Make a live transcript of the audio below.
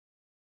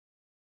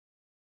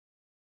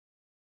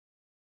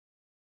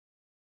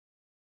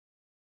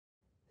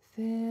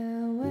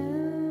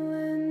Farewell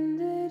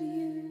and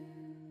adieu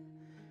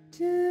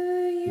to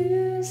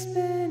you,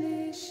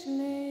 Spanish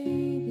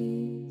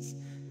ladies.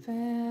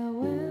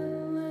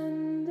 Farewell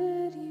and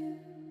adieu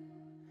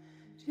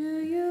to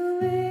you,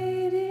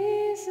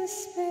 ladies of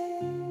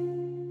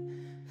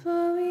Spain.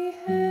 For we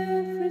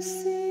have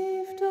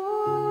received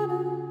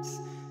orders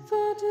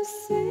for to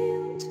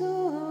sail to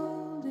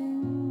old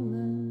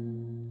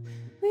England.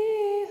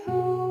 We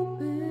hope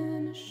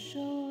in a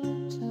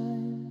short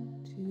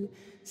time to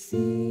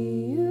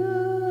see you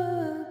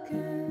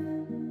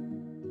again.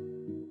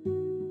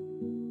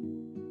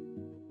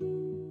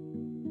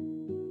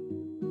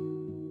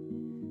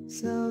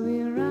 So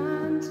we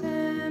rant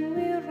and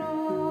we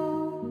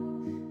roll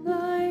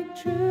like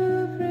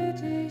true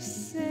British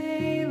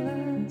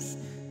sailors.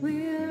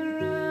 We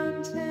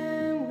rant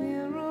and we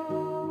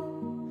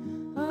roll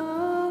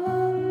all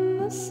on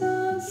the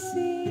South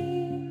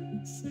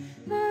Seas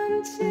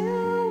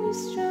until we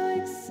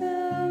strike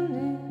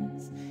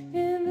soundings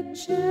in the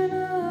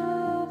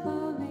Channel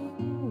of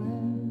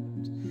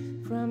England.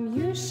 From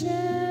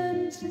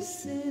Eushan to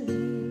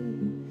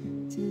Scilly,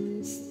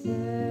 'tis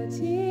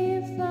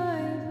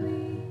 35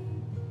 leagues.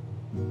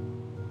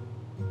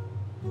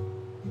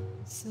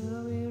 So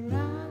we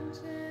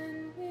rant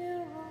and we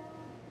roll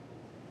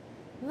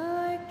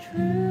like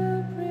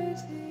true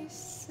British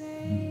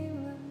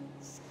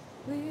sailors.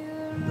 We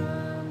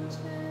rant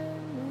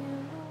and we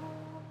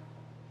roll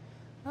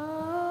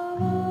all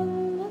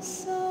on the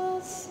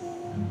South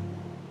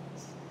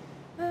Seas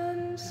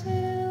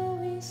until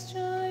we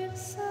strike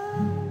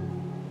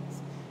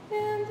soundings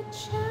in the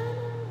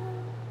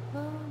Channel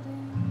of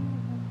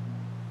England.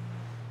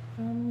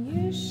 From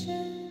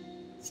Eushan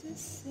to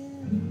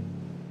Scilly,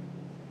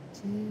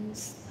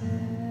 'tis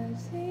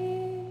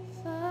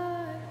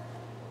 35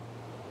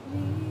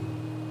 leagues.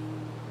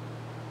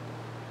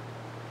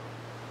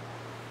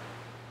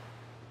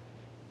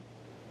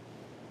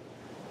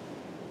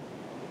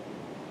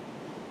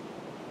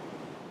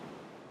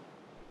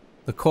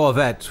 The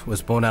Corvette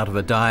was born out of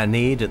a dire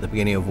need at the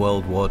beginning of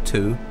World War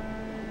II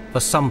for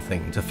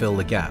something to fill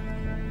the gap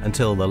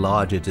until the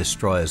larger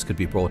destroyers could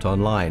be brought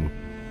online.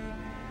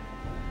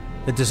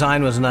 The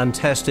design was an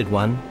untested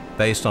one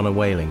based on a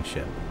whaling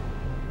ship.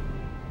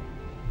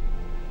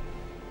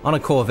 On a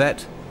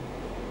Corvette,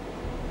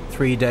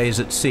 3 days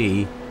at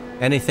sea,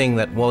 anything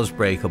that was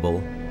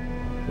breakable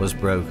was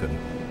broken.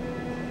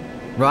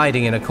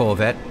 Riding in a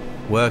Corvette,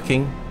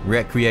 working,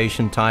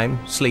 recreation time,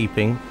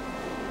 sleeping,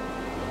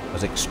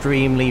 was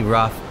extremely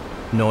rough,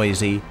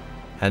 noisy,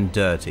 and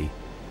dirty.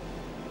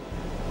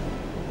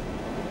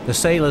 The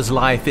sailor's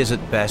life is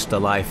at best a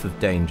life of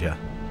danger.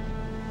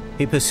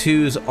 He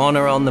pursues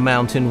honor on the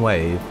mountain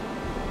wave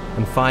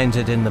and finds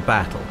it in the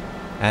battle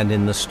and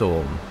in the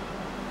storm.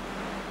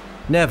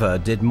 Never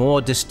did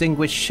more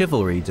distinguished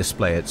chivalry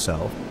display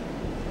itself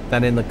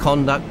than in the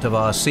conduct of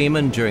our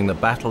seamen during the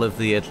Battle of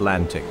the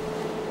Atlantic.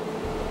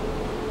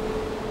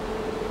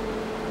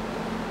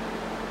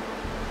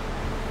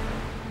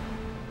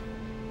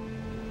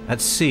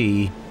 At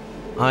sea,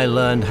 I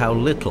learned how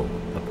little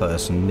a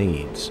person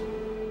needs.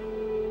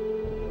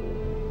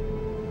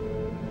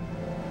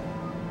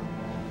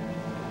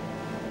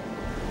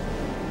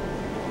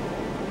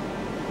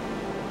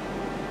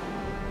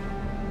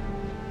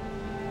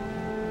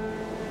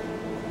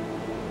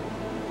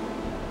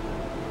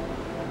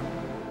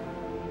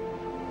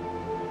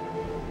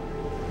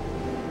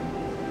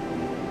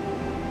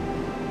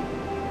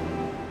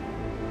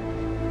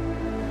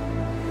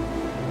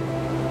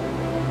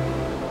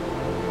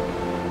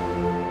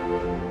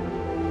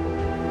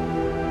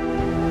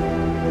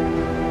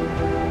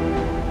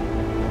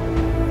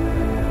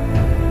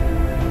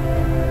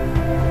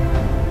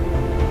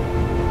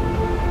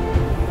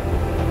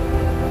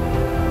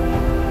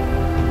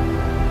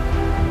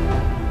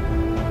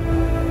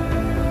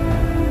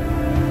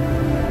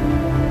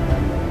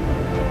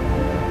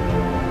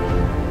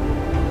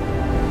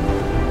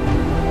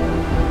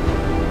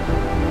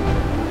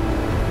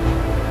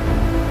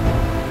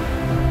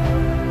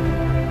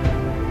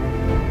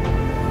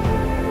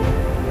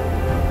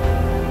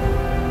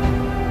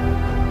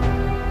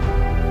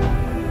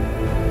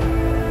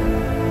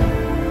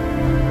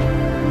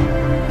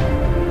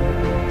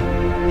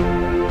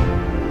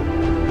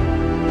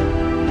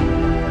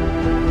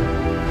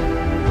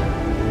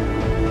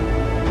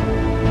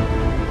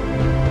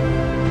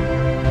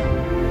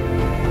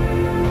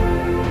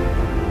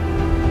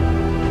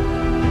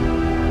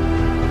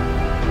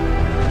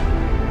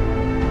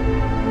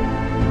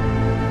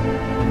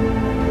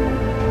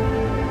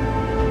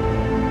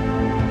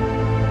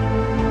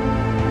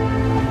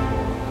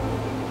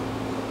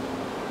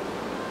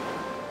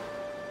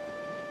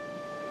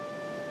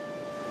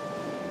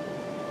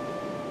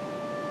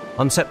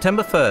 On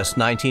September 1st,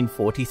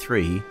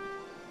 1943,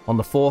 on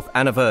the 4th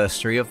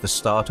anniversary of the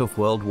start of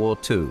World War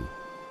II,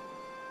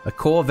 a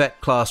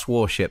Corvette-class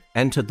warship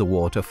entered the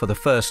water for the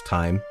first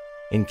time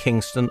in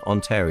Kingston,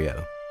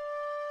 Ontario.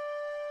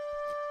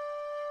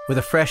 With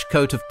a fresh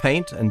coat of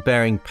paint and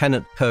bearing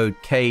pennant code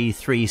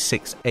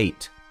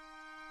K368,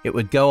 it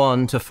would go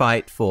on to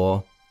fight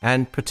for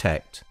and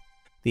protect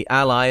the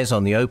Allies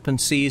on the open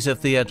seas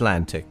of the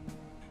Atlantic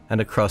and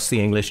across the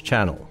English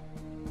Channel.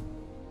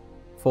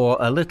 For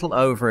a little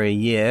over a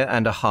year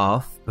and a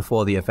half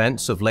before the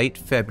events of late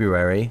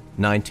February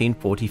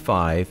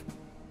 1945,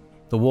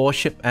 the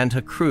warship and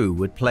her crew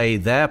would play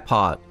their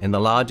part in the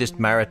largest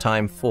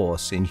maritime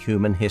force in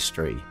human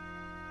history,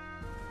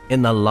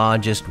 in the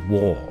largest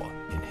war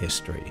in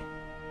history.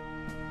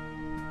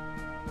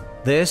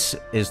 This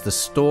is the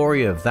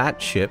story of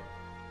that ship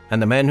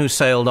and the men who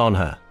sailed on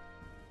her,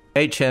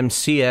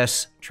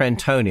 HMCS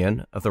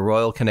Trentonian of the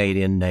Royal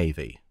Canadian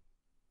Navy.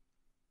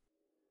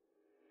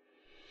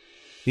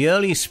 The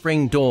early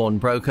spring dawn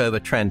broke over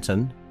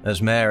Trenton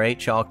as Mayor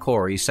H.R.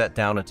 Corey sat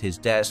down at his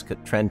desk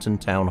at Trenton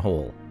Town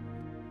Hall.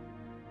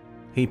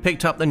 He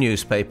picked up the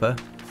newspaper,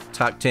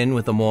 tucked in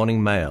with the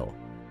morning mail.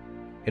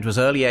 It was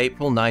early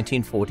April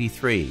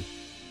 1943,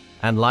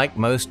 and like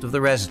most of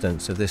the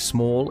residents of this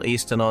small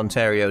eastern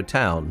Ontario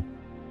town,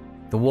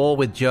 the war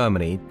with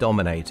Germany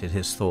dominated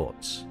his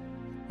thoughts.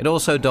 It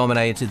also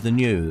dominated the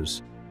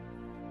news.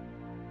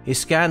 He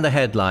scanned the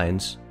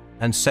headlines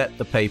and set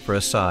the paper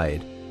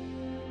aside.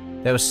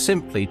 There was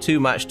simply too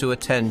much to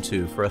attend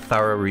to for a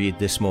thorough read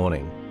this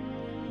morning.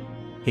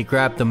 He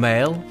grabbed the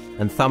mail,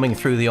 and thumbing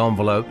through the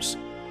envelopes,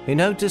 he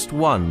noticed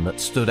one that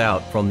stood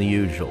out from the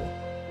usual.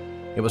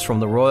 It was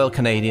from the Royal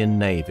Canadian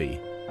Navy.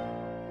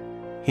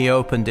 He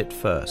opened it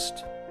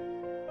first.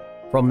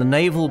 From the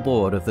Naval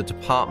Board of the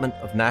Department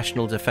of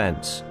National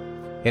Defense,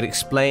 it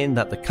explained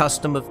that the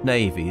custom of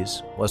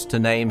navies was to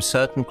name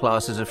certain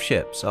classes of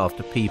ships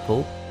after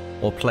people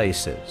or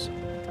places,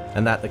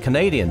 and that the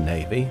Canadian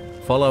Navy,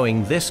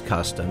 following this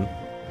custom,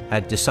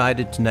 had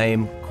decided to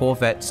name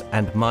corvettes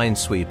and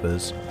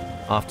minesweepers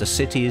after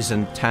cities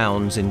and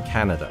towns in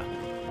Canada.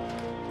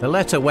 The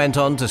letter went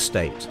on to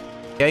state,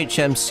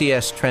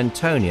 HMCS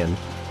Trentonian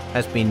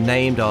has been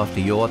named after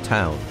your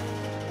town.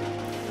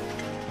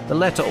 The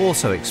letter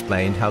also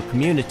explained how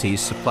communities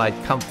supplied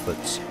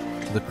comforts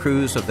to the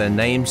crews of their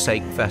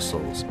namesake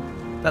vessels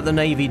that the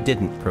Navy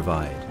didn't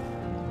provide.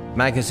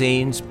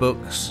 Magazines,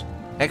 books,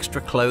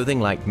 extra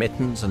clothing like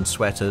mittens and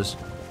sweaters,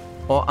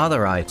 or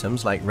other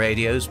items like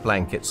radios,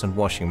 blankets, and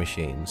washing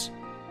machines.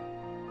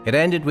 It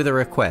ended with a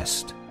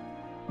request.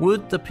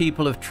 Would the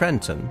people of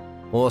Trenton,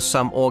 or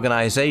some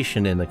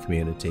organization in the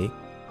community,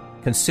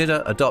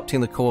 consider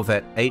adopting the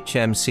corvette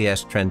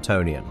HMCS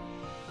Trentonian?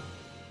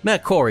 Mayor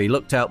Corey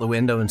looked out the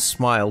window and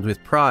smiled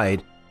with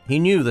pride. He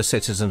knew the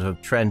citizens of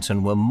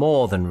Trenton were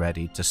more than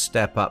ready to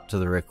step up to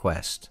the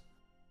request.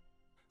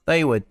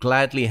 They would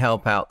gladly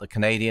help out the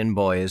Canadian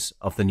boys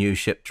of the new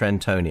ship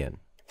Trentonian.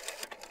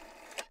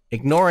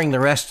 Ignoring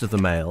the rest of the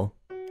mail,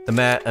 the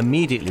mayor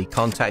immediately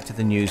contacted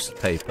the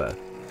newspaper,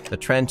 the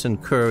Trenton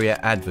Courier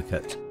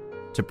Advocate,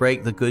 to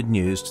break the good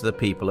news to the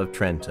people of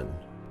Trenton.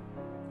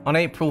 On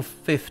April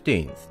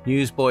 15th,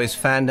 newsboys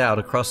fanned out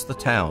across the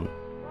town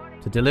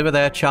to deliver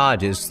their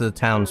charges to the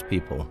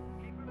townspeople.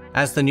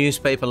 As the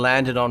newspaper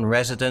landed on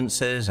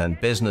residences and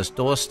business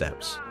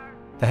doorsteps,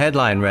 the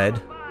headline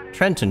read,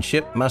 "Trenton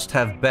ship must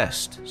have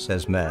best,"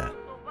 says Mayor.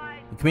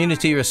 The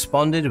community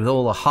responded with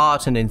all the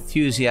heart and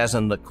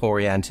enthusiasm that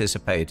Corey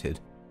anticipated,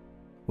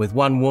 with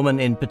one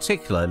woman in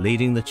particular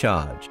leading the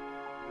charge,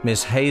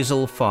 Miss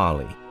Hazel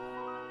Farley.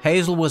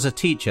 Hazel was a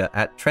teacher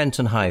at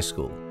Trenton High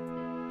School.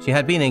 She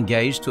had been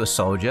engaged to a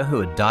soldier who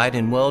had died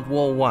in World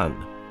War I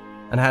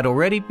and had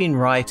already been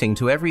writing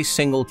to every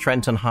single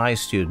Trenton High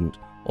student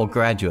or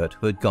graduate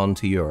who had gone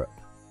to Europe.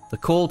 The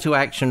call to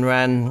action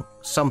ran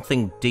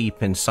something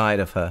deep inside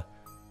of her,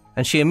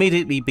 and she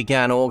immediately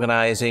began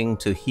organizing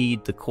to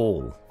heed the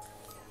call.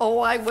 Oh,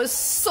 I was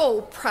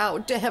so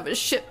proud to have a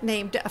ship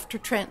named after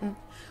Trenton.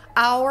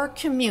 Our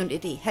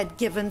community had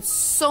given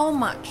so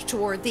much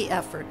toward the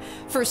effort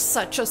for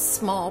such a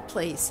small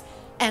place,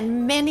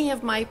 and many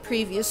of my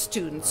previous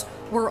students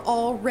were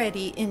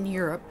already in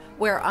Europe,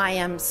 where I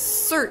am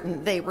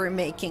certain they were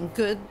making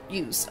good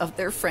use of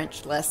their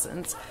French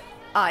lessons.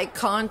 I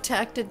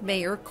contacted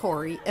Mayor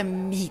Corey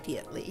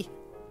immediately.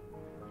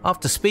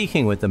 After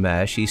speaking with the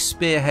mayor, she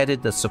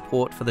spearheaded the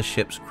support for the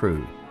ship's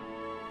crew.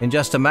 In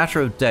just a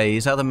matter of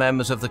days, other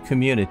members of the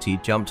community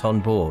jumped on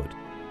board.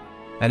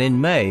 And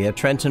in May, a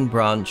Trenton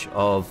branch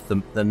of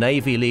the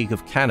Navy League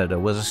of Canada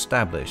was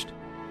established,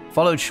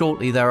 followed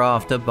shortly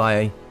thereafter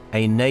by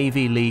a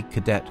Navy League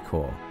Cadet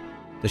Corps.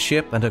 The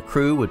ship and her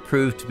crew would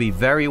prove to be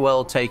very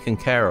well taken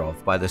care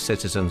of by the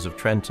citizens of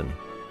Trenton.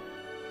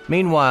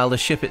 Meanwhile, the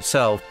ship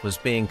itself was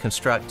being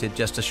constructed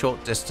just a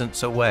short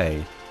distance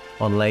away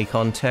on Lake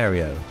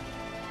Ontario.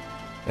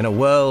 In a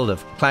world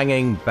of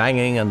clanging,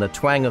 banging, and the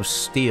twang of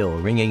steel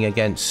ringing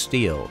against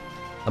steel,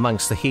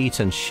 amongst the heat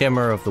and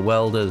shimmer of the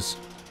welders,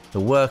 the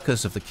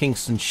workers of the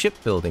Kingston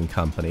Shipbuilding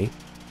Company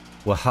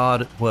were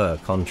hard at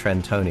work on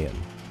Trentonian.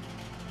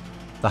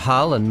 The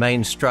hull and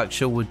main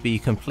structure would be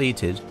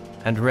completed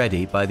and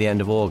ready by the end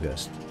of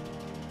August,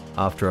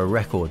 after a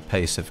record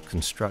pace of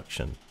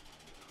construction.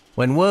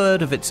 When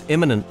word of its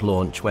imminent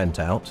launch went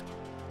out,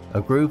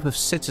 a group of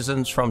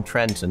citizens from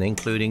Trenton,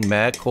 including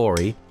Mayor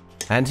Corey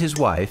and his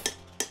wife,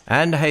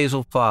 and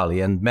Hazel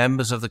Farley and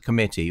members of the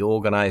committee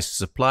organized to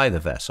supply the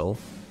vessel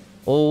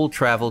all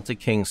traveled to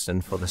Kingston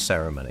for the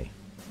ceremony.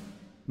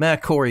 Mayor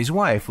Corey's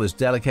wife was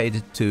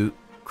delegated to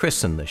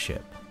christen the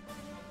ship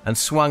and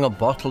swung a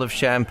bottle of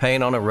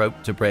champagne on a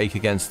rope to break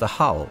against the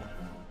hull.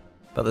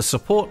 But the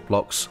support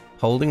blocks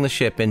holding the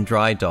ship in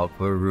dry dock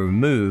were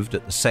removed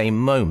at the same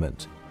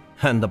moment,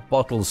 and the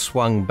bottle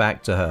swung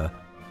back to her,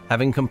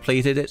 having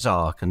completed its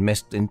arc and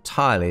missed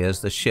entirely as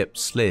the ship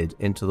slid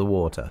into the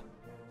water.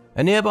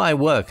 A nearby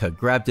worker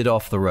grabbed it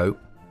off the rope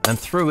and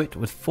threw it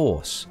with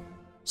force,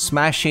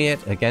 smashing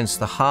it against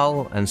the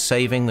hull and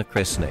saving the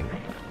christening.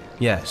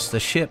 Yes, the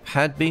ship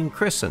had been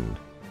christened,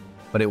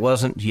 but it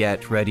wasn't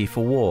yet ready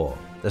for war.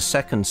 The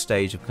second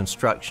stage of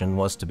construction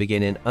was to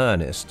begin in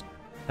earnest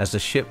as the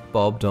ship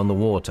bobbed on the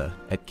water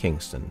at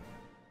Kingston.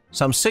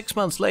 Some 6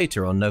 months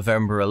later, on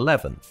November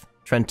 11th,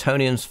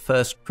 Trentonian's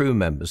first crew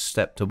members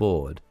stepped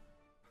aboard.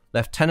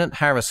 Lieutenant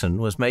Harrison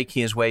was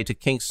making his way to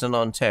Kingston,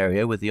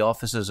 Ontario with the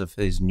officers of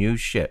his new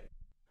ship.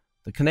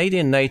 The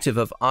Canadian native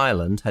of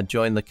Ireland had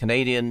joined the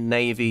Canadian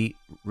Navy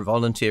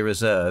Volunteer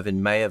Reserve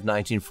in May of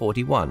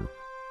 1941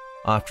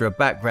 after a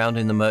background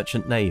in the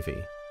Merchant Navy,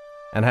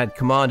 and had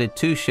commanded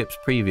 2 ships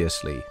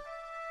previously,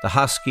 the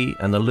Husky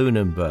and the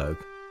Lunenburg,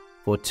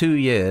 for 2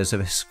 years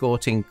of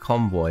escorting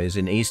convoys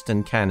in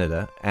eastern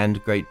Canada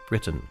and Great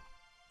Britain.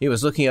 He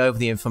was looking over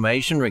the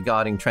information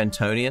regarding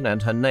Trentonian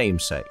and her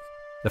namesake,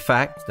 the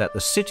fact that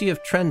the city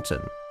of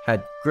Trenton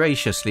had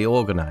graciously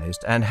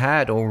organized and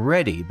had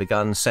already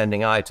begun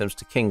sending items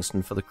to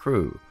Kingston for the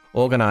crew,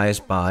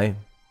 organized by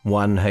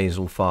one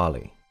Hazel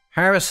Farley.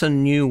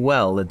 Harrison knew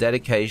well the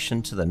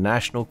dedication to the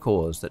national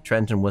cause that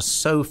Trenton was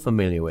so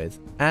familiar with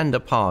and a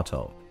part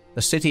of.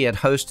 The city had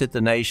hosted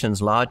the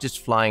nation's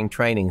largest flying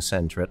training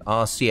center at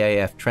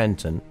RCAF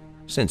Trenton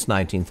since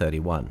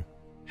 1931.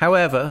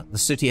 However, the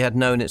city had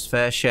known its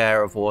fair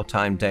share of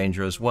wartime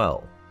danger as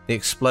well. The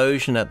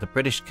explosion at the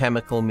British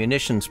chemical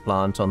munitions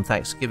plant on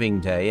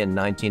Thanksgiving Day in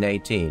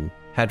 1918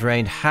 had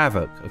rained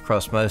havoc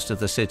across most of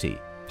the city,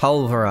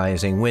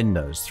 pulverizing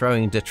windows,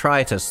 throwing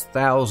detritus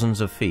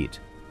thousands of feet,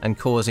 and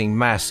causing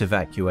mass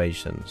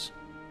evacuations.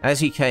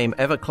 As he came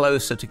ever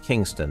closer to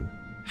Kingston,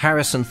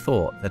 Harrison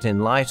thought that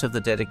in light of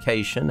the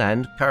dedication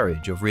and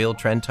courage of real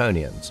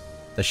Trentonians,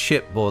 the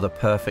ship bore the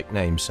perfect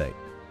namesake.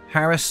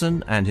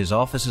 Harrison and his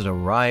officers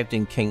arrived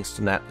in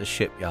Kingston at the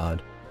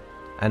shipyard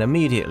and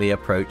immediately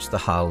approached the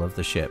hull of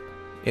the ship.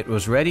 It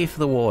was ready for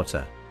the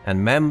water,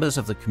 and members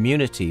of the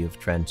community of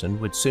Trenton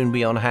would soon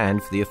be on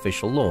hand for the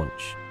official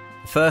launch.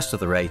 The first of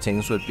the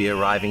ratings would be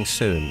arriving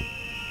soon,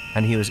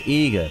 and he was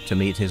eager to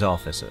meet his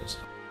officers.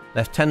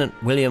 Lieutenant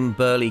William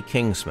Burley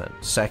Kingsman,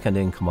 second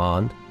in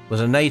command, was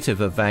a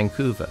native of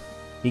Vancouver.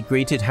 He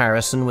greeted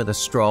Harrison with a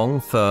strong,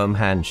 firm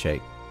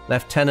handshake.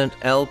 Lieutenant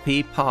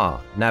L.P.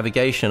 Parr,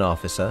 navigation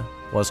officer,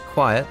 was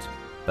quiet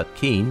but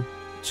keen.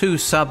 2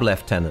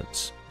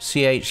 sub-lieutenants,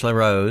 C.H.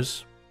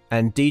 LaRose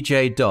and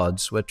D.J.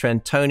 Dodds, were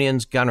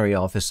Trentonian's gunnery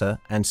officer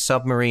and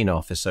submarine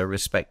officer,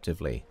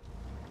 respectively.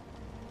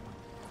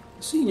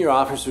 The senior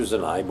officers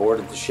and I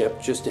boarded the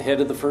ship just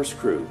ahead of the first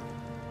crew.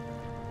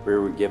 We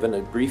were given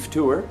a brief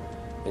tour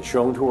and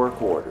shown to our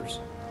quarters.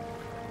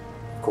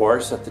 Of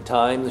course, at the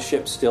time, the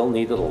ship still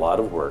needed a lot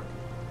of work.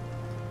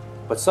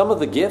 But some of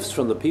the gifts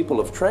from the people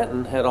of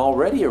Trenton had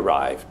already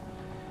arrived,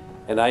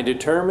 and I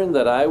determined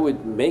that I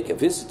would make a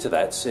visit to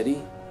that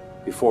city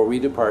before we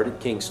departed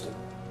Kingston.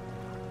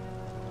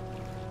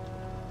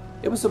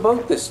 It was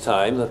about this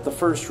time that the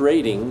first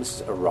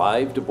ratings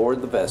arrived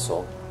aboard the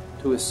vessel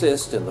to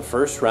assist in the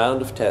first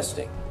round of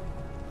testing.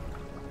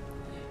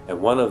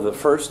 And one of the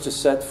first to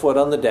set foot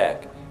on the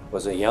deck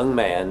was a young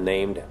man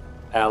named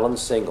Alan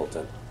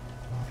Singleton.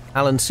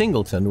 Alan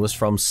Singleton was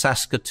from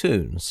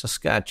Saskatoon,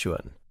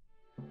 Saskatchewan,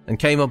 and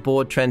came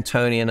aboard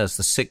Trentonian as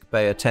the sick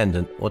bay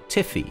attendant, or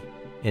Tiffy,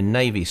 in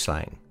Navy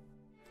slang.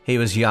 He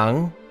was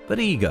young, but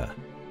eager.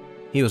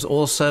 He was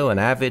also an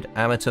avid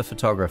amateur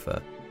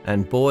photographer,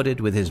 and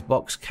boarded with his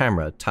box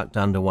camera tucked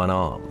under one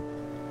arm.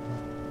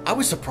 I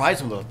was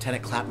surprised when the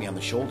lieutenant clapped me on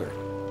the shoulder,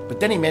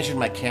 but then he mentioned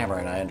my camera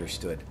and I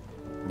understood.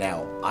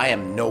 Now, I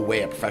am no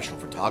way a professional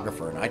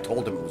photographer, and I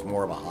told him it was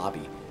more of a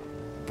hobby.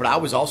 But I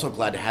was also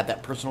glad to have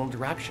that personal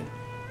interaction,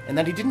 and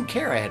that he didn't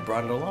care I had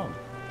brought it along.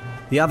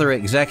 The other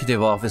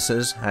executive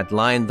officers had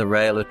lined the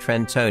rail of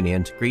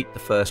Trentonian to greet the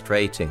first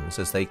ratings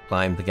as they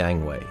climbed the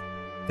gangway.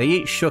 They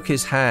each shook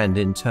his hand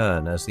in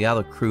turn as the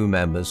other crew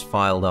members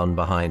filed on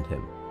behind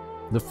him.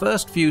 The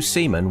first few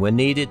seamen were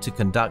needed to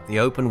conduct the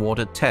open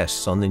water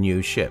tests on the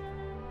new ship.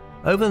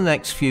 Over the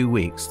next few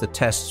weeks, the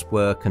tests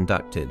were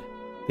conducted.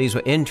 These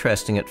were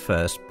interesting at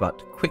first, but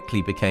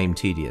quickly became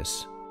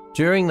tedious.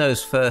 During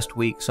those first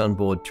weeks on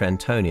board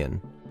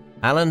Trentonian,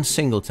 Alan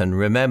Singleton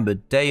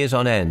remembered days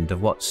on end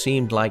of what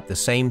seemed like the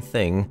same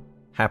thing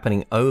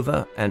happening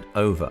over and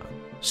over.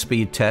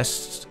 Speed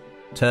tests,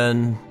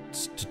 turns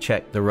to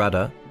check the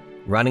rudder,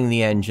 running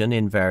the engine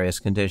in various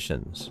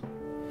conditions.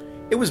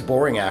 It was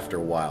boring after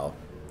a while.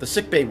 The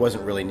sickbay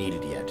wasn't really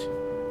needed yet.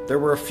 There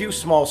were a few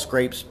small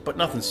scrapes, but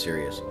nothing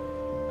serious.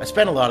 I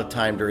spent a lot of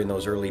time during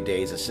those early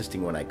days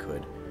assisting when I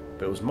could,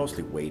 but it was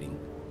mostly waiting.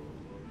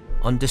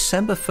 On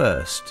December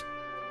 1st,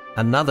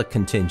 another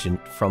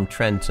contingent from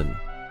Trenton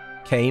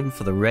came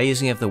for the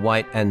raising of the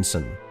White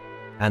Ensign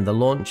and the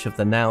launch of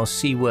the now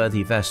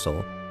seaworthy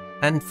vessel,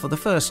 and for the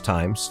first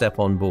time step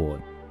on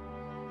board.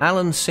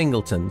 Alan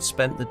Singleton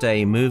spent the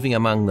day moving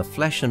among the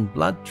flesh and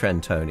blood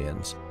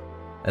Trentonians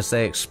as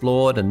they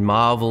explored and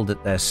marveled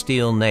at their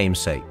steel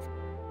namesake.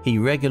 He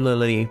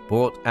regularly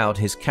brought out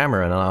his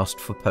camera and asked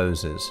for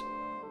poses.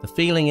 The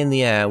feeling in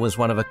the air was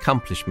one of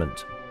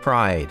accomplishment,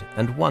 pride,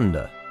 and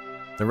wonder.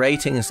 The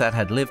ratings that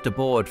had lived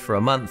aboard for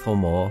a month or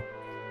more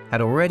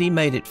had already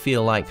made it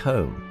feel like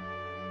home,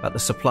 but the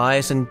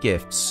supplies and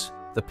gifts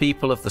the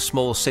people of the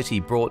small city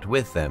brought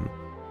with them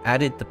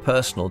added the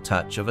personal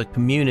touch of a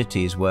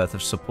community's worth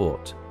of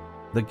support.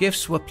 The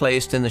gifts were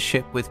placed in the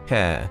ship with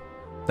care,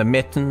 the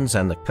mittens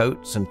and the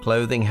coats and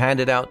clothing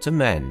handed out to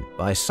men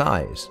by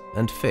size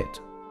and fit.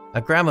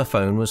 A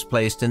gramophone was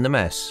placed in the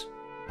mess,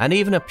 and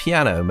even a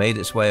piano made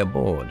its way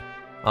aboard,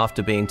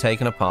 after being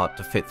taken apart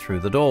to fit through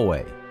the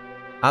doorway.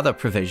 Other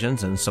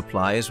provisions and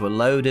supplies were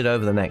loaded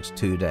over the next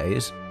 2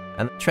 days,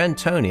 and the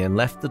Trentonian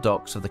left the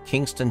docks of the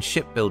Kingston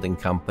Shipbuilding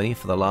Company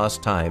for the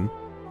last time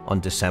on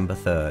December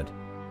 3rd.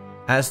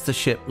 As the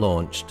ship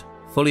launched,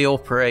 fully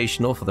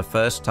operational for the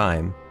first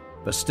time,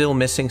 but still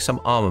missing some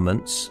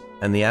armaments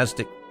and the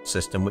ASDIC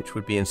system which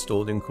would be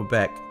installed in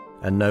Quebec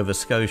and Nova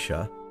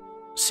Scotia,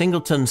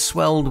 Singleton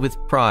swelled with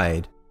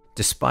pride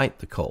despite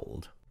the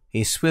cold.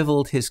 He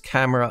swiveled his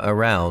camera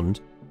around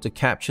to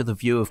capture the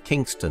view of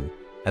Kingston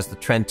as the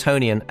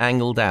Trentonian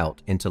angled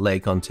out into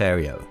Lake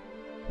Ontario.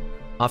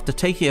 After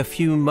taking a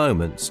few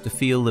moments to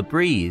feel the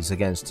breeze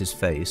against his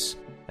face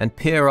and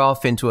peer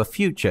off into a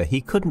future he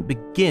couldn't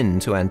begin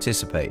to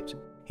anticipate,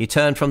 he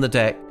turned from the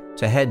deck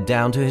to head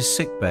down to his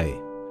sickbay.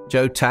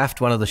 Joe Taft,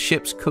 one of the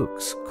ship's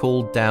cooks,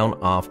 called down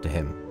after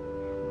him.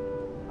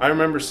 I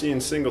remember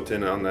seeing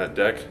Singleton on that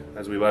deck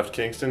as we left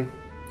Kingston.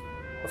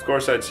 Of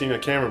course, I'd seen a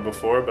camera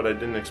before, but I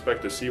didn't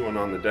expect to see one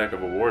on the deck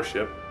of a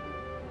warship.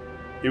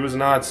 He was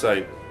an odd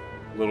sight.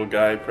 A little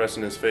guy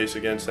pressing his face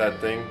against that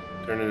thing,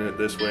 turning it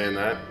this way and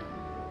that.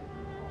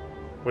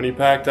 When he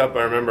packed up,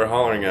 I remember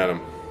hollering at him,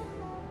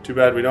 "Too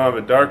bad we don't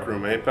have a dark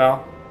room, eh,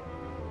 pal?"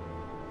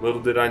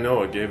 Little did I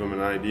know it gave him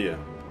an idea.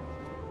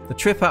 The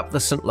trip up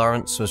the St.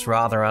 Lawrence was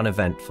rather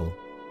uneventful.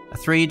 A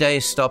 3-day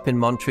stop in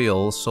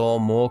Montreal saw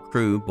more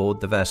crew board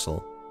the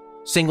vessel.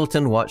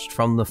 Singleton watched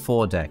from the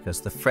foredeck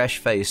as the fresh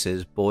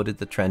faces boarded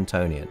the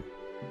Trentonian.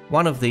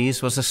 One of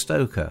these was a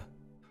stoker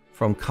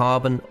from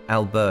Carbon,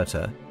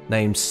 Alberta,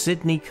 named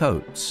Sidney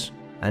Coates,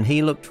 and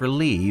he looked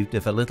relieved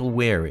if a little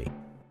weary.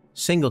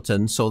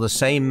 Singleton saw the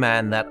same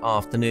man that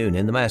afternoon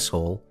in the mess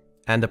hall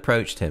and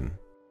approached him.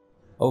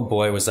 Oh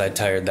boy, was I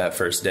tired that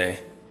first day.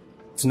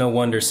 It's no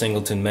wonder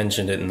Singleton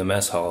mentioned it in the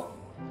mess hall.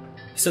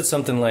 He said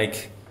something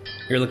like,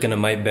 "You're looking a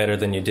mite better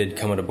than you did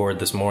coming aboard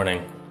this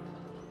morning."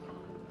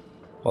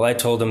 Well, I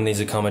told him these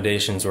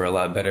accommodations were a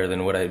lot better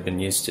than what I had been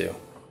used to.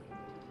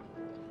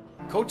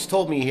 Coates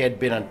told me he had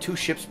been on 2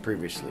 ships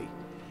previously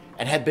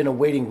and had been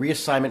awaiting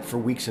reassignment for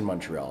weeks in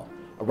Montreal,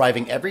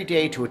 arriving every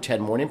day to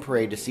attend morning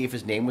parade to see if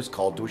his name was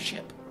called to a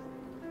ship.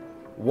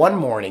 One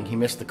morning, he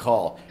missed the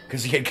call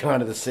because he had gone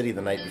to the city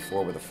the night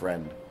before with a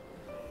friend.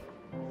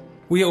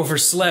 We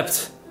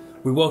overslept.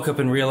 We woke up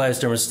and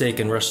realized our mistake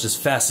and rushed as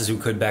fast as we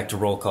could back to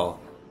roll call.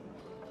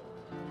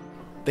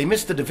 They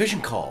missed the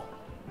division call.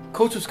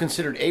 Coates was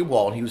considered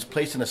AWOL and he was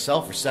placed in a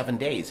cell for 7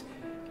 days.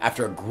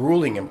 After a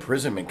grueling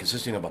imprisonment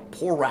consisting of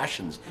poor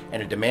rations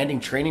and a demanding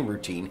training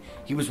routine,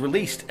 he was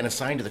released and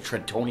assigned to the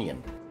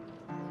Trentonian.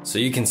 So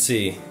you can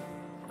see,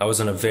 I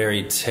was on a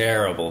very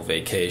terrible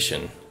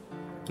vacation,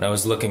 and I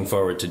was looking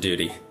forward to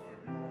duty. It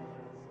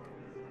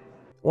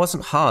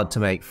wasn't hard to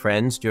make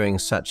friends during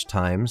such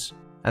times,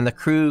 and the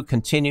crew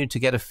continued to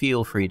get a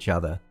feel for each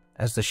other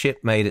as the ship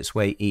made its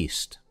way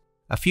east.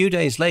 A few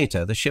days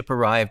later, the ship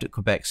arrived at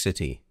Quebec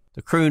City.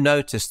 The crew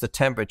noticed the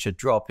temperature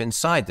drop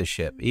inside the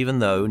ship, even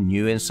though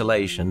new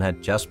insulation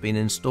had just been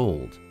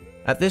installed.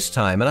 At this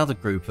time, another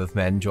group of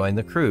men joined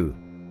the crew.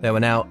 There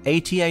were now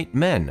 88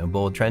 men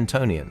aboard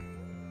Trentonian.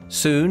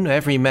 Soon,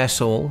 every mess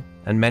hall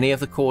and many of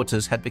the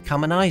quarters had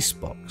become an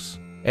icebox.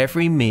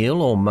 Every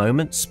meal or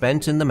moment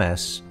spent in the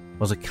mess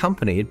was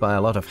accompanied by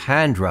a lot of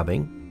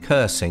hand-rubbing,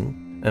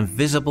 cursing, and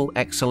visible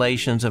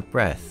exhalations of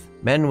breath.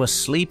 Men were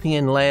sleeping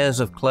in layers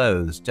of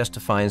clothes just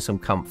to find some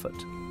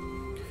comfort.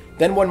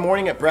 Then one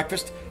morning at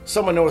breakfast,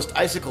 someone noticed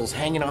icicles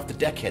hanging off the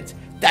deckheads.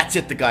 "That's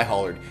it," the guy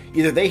hollered.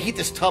 "Either they heat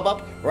this tub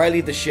up, or I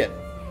leave the ship."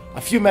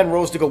 A few men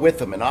rose to go with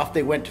them, and off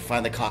they went to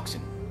find the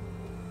coxswain.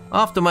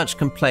 After much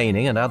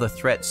complaining and other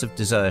threats of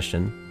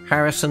desertion,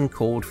 Harrison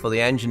called for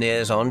the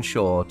engineers on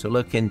shore to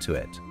look into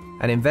it.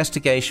 An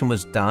investigation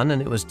was done,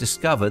 and it was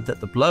discovered that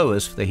the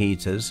blowers for the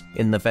heaters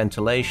in the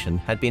ventilation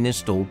had been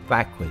installed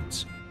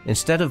backwards.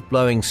 Instead of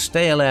blowing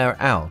stale air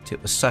out,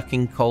 it was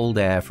sucking cold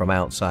air from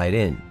outside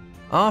in.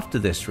 After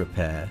this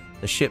repair,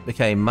 the ship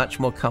became much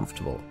more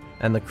comfortable,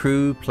 and the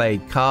crew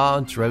played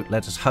cards, wrote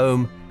letters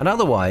home, and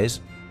otherwise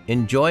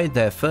enjoyed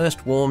their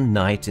first warm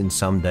night in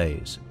some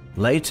days.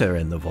 Later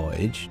in the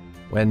voyage,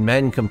 When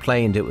men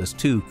complained it was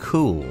too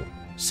cool,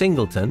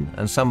 Singleton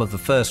and some of the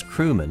first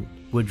crewmen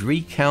would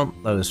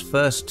recount those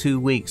first 2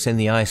 weeks in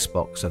the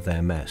icebox of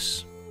their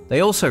mess.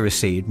 They also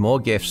received more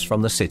gifts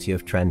from the city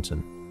of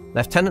Trenton.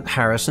 Lieutenant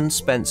Harrison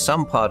spent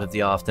some part of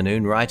the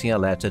afternoon writing a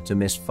letter to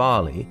Miss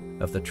Farley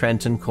of the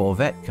Trenton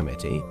Corvette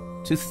Committee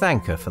to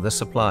thank her for the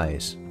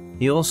supplies.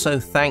 He also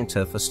thanked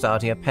her for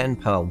starting a pen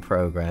pal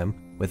program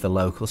with the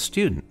local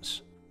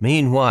students.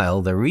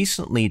 Meanwhile, the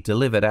recently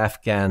delivered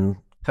Afghan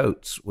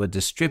coats were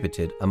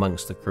distributed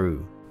amongst the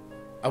crew.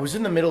 I was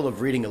in the middle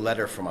of reading a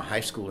letter from a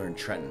high schooler in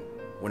Trenton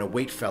when a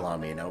weight fell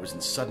on me and I was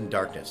in sudden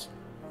darkness.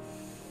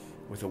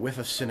 With a whiff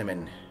of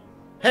cinnamon.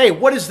 "Hey,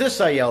 what is this?"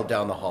 I yelled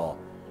down the hall.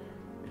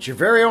 "It's your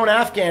very own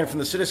Afghan from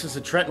the citizens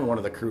of Trenton," one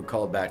of the crew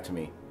called back to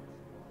me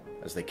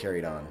as they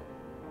carried on.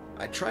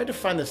 I tried to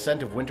find the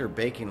scent of winter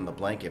baking on the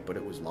blanket, but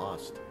it was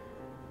lost.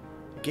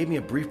 It gave me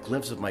a brief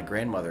glimpse of my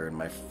grandmother and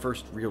my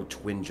first real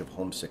twinge of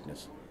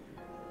homesickness.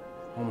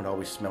 Home had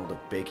always smelled of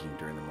baking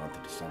during the month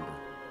of December.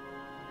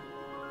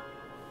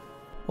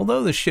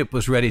 Although the ship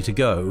was ready to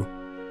go,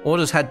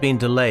 orders had been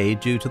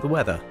delayed due to the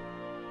weather.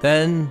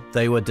 Then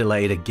they were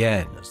delayed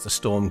again as the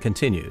storm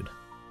continued.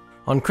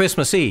 On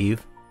Christmas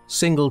Eve,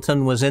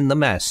 Singleton was in the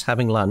mess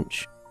having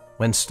lunch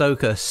when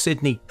stoker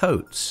Sidney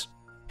Coates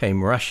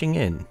came rushing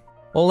in.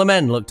 All the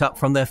men looked up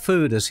from their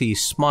food as he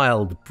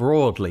smiled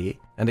broadly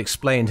and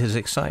explained his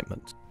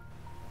excitement.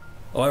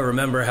 Oh, I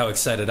remember how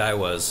excited I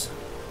was.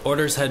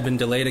 Orders had been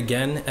delayed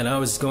again, and I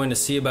was going to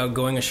see about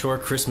going ashore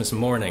Christmas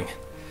morning.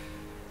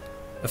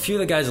 A few of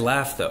the guys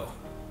laughed, though.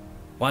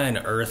 Why on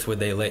earth would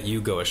they let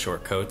you go ashore,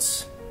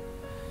 Coates?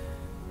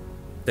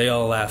 They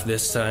all laughed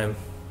this time,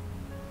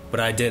 but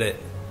I did it.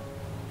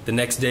 The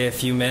next day a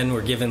few men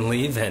were given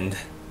leave, and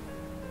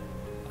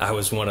I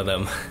was one of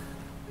them.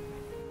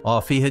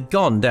 Off he had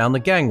gone down the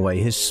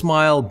gangway, his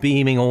smile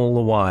beaming all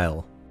the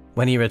while.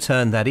 When he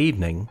returned that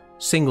evening,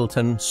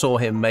 Singleton saw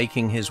him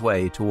making his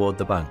way toward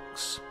the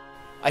bunks.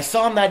 I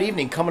saw him that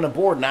evening coming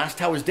aboard and asked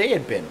how his day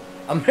had been.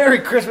 "A Merry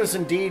Christmas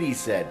indeed," he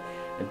said,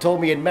 and told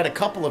me he had met a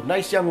couple of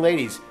nice young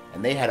ladies,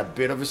 and they had a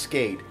bit of a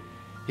skate.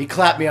 He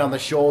clapped me on the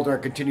shoulder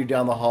and continued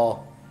down the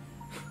hall.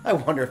 I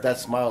wonder if that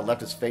smile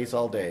left his face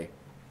all day.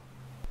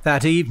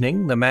 That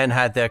evening, the men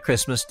had their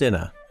Christmas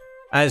dinner.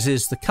 As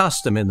is the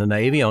custom in the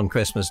Navy on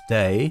Christmas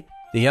Day,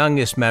 the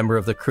youngest member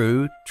of the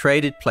crew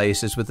traded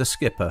places with the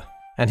skipper,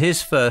 and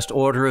his first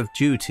order of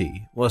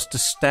duty was to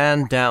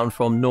stand down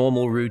from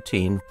normal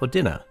routine for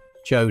dinner.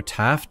 Joe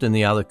Taft and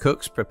the other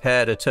cooks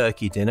prepared a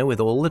turkey dinner with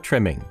all the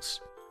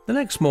trimmings. The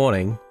next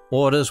morning,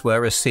 orders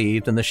were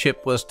received and the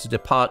ship was to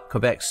depart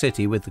Quebec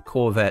City with the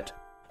Corvette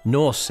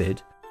Norcid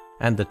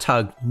and the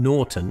tug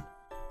Norton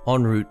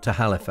en route to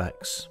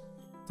Halifax.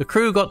 The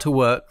crew got to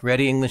work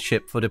readying the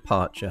ship for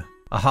departure.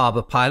 A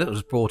harbour pilot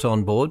was brought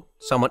on board,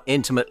 someone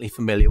intimately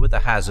familiar with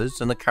the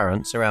hazards and the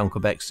currents around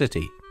Quebec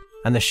City,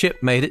 and the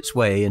ship made its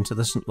way into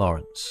the St.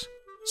 Lawrence.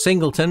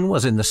 Singleton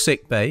was in the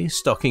sick bay,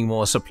 stocking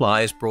more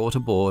supplies brought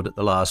aboard at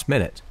the last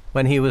minute,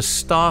 when he was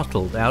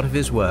startled out of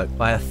his work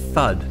by a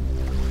thud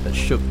that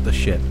shook the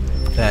ship.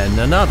 Then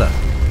another,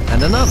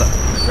 and another.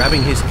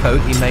 Grabbing his coat,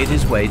 he made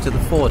his way to the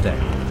foredeck.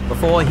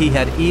 Before he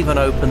had even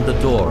opened the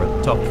door at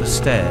the top of the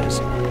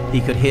stairs,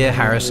 he could hear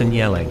Harrison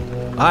yelling,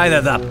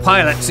 "Either the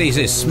pilot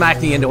ceases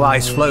smacking into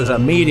ice floes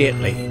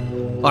immediately,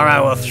 or I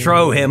will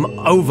throw him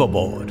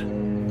overboard."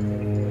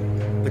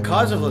 The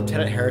cause of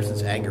Lieutenant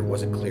Harrison's anger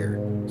wasn't clear,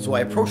 so I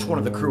approached one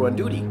of the crew on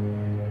duty.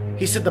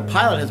 He said the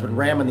pilot has been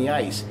ramming the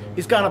ice.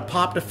 He's gone and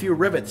popped a few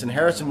rivets and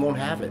Harrison won't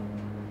have it.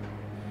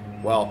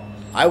 Well,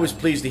 I was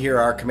pleased to hear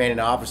our commanding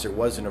officer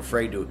wasn't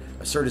afraid to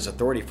assert his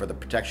authority for the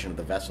protection of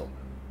the vessel,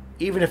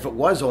 even if it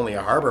was only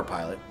a harbor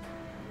pilot.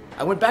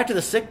 I went back to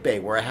the sick bay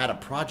where I had a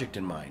project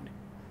in mind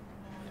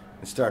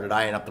and started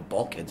eyeing up the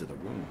bulkheads of the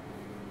room.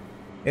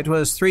 It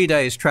was 3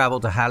 days' travel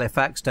to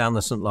Halifax down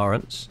the St.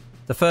 Lawrence,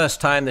 the first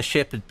time the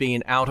ship had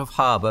been out of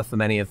harbour for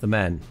many of the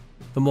men.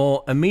 The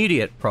more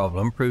immediate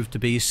problem proved to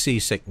be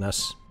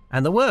seasickness,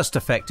 and the worst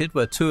affected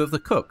were two of the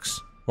cooks,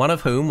 one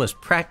of whom was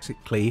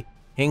practically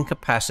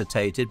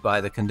incapacitated by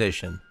the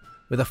condition.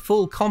 With a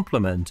full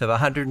complement of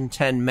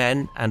 110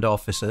 men and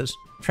officers,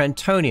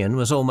 Trentonian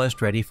was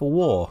almost ready for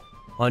war.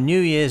 On New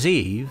Year's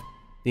Eve,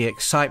 the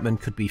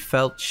excitement could be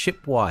felt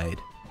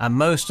ship-wide, and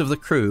most of the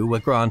crew were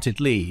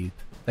granted leave.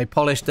 They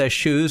polished their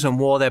shoes and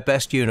wore their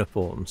best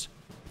uniforms.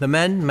 The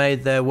men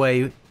made their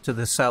way to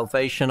the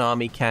Salvation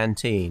Army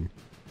canteen,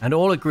 and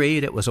all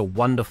agreed it was a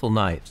wonderful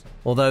night,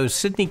 although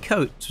Sidney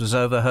Coates was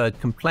overheard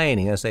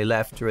complaining as they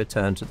left to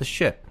return to the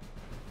ship.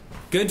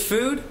 Good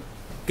food,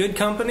 good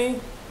company,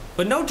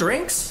 but no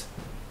drinks?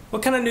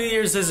 What kind of New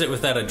Year's is it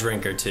without a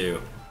drink or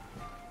two?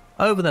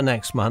 Over the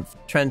next month,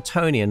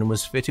 Trentonian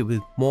was fitted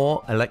with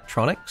more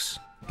electronics,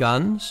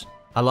 guns,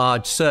 a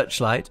large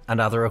searchlight, and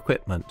other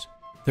equipment.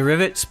 The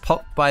rivets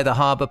popped by the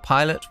harbour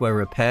pilot were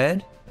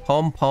repaired,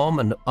 pom-pom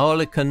and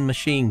Oerlikon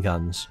machine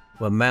guns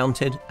were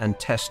mounted and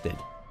tested.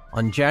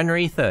 On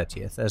January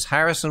 30th, as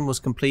Harrison was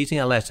completing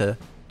a letter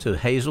to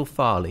Hazel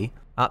Farley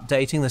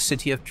updating the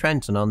city of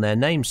Trenton on their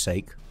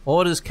namesake,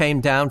 orders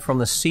came down from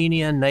the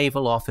senior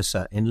naval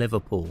officer in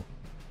Liverpool.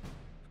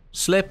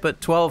 Slip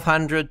at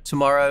 1200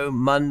 tomorrow,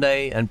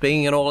 Monday, and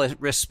being in all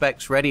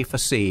respects ready for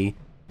sea,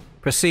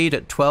 proceed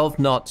at 12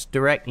 knots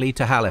directly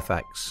to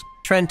Halifax.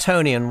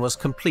 Trentonian was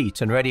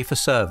complete and ready for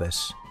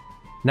service.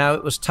 Now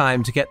it was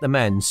time to get the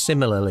men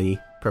similarly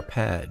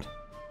prepared.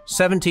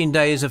 17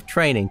 days of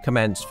training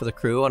commenced for the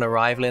crew on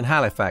arrival in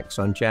Halifax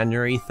on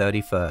January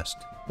 31st.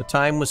 The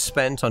time was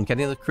spent on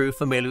getting the crew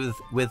familiar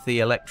with the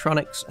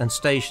electronics and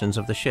stations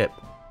of the ship.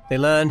 They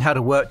learned how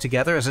to work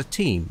together as a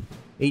team.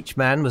 Each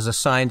man was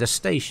assigned a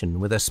station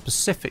with a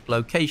specific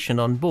location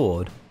on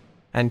board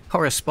and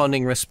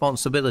corresponding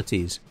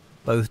responsibilities,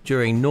 both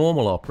during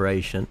normal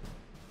operation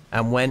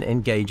and when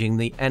engaging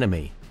the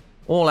enemy.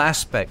 All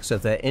aspects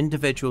of their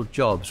individual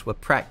jobs were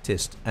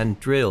practiced and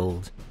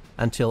drilled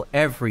until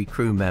every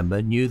crew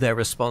member knew their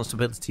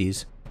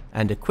responsibilities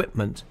and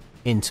equipment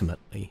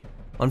intimately.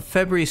 On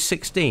February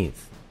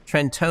 16th,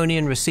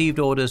 Trentonian received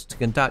orders to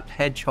conduct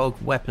Hedgehog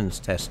weapons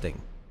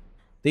testing.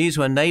 These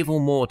were naval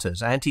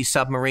mortars,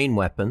 anti-submarine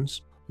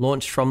weapons,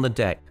 launched from the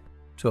deck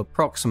to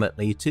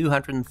approximately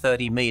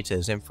 230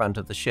 meters in front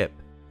of the ship.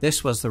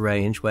 This was the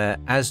range where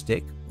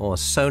ASDIC, or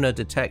sonar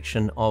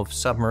detection of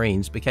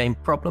submarines, became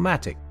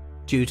problematic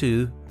due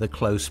to the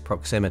close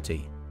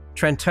proximity.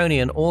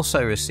 Trentonian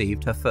also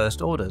received her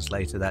first orders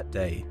later that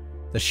day.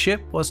 The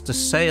ship was to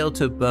sail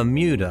to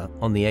Bermuda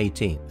on the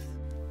 18th.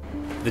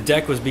 The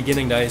deck was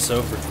beginning to ice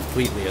over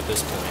completely at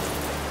this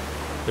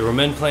point. There were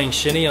men playing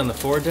shinny on the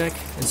foredeck,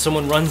 and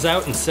someone runs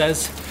out and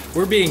says,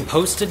 "We're being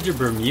posted to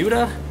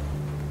Bermuda?"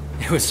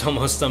 It was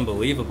almost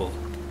unbelievable.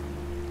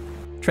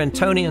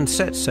 Trentonian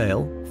set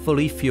sail,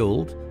 fully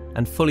fueled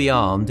and fully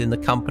armed, in the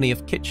company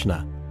of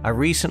Kitchener, a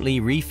recently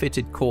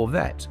refitted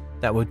Corvette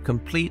that would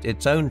complete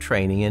its own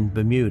training in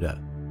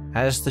Bermuda.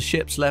 As the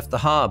ships left the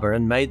harbor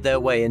and made their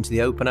way into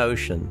the open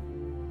ocean,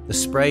 the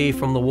spray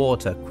from the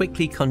water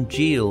quickly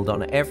congealed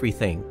on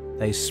everything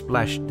they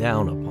splashed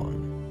down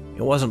upon.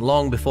 It wasn't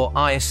long before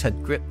ice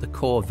had gripped the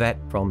Corvette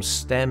from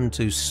stem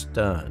to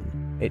stern.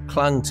 It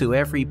clung to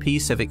every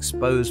piece of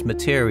exposed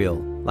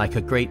material like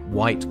a great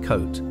white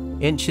coat.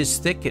 Inches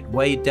thick, it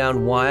weighed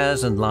down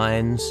wires and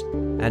lines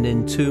and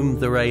entombed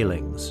the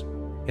railings.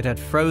 It had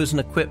frozen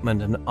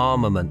equipment and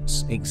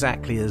armaments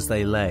exactly as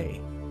they lay.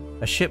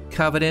 A ship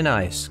covered in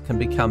ice can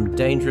become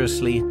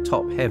dangerously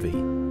top-heavy,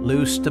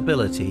 lose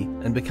stability,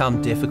 and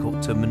become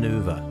difficult to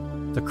maneuver.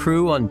 The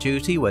crew on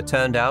duty were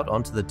turned out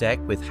onto the deck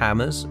with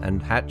hammers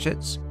and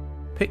hatchets,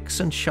 picks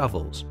and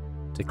shovels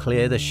to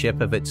clear the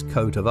ship of its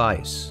coat of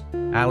ice.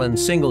 Alan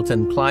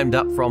Singleton climbed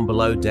up from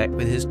below deck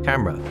with his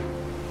camera.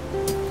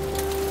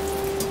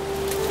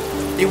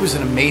 It was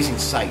an amazing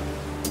sight.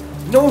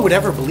 No one would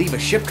ever believe a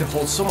ship could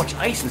hold so much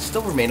ice and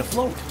still remain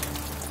afloat.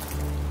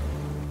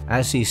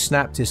 As he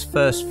snapped his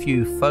first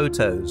few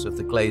photos of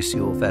the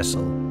glacial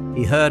vessel,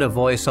 he heard a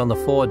voice on the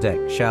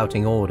foredeck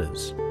shouting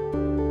orders.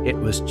 It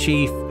was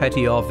Chief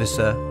Petty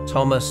Officer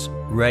Thomas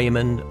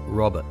Raymond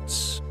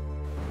Roberts.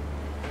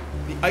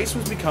 The ice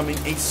was becoming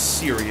a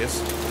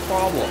serious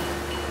problem.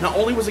 Not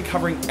only was it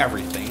covering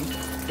everything,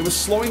 it was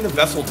slowing the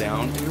vessel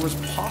down, and there was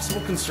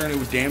possible concern it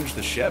would damage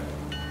the ship.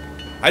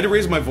 I had to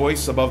raise my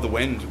voice above the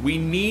wind. We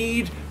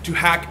need to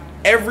hack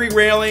every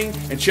railing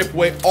and chip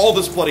away all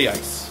this bloody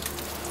ice.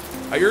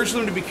 I urged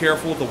them to be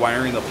careful with the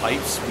wiring of the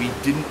pipes. We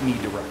didn't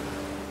need to wreck them.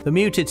 The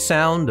muted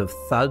sound of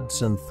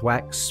thuds and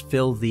thwacks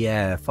filled the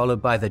air,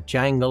 followed by the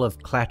jangle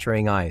of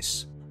clattering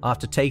ice.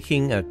 After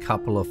taking a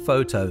couple of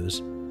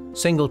photos,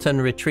 Singleton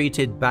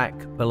retreated back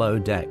below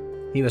deck.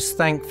 He was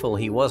thankful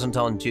he wasn't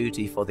on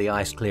duty for the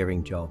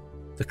ice-clearing job.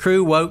 The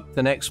crew woke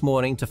the next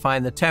morning to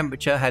find the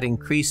temperature had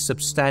increased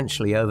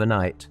substantially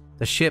overnight.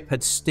 The ship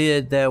had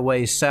steered their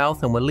way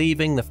south and were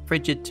leaving the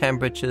frigid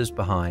temperatures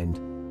behind.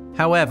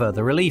 However,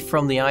 the relief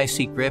from the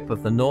icy grip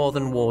of the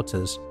northern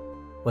waters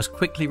was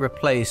quickly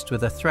replaced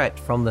with a threat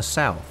from the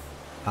south,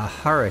 a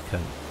hurricane.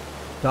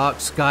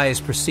 Dark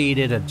skies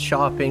preceded a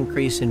sharp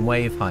increase in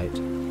wave height.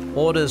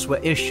 Orders were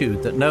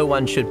issued that no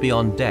one should be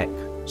on deck.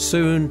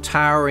 Soon,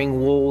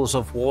 towering walls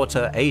of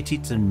water 80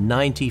 to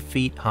 90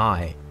 feet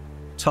high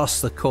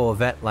tossed the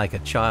Corvette like a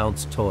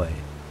child's toy.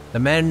 The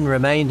men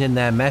remained in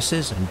their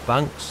messes and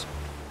bunks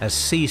as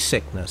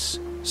seasickness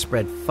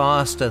spread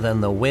faster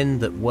than the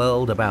wind that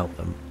whirled about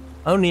them.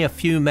 Only a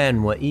few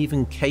men were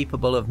even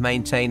capable of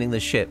maintaining the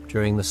ship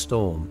during the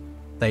storm.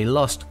 They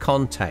lost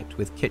contact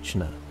with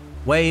Kitchener.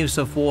 Waves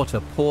of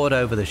water poured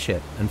over the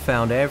ship and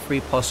found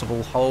every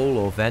possible hole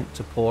or vent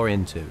to pour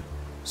into.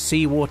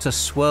 Seawater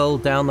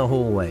swirled down the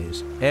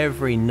hallways,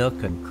 every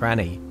nook and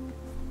cranny.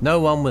 No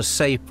one was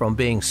safe from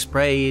being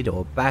sprayed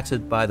or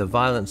battered by the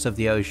violence of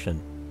the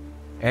ocean.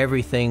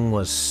 Everything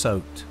was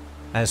soaked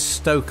as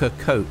Stoker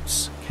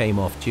Coates came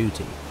off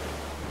duty.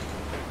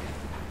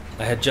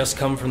 I had just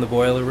come from the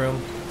boiler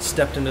room,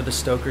 stepped into the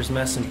stoker's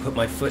mess, and put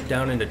my foot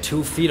down into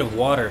 2 feet of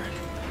water.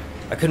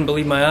 I couldn't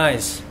believe my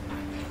eyes,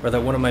 or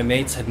that one of my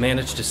mates had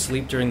managed to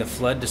sleep during the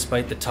flood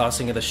despite the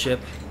tossing of the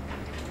ship.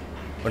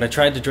 When I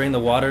tried to drain the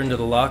water into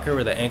the locker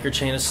where the anchor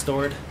chain is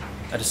stored,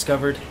 I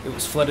discovered it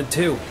was flooded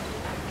too.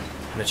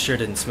 and it sure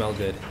didn't smell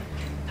good.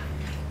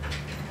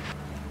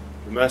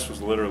 The mess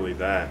was literally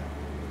that.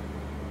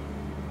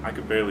 I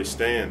could barely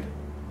stand.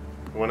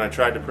 And when I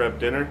tried to prep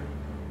dinner,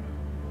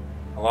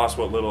 I lost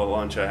what little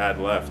lunch I had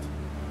left.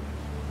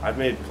 I've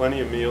made plenty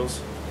of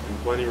meals in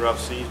plenty rough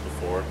seas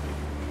before.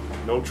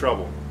 No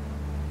trouble.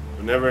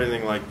 But never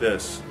anything like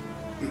this.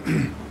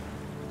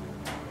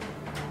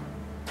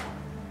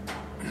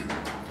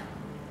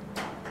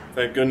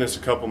 Thank goodness a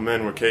couple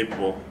men were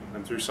capable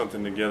and threw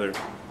something together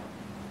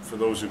for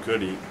those who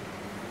could eat.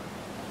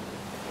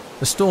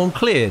 The storm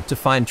cleared to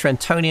find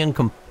Trentonian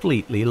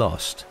completely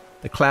lost.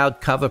 The cloud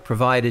cover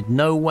provided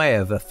no way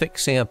of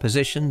affixing a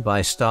position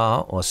by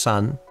star or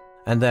sun,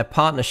 and their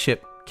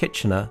partnership,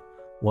 Kitchener,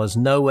 was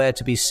nowhere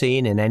to be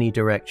seen in any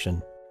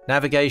direction.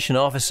 Navigation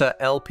Officer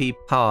L.P.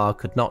 Parr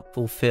could not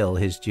fulfill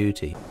his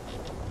duty.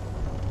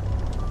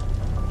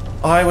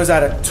 I was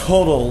at a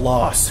total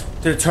loss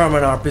to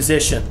determine our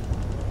position.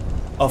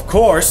 Of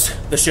course,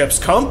 the ship's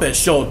compass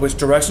showed which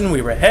direction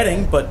we were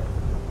heading, but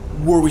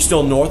were we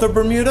still north of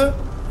Bermuda?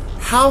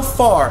 How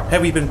far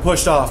had we been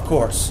pushed off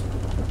course?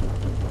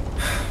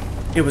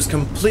 It was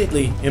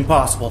completely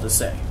impossible to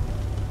say.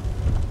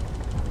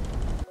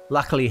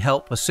 Luckily,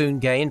 help was soon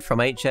gained from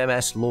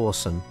HMS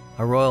Lawson,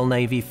 a Royal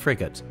Navy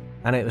frigate,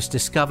 and it was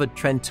discovered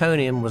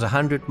Trentonian was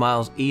 100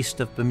 miles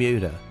east of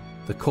Bermuda.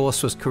 The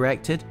course was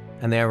corrected,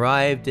 and they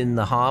arrived in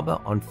the harbour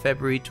on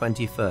February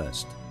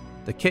 21st.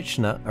 The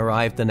Kitchener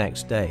arrived the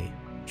next day.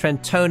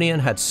 Trentonian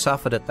had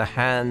suffered at the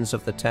hands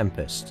of the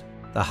tempest.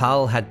 The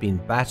hull had been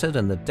battered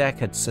and the deck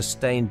had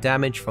sustained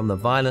damage from the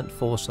violent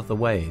force of the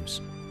waves.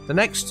 The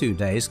next 2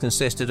 days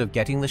consisted of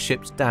getting the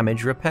ship's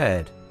damage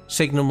repaired.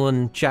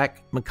 Signalman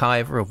Jack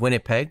McIver of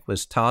Winnipeg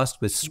was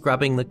tasked with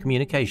scrubbing the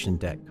communication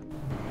deck.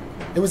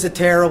 It was a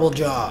terrible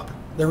job.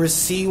 There was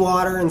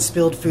seawater and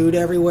spilled food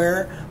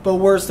everywhere, but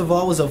worst of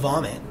all was a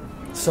vomit,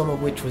 some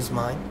of which was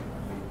mine.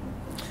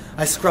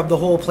 I scrubbed the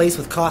whole place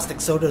with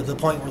caustic soda to the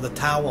point where the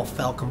towel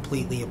fell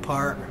completely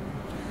apart.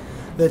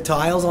 The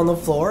tiles on the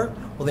floor,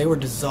 well, they were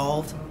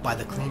dissolved by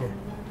the cleaner.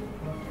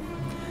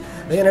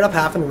 They ended up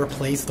having to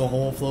replace the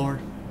whole floor.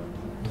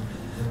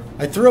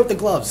 I threw out the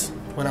gloves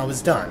when I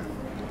was done.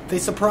 They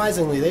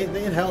surprisingly,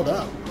 they had held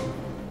up.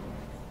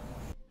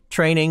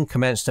 Training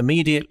commenced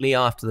immediately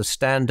after the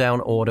stand-down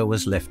order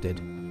was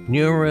lifted.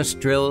 Numerous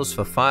drills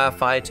for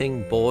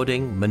firefighting,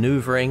 boarding,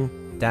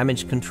 maneuvering,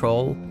 damage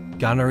control,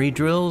 gunnery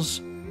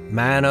drills,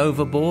 man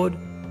overboard,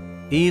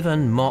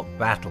 even mock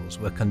battles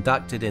were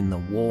conducted in the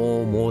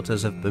warm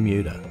waters of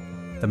Bermuda.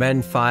 The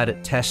men fired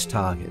at test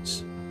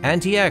targets.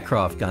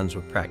 Anti-aircraft guns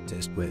were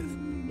practiced with.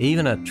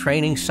 Even a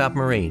training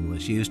submarine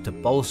was used to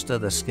bolster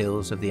the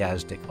skills of the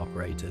Aztec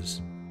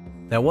operators.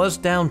 There was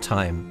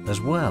downtime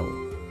as well,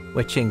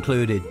 which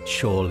included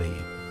shore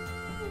leave.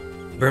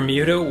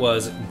 Bermuda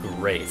was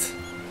great.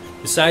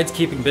 Besides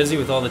keeping busy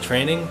with all the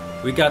training,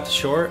 we got to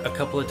shore a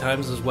couple of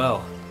times as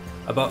well.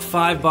 About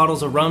 5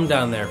 bottles of rum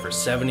down there for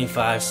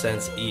 75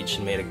 cents each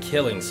and made a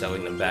killing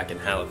selling them back in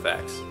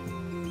Halifax.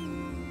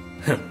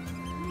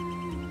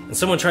 And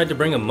someone tried to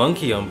bring a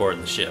monkey on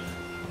board the ship.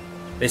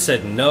 They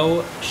said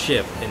no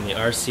ship in the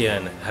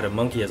RCN had a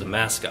monkey as a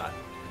mascot.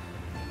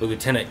 But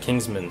Lieutenant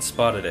Kingsman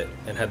spotted it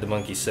and had the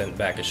monkey sent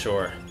back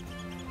ashore.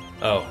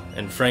 Oh,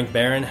 and Frank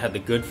Barron had the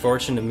good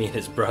fortune to meet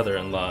his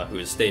brother-in-law who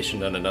was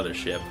stationed on another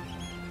ship.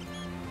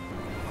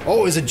 Oh,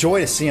 it was a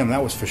joy to see him,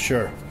 that was for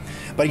sure.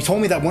 But he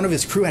told me that one of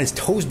his crew had his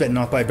toes bitten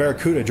off by a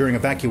barracuda during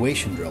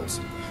evacuation drills.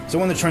 So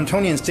when the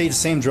Trentonian staged the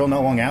same drill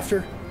not long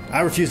after,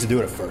 I refused to do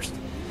it at first.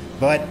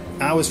 But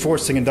I was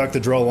forced to conduct the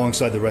drill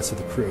alongside the rest of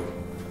the crew.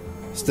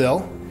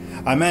 Still,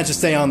 I managed to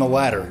stay on the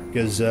ladder,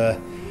 because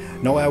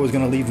no way I was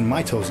going to leave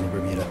my toes in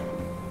Bermuda.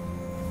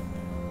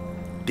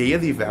 Day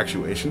of the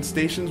evacuation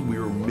stations, we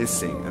were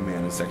missing a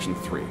man in Section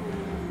 3.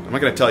 I'm not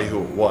going to tell you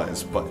who it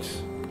was, but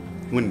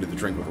he went into the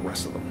drink with the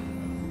rest of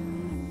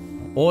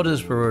them.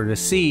 Orders were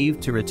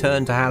received to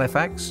return to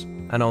Halifax,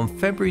 and on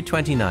February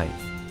 29th,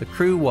 the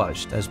crew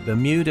watched as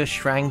Bermuda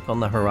shrank on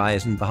the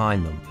horizon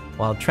behind them,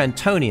 while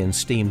Trentonian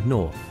steamed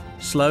north.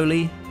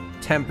 Slowly,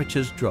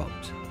 temperatures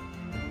dropped,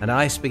 and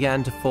ice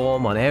began to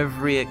form on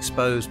every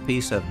exposed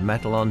piece of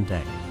metal on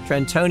deck.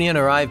 Trentonian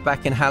arrived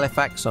back in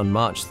Halifax on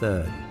March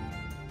 3rd.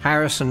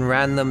 Harrison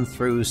ran them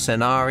through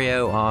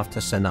scenario after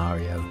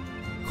scenario,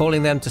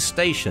 calling them to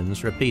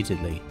stations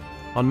repeatedly.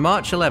 On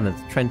March 11th,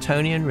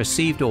 Trentonian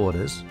received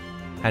orders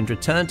and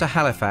returned to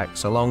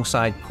Halifax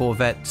alongside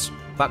corvettes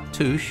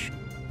Bucktouche,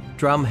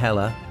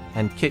 Drumheller,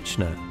 and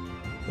Kitchener,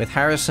 with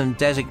Harrison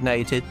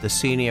designated the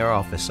senior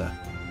officer.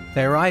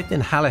 They arrived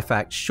in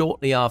Halifax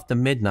shortly after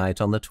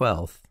midnight on the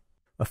 12th.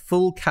 A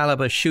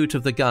full-caliber shoot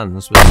of the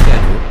guns was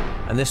scheduled,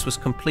 and this was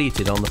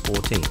completed on the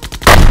 14th.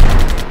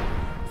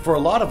 For a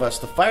lot of us,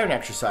 the firing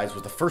exercise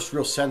was the first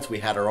real sense we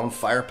had our own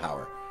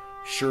firepower.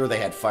 Sure, they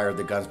had fired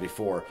the guns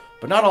before,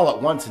 but not all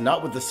at once and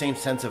not with the same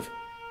sense of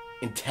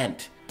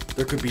intent.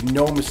 There could be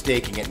no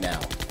mistaking it now.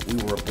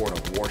 We were aboard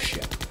a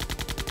warship.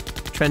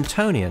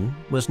 Trentonian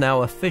was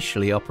now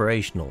officially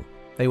operational.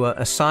 They were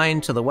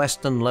assigned to the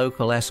Western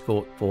Local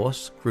Escort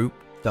Force, Group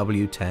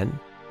W10.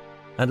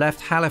 and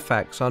left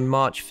Halifax on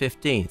March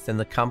 15th in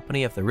the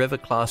company of the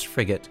River-class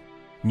frigate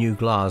New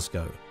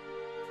Glasgow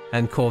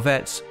and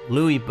corvettes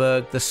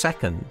Louisburg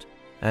II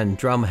and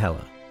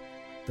Drumheller,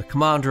 the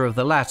commander of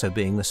the latter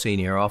being the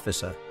senior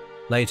officer.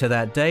 Later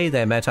that day,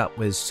 they met up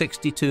with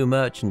 62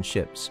 merchant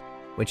ships,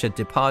 which had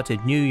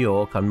departed New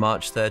York on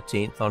March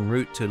 13th en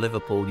route to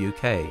Liverpool,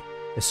 UK,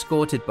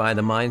 escorted by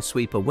the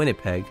minesweeper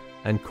Winnipeg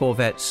and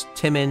corvettes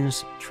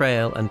Timmins,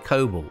 Trail and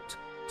Cobalt.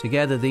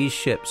 Together, these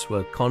ships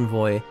were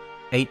convoy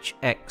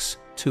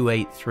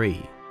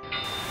HX-283.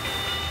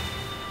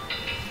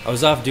 I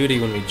was off duty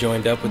when we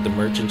joined up with the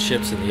merchant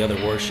ships and the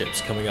other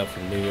warships coming up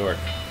from New York,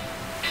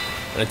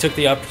 and I took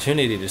the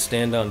opportunity to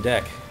stand on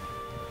deck.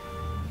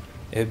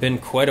 It had been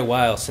quite a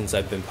while since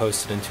I'd been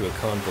posted into a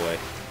convoy,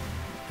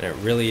 and it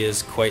really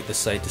is quite the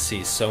sight to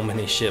see so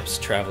many ships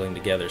traveling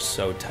together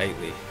so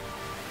tightly.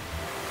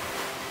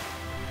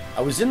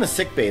 I was in the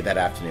sick bay that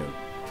afternoon.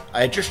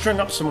 I had just strung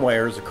up some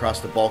wires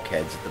across the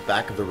bulkheads at the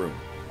back of the room,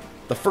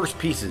 the first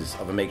pieces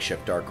of a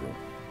makeshift darkroom.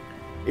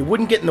 It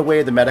wouldn't get in the way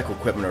of the medical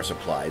equipment or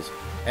supplies,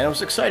 and I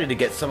was excited to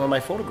get some of my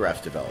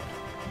photographs developed.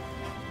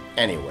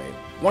 Anyway,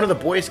 one of the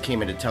boys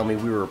came in to tell me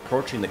we were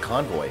approaching the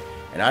convoy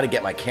and how to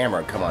get my camera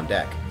and come on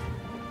deck.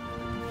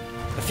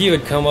 A few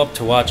had come up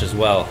to watch as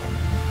well,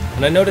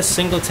 and I noticed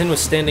Singleton was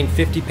standing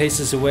 50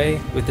 paces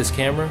away with his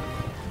camera,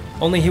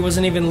 only he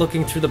wasn't even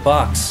looking through the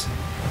box.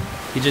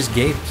 He just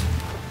gaped.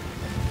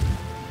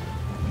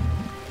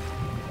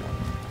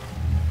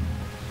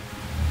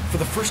 For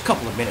the first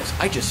couple of minutes,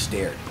 I just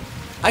stared.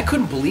 I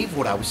couldn't believe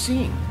what I was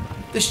seeing.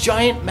 This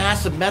giant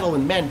mass of metal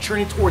and men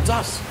churning towards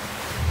us.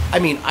 I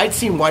mean, I'd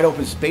seen wide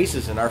open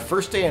spaces, and our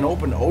first day in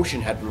open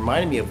ocean had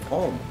reminded me of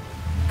home.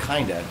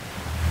 Kinda.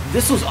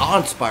 This was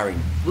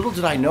awe-inspiring. Little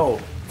did I know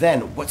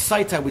then what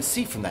sights I would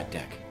see from that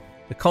deck.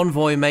 The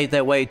convoy made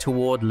their way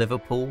toward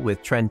Liverpool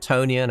with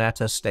Trentonian at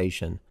her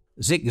station,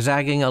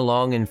 zigzagging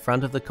along in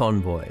front of the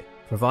convoy,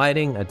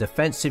 providing a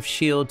defensive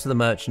shield to the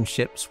merchant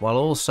ships while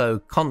also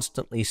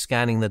constantly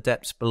scanning the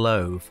depths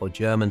below for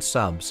German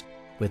subs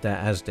with their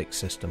ASDIC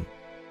system.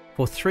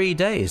 For 3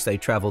 days they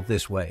travelled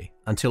this way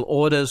until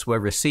orders were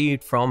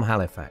received from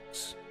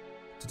Halifax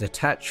to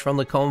detach from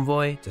the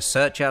convoy to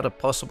search out a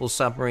possible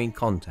submarine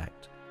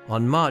contact.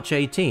 On March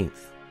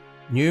 18th,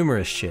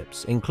 numerous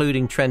ships,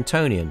 including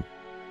Trentonian,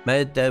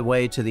 made their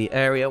way to the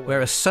area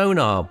where a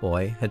sonar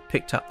buoy had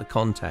picked up the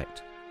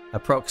contact,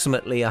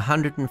 approximately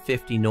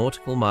 150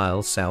 nautical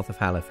miles south of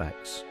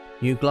Halifax.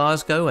 New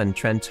Glasgow and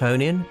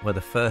Trentonian were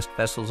the first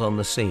vessels on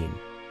the scene,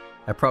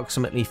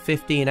 approximately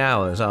 15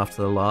 hours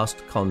after the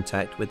last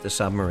contact with the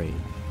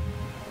submarine.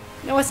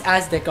 Now, us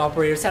ASDIC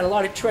operators had a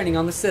lot of training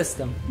on the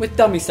system, with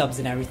dummy subs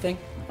and everything,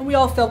 and we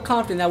all felt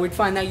confident that we'd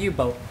find that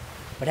U-boat.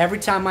 But every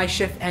time my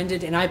shift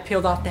ended and I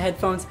peeled off the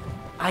headphones,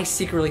 I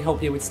secretly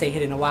hoped it would stay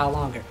hidden a while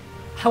longer.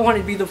 I wanted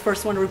to be the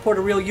first one to report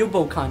a real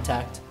U-boat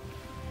contact.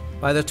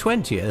 By the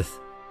 20th,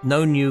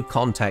 no new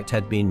contact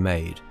had been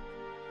made,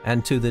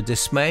 and to the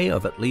dismay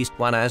of at least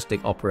one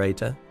ASDIC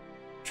operator,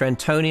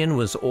 Trentonian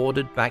was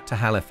ordered back to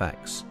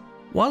Halifax.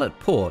 While at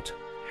port,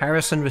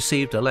 Harrison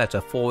received a letter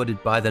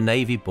forwarded by the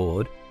Navy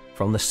Board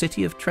from the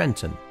city of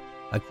Trenton,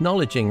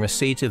 acknowledging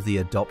receipt of the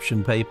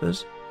adoption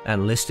papers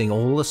and listing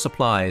all the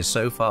supplies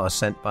so far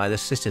sent by the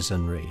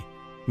citizenry: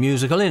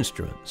 musical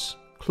instruments,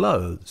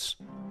 clothes,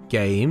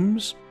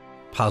 games,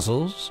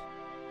 puzzles,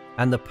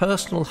 and the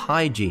personal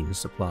hygiene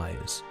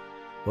supplies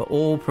were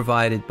all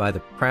provided by the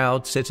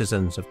proud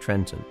citizens of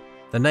Trenton.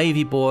 The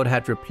Navy Board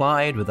had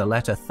replied with a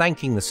letter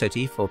thanking the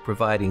city for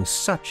providing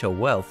such a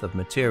wealth of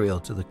material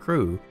to the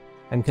crew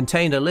and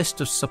contained a list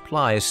of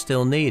supplies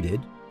still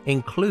needed,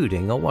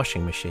 including a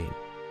washing machine.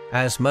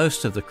 As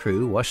most of the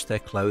crew washed their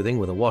clothing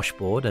with a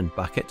washboard and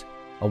bucket,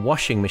 a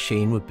washing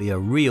machine would be a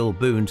real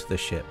boon to the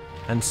ship.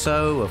 And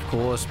so, of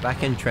course,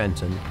 back in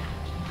Trenton,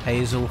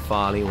 Hazel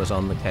Farley was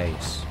on the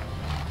case.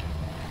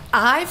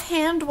 I've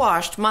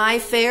hand-washed my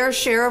fair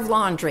share of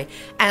laundry,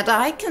 and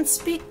I can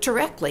speak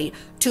directly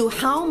to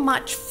how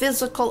much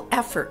physical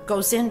effort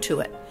goes into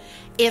it.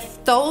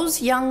 If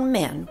those young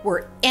men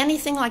were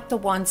anything like the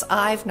ones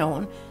I've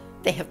known,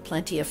 they have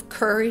plenty of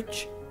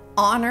courage,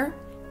 honor,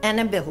 and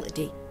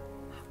ability.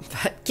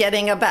 But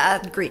getting a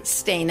bad grease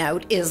stain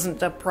out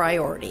isn't a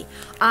priority.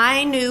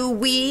 I knew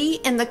we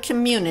in the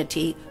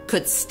community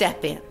could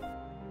step in.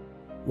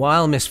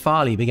 While Miss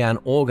Farley began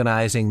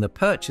organizing the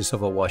purchase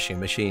of a washing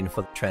machine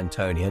for the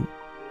Trentonian,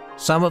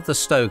 some of the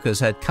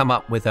stokers had come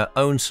up with their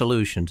own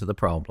solution to the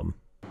problem.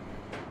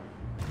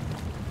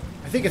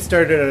 I think it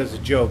started out as a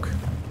joke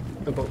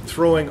about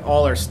throwing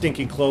all our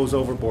stinking clothes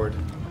overboard,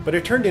 but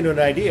it turned into an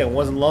idea and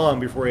wasn't long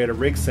before we had a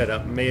rig set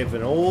up made of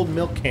an old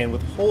milk can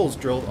with holes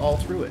drilled all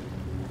through it.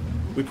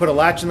 We put a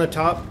latch on the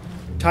top,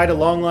 tied a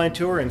long line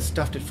to her, and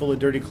stuffed it full of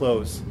dirty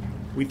clothes.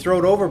 We'd throw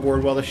it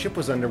overboard while the ship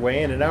was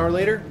underway, and an hour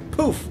later,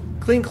 poof!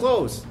 Clean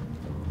clothes.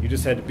 You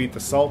just had to beat the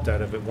salt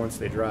out of it once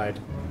they dried.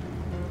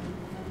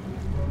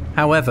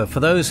 However, for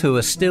those who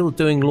are still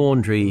doing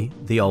laundry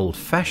the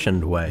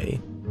old-fashioned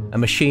way, a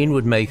machine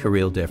would make a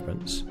real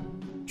difference.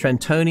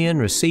 Trentonian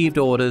received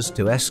orders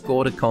to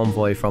escort a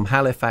convoy from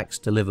Halifax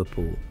to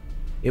Liverpool,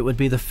 It would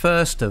be the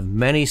first of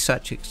many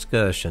such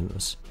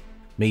excursions,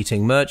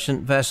 meeting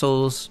merchant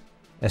vessels,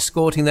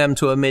 escorting them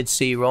to a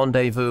mid-sea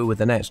rendezvous with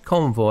the next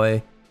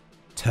convoy,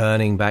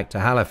 turning back to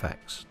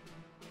Halifax.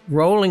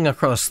 Rolling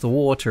across the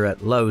water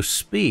at low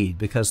speed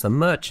because the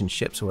merchant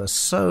ships were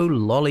so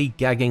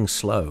lollygagging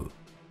slow,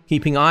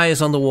 keeping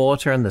eyes on the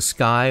water and the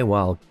sky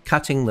while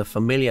cutting the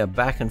familiar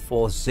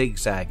back-and-forth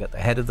zigzag at the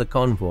head of the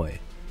convoy,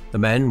 the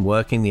men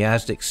working the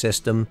Aztec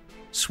system,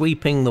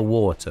 sweeping the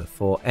water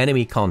for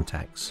enemy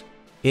contacts,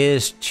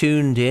 ears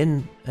tuned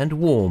in and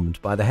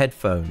warmed by the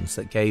headphones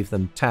that gave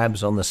them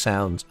tabs on the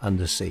sounds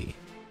undersea.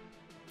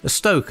 The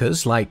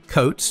stokers like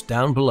coats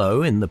down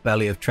below in the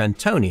belly of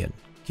Trentonian,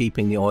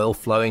 keeping the oil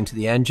flowing to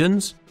the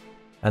engines,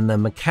 and the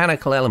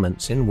mechanical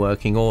elements in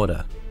working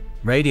order.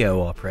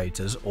 Radio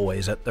operators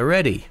always at the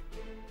ready.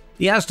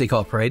 The Aztec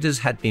operators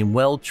had been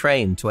well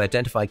trained to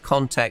identify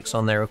contacts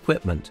on their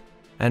equipment,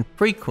 and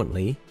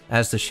frequently,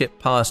 as the ship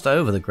passed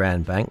over the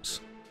Grand Banks,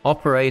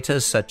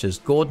 operators such as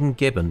Gordon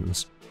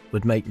Gibbons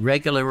would make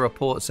regular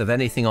reports of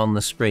anything on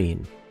the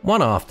screen.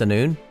 One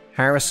afternoon,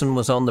 Harrison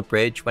was on the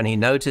bridge when he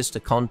noticed a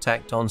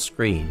contact on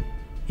screen.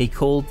 He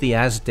called the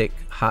Aztec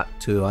hut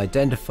to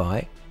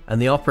identify,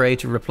 and the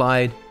operator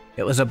replied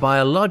it was a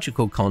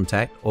biological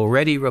contact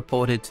already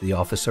reported to the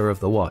officer of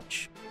the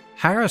watch.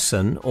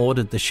 Harrison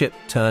ordered the ship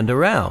turned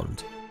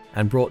around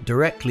and brought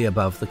directly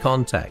above the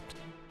contact.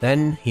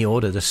 Then he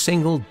ordered a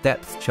single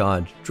depth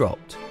charge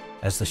dropped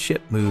as the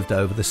ship moved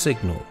over the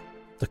signal.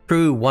 The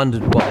crew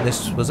wondered what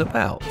this was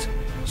about.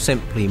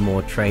 Simply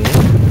more training.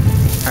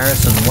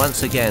 Harrison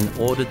once again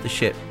ordered the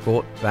ship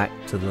brought back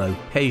to the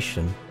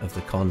location of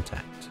the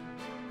contact.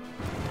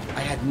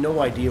 I had no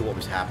idea what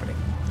was happening.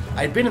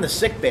 I had been in the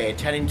sick bay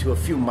attending to a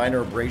few minor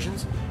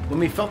abrasions when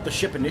we felt the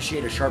ship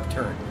initiate a sharp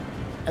turn.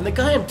 And the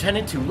guy I'm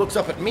tending to looks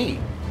up at me,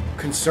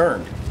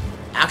 concerned.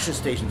 Action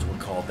stations were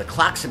called, the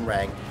klaxon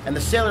rang, and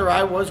the sailor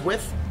I was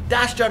with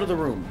dashed out of the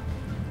room.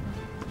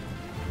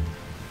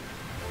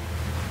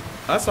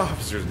 Us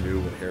officers knew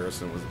what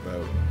Harrison was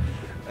about.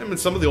 I mean,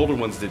 some of the older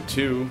ones did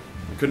too.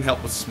 I couldn't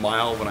help but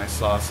smile when I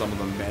saw some of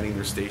them manning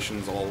their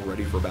stations all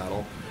ready for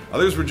battle.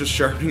 Others were just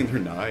sharpening their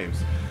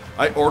knives.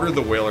 I ordered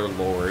the whaler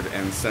lowered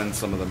and sent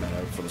some of the men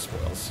out for the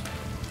spoils.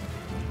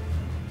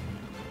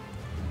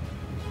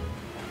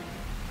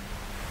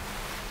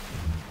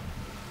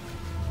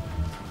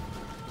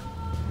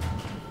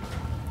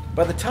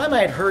 By the time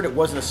I had heard it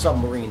wasn't a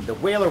submarine, the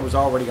whaler was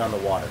already on the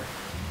water.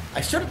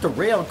 I stood at the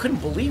rail and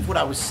couldn't believe what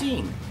I was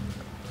seeing.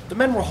 The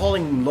men were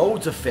hauling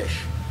loads of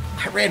fish.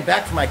 I ran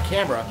back for my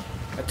camera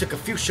and took a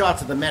few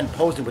shots of the men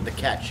posing with the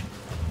catch.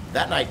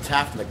 That night,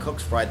 Taft and the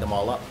cooks fried them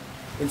all up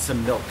in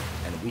some milk,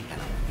 and we had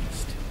a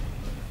feast.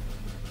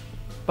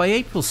 By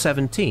April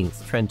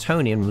 17th,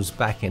 Trentonian was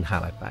back in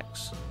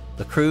Halifax.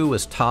 The crew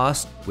was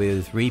tasked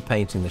with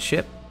repainting the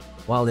ship.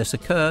 While this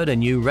occurred, a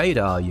new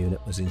radar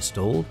unit was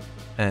installed,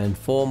 and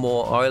 4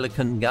 more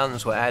Oerlikon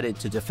guns were added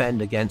to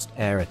defend against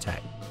air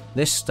attack.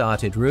 This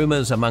started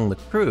rumors among the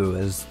crew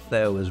as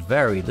there was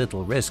very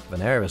little risk of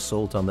an air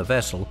assault on the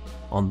vessel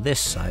on this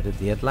side of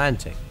the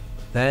Atlantic.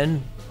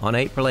 Then, on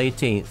April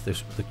 18th,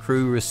 the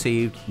crew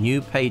received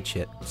new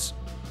paychecks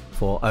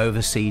for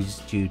overseas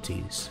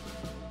duties.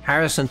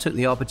 Harrison took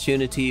the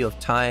opportunity of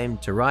time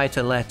to write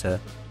a letter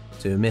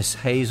to Miss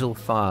Hazel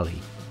Farley.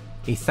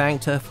 He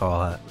thanked her for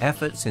her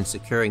efforts in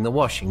securing the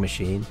washing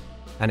machine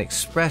and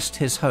expressed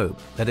his hope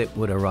that it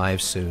would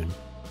arrive soon.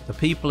 The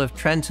people of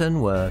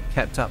Trenton were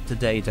kept up to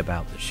date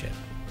about the ship,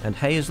 and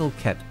Hazel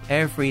kept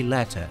every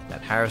letter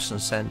that Harrison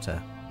sent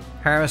her.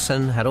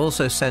 Harrison had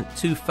also sent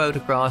 2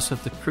 photographs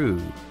of the crew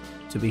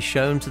to be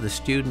shown to the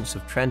students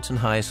of Trenton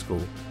High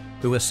School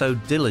who were so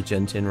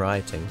diligent in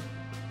writing.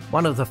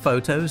 One of the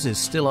photos is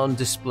still on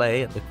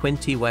display at the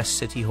Quinte West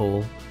City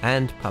Hall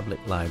and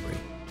Public Library.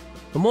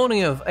 The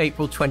morning of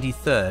April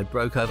 23rd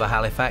broke over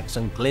Halifax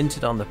and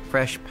glinted on the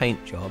fresh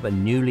paint job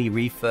and newly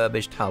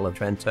refurbished hull of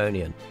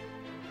Trentonian.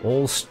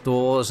 All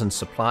stores and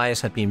supplies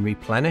had been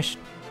replenished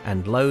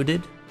and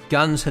loaded,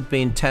 guns had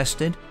been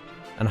tested,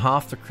 and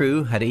half the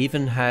crew had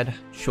even had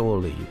shore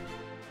leave.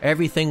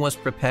 Everything was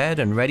prepared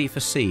and ready for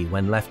sea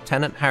when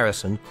Lieutenant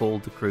Harrison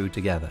called the crew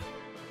together.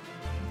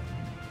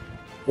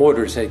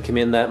 Orders had come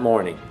in that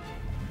morning,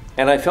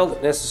 and I felt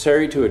it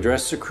necessary to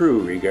address the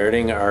crew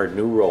regarding our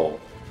new role.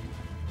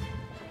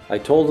 I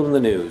told them the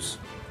news.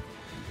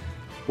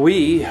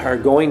 We are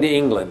going to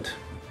England.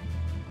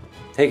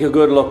 Take a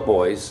good look,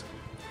 boys.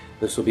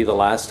 This will be the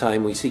last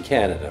time we see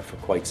Canada for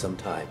quite some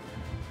time.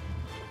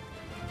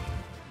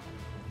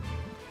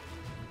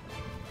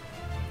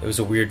 It was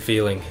a weird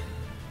feeling.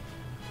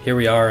 Here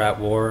we are at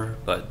war,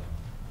 but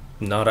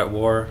not at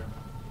war.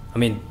 I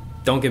mean,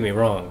 don't get me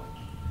wrong.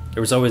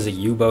 There was always a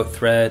U-boat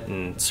threat,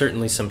 and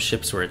certainly some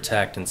ships were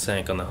attacked and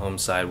sank on the home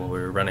side while we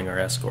were running our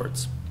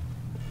escorts.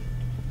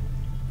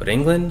 But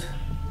England?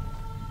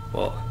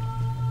 Well,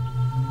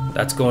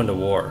 that's going to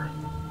war.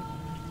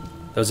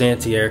 Those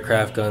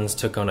anti-aircraft guns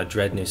took on a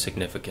dread new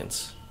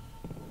significance.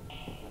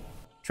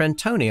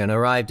 Trentonian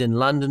arrived in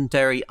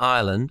Londonderry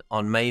Island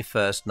on May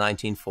 1st,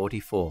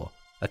 1944,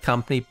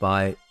 accompanied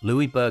by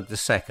Louisburg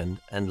II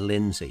and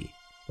Lindsay,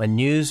 when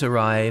news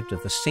arrived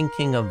of the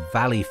sinking of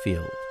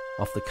Valleyfield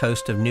off the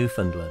coast of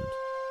Newfoundland.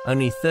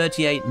 Only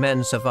 38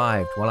 men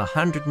survived, while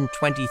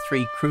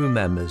 123 crew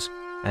members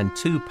and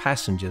 2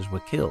 passengers were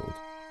killed.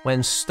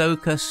 When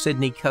stoker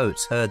Sidney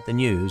Coates heard the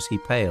news, he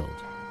paled.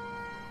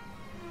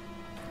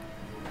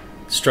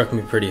 It struck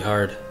me pretty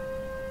hard.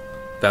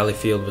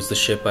 Valleyfield was the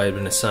ship I had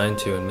been assigned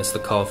to and missed the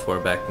call for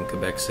back in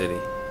Quebec City.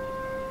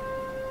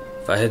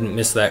 If I hadn't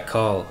missed that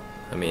call,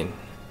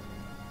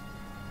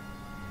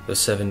 those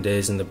 7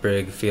 days in the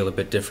brig feel a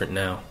bit different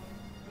now.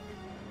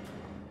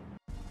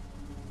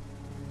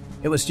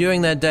 It was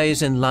during their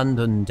days in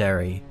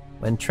Londonderry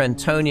when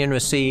Trentonian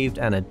received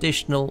an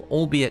additional,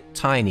 albeit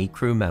tiny,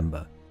 crew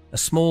member. A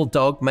small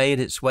dog made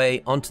its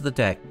way onto the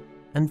deck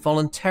and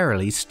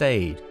voluntarily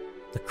stayed.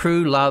 The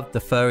crew loved the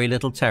furry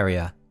little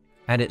terrier,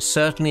 and it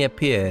certainly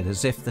appeared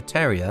as if the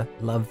terrier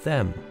loved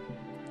them.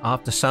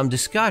 After some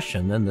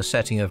discussion and the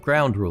setting of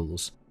ground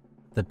rules,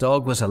 the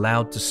dog was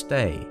allowed to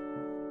stay,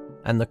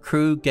 and the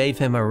crew gave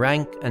him a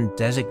rank and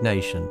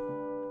designation.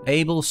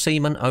 Able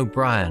Seaman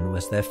O'Brien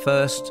was their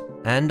first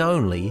and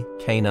only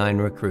canine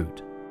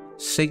recruit.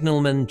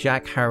 Signalman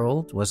Jack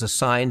Harold was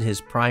assigned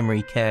his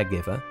primary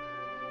caregiver,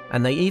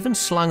 and they even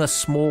slung a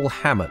small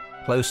hammock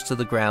close to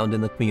the ground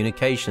in the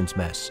communications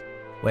mess,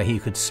 where he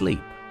could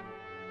sleep.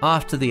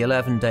 After the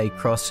 11-day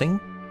crossing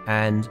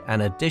and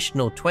an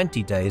additional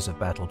 20 days of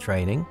battle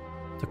training,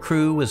 the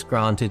crew was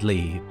granted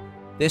leave.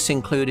 This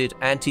included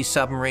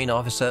anti-submarine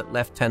officer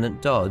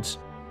Lieutenant Dodds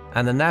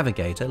and the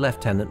navigator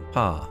Lieutenant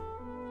Parr.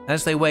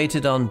 As they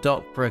waited on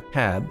dock for a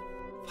cab,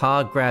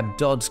 Parr grabbed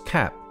Dodds'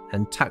 cap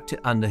and tucked it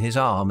under his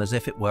arm as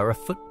if it were a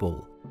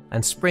football,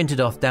 and sprinted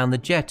off down the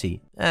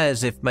jetty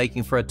as if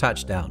making for a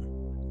touchdown.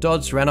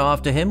 Dodds ran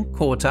after him,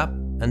 caught up,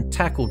 and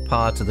tackled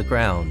Parr to the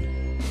ground.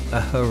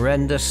 A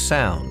horrendous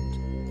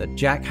sound that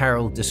Jack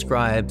Harold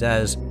described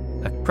as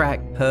a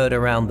crack heard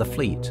around the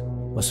fleet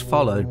was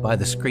followed by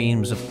the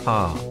screams of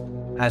Parr.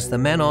 As the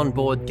men on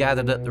board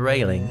gathered at the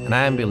railing, an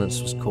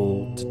ambulance was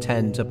called to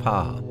tend to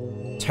Parr.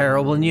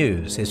 Terrible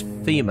news, his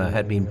femur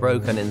had been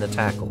broken in the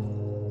tackle.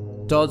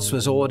 Dodds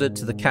was ordered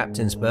to the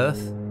captain's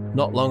berth.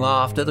 Not long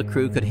after, the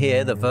crew could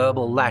hear the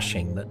verbal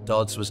lashing that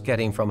Dodds was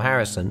getting from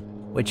Harrison,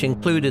 which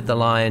included the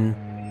line,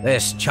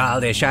 "This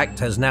childish act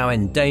has now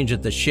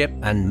endangered the ship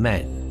and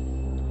men."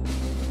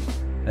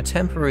 A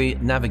temporary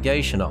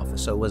navigation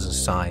officer was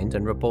assigned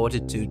and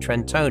reported to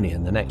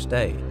Trentonian the next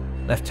day,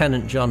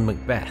 Lieutenant John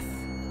Macbeth.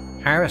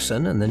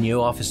 Harrison and the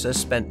new officer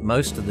spent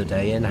most of the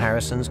day in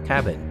Harrison's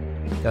cabin,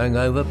 going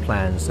over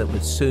plans that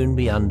would soon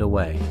be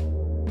underway.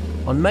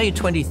 On May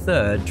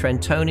 23rd,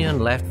 Trentonian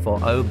left for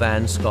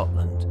Oban,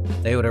 Scotland.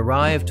 They would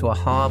arrive to a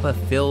harbour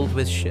filled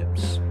with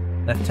ships.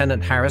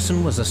 Lieutenant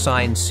Harrison was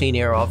assigned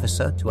senior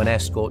officer to an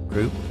escort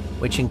group,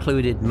 which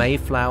included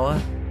Mayflower,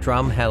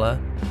 Drumheller,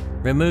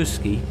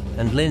 Rimouski,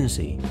 and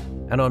Lindsay,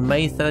 and on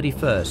May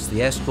 31st,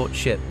 the escort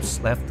ships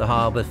left the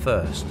harbour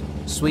first,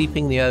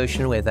 sweeping the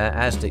ocean with their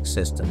Aztec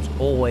systems,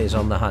 always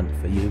on the hunt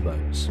for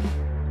U-boats.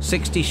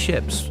 60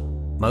 ships,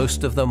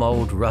 most of them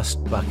old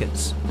rust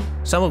buckets,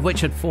 some of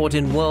which had fought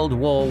in World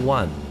War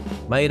I,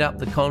 made up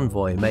the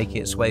convoy,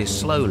 making its way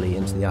slowly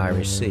into the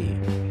Irish Sea,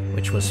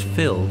 which was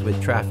filled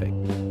with traffic.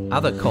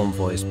 Other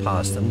convoys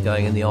passed them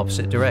going in the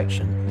opposite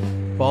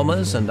direction.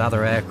 Bombers and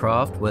other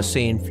aircraft were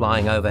seen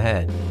flying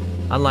overhead.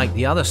 Unlike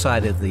the other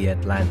side of the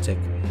Atlantic,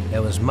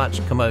 there was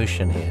much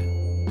commotion here.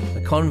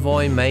 The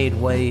convoy made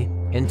way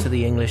into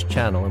the English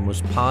Channel and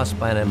was passed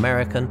by an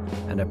American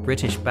and a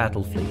British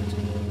battle fleet.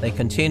 They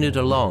continued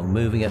along,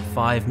 moving at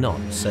 5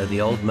 knots so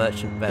the old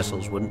merchant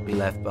vessels wouldn't be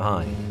left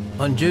behind.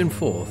 On June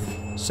 4th,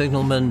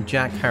 signalman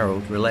Jack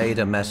Harold relayed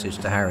a message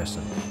to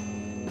Harrison.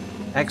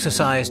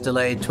 Exercise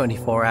delayed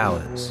 24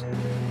 hours.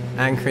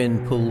 Anchor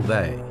in Poole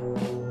Bay.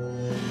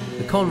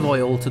 The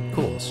convoy altered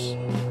course.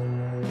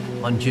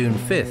 On June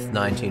 5th,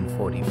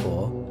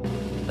 1944,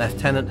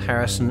 Lieutenant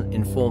Harrison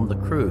informed the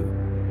crew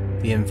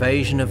the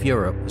invasion of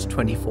Europe was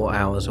 24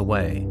 hours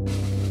away.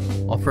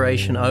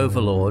 Operation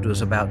Overlord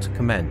was about to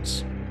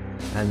commence,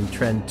 and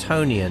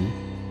Trentonian,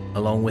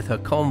 along with her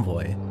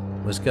convoy,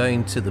 was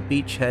going to the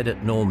beachhead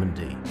at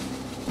Normandy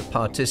to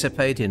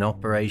participate in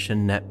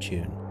Operation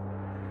Neptune,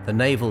 the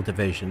naval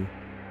division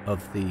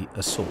of the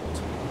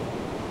assault.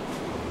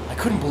 I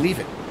couldn't believe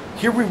it.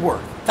 Here we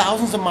were,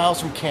 thousands of miles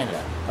from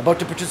Canada, about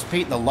to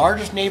participate in the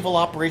largest naval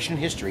operation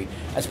in history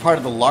as part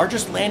of the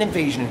largest land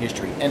invasion in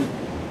history, and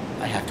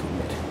I have to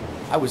admit,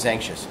 I was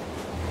anxious.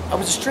 I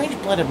was a strange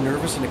blend of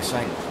nervous and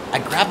excited. I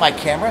grabbed my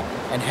camera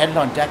and headed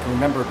on deck and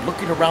remembered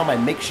looking around my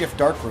makeshift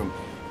darkroom,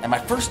 and my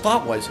first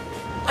thought was,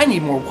 I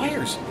need more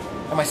wires.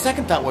 And my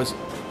second thought was,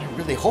 I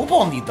really hope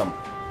I'll need them.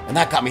 And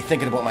that got me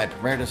thinking about my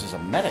preparedness as a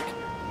medic.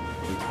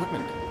 The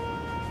equipment.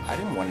 I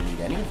didn't want to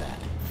need any of that.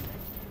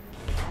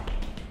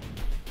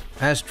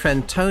 As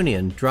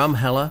Trentonian,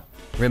 Drumheller,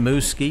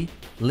 Rimouski,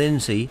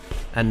 Lindsay,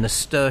 and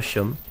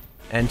Nasturtium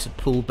entered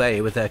Poole Bay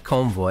with their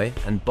convoy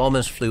and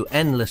bombers flew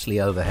endlessly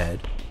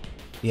overhead,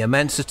 the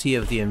immensity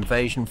of the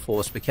invasion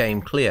force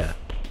became clear.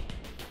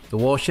 The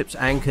warships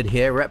anchored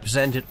here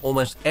represented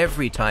almost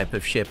every type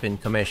of ship in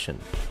commission.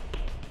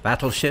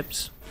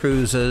 Battleships,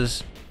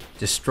 cruisers,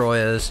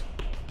 destroyers,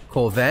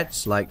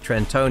 corvettes like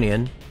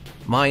Trentonian,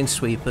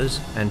 minesweepers,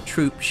 and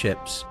troop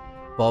ships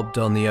bobbed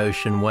on the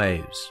ocean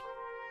waves.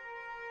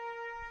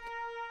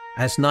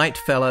 As night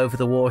fell over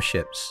the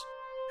warships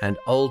and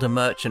older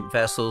merchant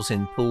vessels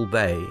in Poole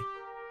Bay,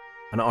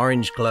 an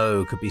orange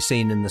glow could be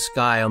seen in the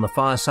sky on the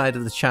far side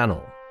of the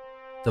channel.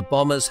 The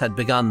bombers had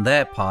begun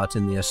their part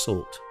in the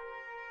assault.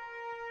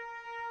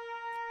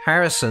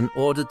 Harrison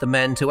ordered the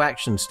men to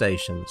action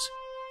stations.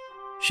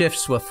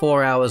 Shifts were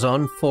 4 hours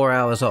on, 4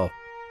 hours off.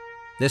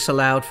 This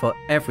allowed for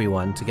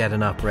everyone to get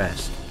enough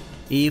rest,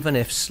 even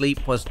if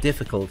sleep was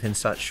difficult in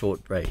such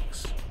short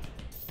breaks.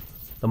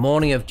 The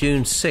morning of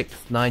June 6,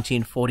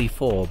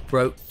 1944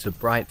 broke to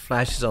bright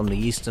flashes on the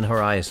eastern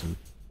horizon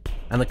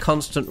and the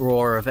constant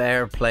roar of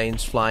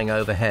airplanes flying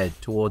overhead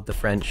toward the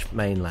French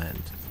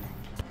mainland.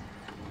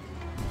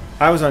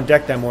 I was on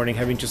deck that morning,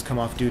 having just come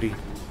off duty.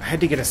 I had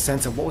to get a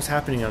sense of what was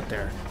happening out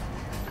there.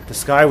 The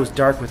sky was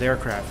dark with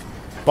aircraft.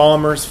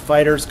 Bombers,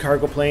 fighters,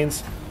 cargo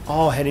planes,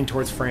 all heading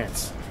towards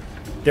France.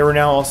 There were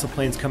now also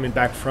planes coming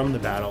back from the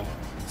battle,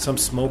 some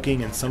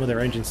smoking and some of their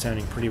engines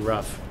sounding pretty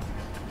rough.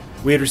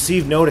 We had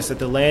received notice that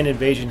the land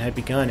invasion had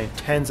begun and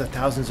tens of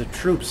thousands of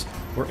troops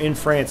were in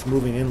France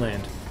moving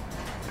inland.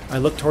 I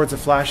looked towards the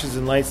flashes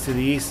and lights to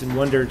the east and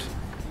wondered,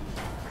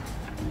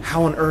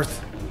 how on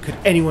earth could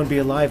anyone be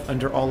alive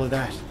under all of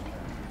that?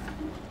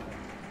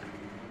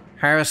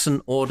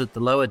 Harrison ordered the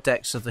lower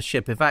decks of the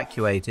ship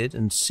evacuated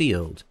and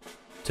sealed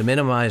to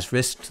minimize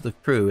risk to the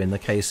crew in the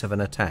case of an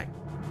attack.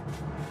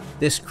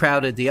 This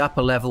crowded the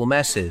upper-level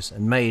messes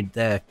and made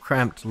their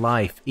cramped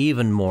life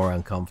even more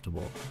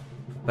uncomfortable.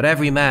 But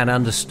every man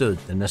understood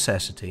the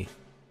necessity.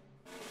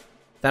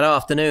 That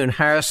afternoon,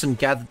 Harrison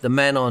gathered the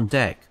men on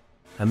deck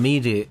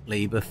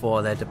immediately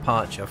before their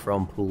departure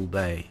from Poole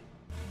Bay.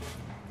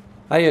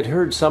 I had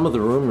heard some of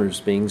the rumors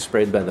being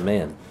spread by the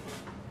men.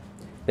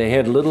 They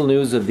had little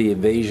news of the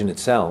invasion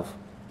itself,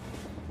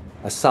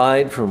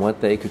 aside from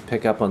what they could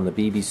pick up on the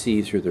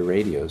BBC through their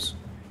radios.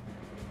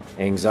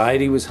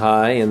 Anxiety was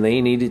high, and they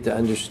needed to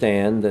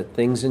understand that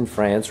things in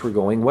France were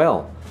going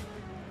well.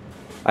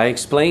 I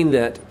explained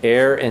that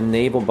air and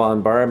naval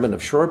bombardment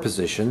of shore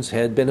positions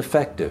had been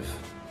effective.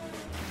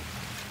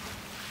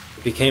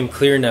 It became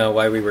clear now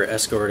why we were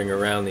escorting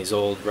around these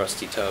old,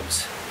 rusty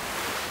tubs.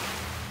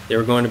 They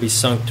were going to be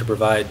sunk to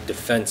provide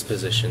defense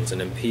positions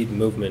and impede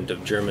movement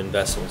of German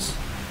vessels.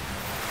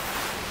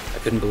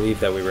 I couldn't believe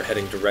that we were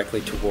heading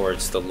directly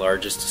towards the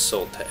largest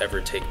assault to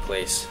ever take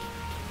place.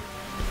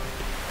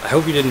 I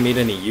hope we didn't meet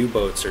any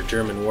U-boats or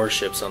German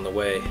warships on the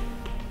way.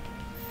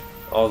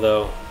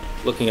 Although,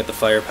 looking at the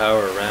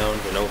firepower around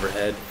and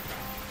overhead,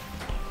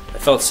 I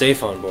felt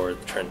safe on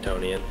board the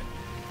Trentonian,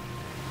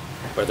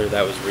 whether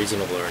that was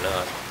reasonable or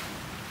not.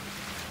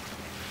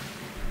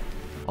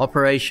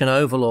 Operation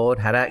Overlord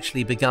had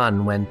actually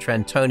begun when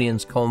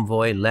Trentonian's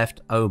convoy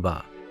left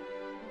Oba.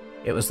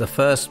 It was the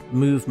first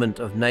movement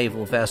of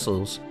naval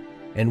vessels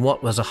in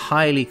what was a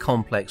highly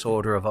complex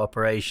order of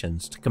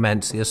operations to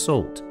commence the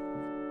assault.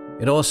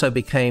 It also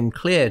became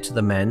clear to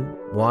the men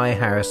why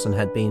Harrison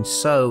had been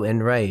so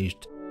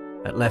enraged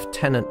at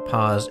Lieutenant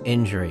Parr's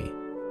injury.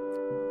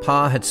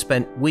 Parr had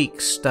spent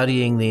weeks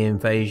studying the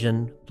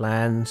invasion,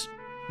 plans,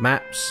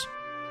 maps,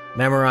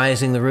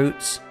 memorizing the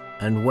routes,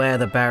 and where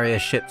the barrier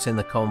ships in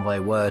the convoy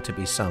were to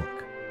be sunk.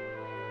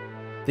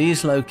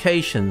 These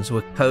locations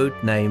were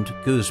code-named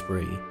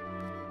Gooseberry.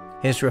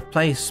 His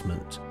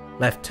replacement,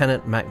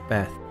 Lieutenant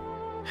Macbeth,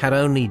 had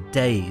only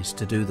days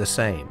to do the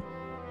same.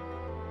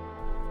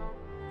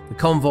 The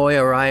convoy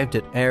arrived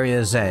at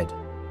Area Z,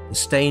 the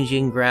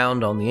staging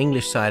ground on the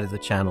English side of the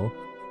channel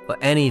for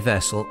any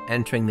vessel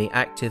entering the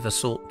active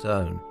assault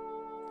zone.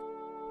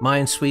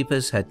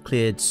 Minesweepers had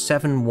cleared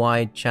 7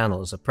 wide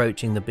channels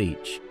approaching the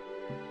beach,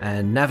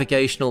 and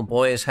navigational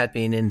buoys had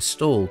been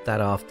installed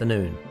that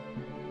afternoon.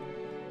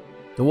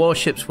 The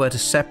warships were to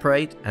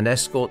separate and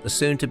escort the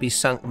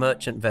soon-to-be-sunk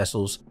merchant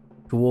vessels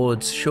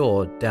towards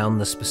shore down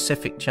the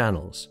specific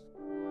channels.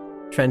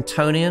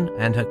 Trentonian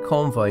and her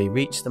convoy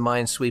reached the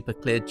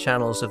minesweeper-cleared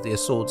channels of the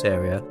assault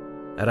area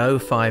at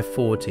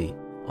 0540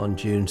 on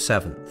June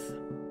 7th.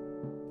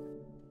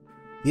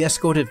 The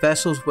escorted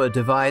vessels were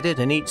divided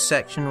and each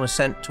section was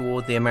sent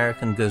toward the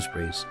American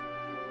Gooseberries.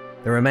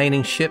 The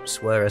remaining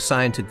ships were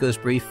assigned to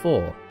Gooseberry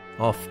 4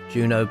 off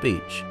Juno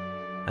Beach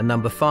and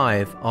number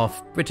 5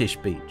 off British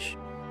Beach.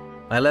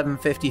 By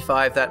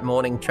 11:55 that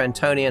morning,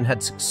 Trentonian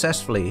had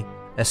successfully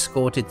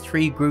escorted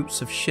 3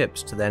 groups of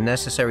ships to their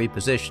necessary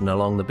position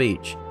along the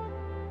beach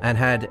and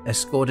had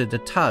escorted a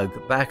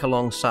tug back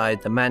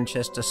alongside the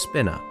Manchester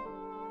Spinner,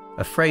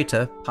 a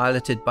freighter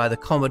piloted by the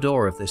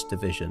Commodore of this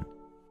division.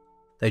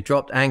 They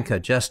dropped anchor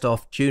just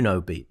off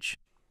Juno Beach.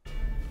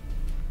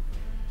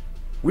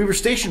 We were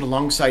stationed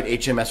alongside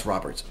HMS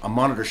Roberts, a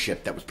monitor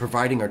ship that was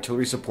providing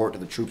artillery support to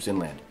the troops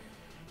inland.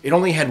 It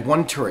only had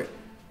 1 turret,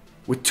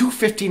 with 2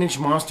 15-inch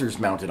monsters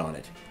mounted on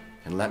it.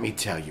 And let me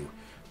tell you,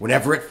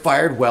 whenever it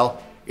fired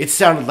well, it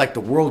sounded like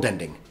the world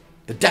ending.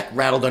 The deck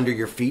rattled under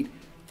your feet.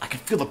 I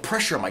could feel the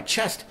pressure on my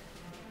chest.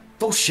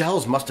 Those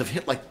shells must have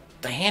hit like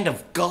the hand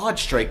of God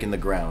striking the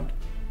ground.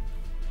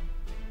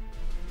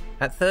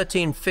 At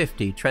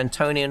 1350,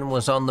 Trentonian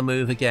was on the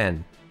move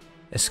again,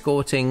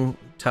 escorting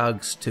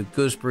tugs to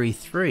Gooseberry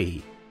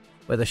 3,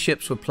 where the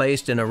ships were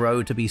placed in a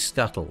row to be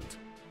scuttled.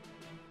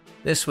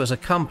 This was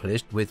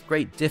accomplished with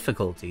great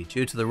difficulty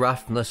due to the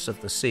roughness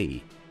of the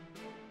sea.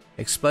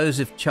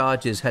 Explosive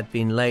charges had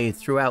been laid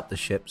throughout the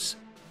ships,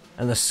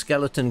 and the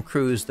skeleton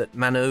crews that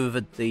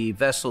maneuvered the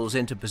vessels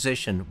into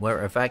position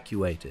were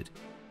evacuated.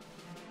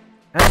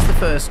 As the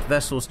first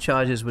vessel's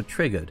charges were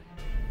triggered,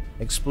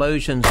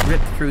 explosions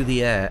ripped through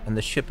the air and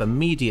the ship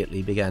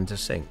immediately began to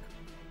sink.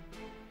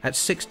 At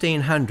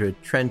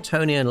 1600,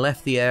 Trentonian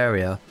left the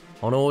area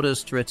on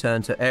orders to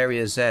return to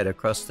Area Z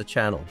across the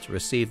channel to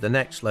receive the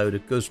next load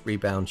of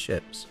Gooseberry-bound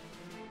ships.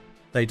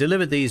 They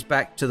delivered these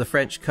back to the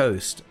French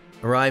coast,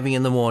 arriving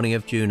in the morning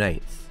of June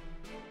 8th.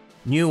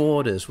 New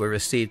orders were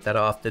received that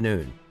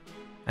afternoon,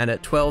 and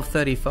at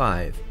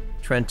 12:35,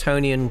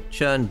 Trentonian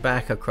churned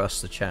back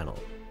across the channel,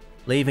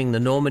 leaving the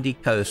Normandy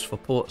coast for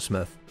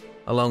Portsmouth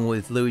along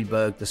with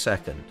Louisbourg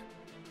II.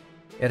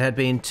 It had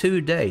been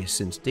 2 days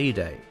since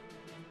D-Day,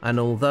 and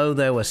although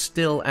there was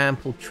still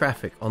ample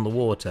traffic on the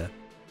water,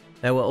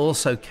 there were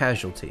also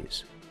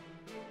casualties.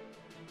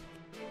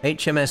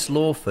 HMS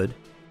Lawford,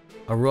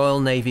 a Royal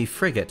Navy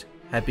frigate,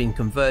 had been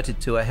converted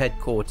to a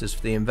headquarters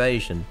for the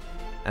invasion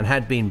and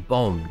had been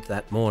bombed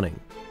that morning.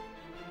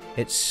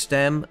 Its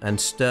stem and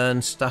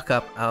stern stuck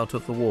up out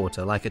of the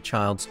water like a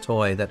child's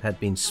toy that had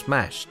been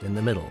smashed in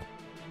the middle.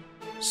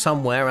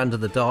 Somewhere under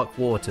the dark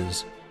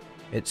waters,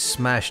 its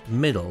smashed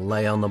middle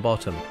lay on the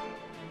bottom.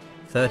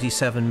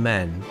 37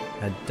 men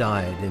had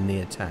died in the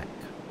attack.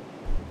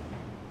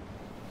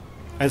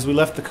 As we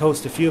left the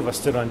coast, a few of us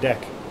stood on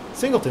deck.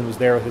 Singleton was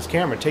there with his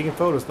camera, taking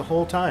photos the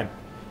whole time,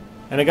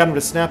 and I got him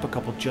to snap a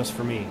couple just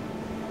for me.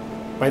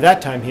 By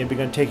that time, he had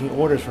begun taking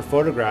orders for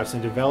photographs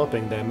and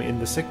developing them in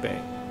the sickbay.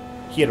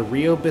 He had a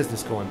real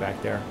business going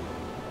back there.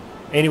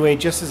 Anyway,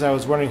 just as I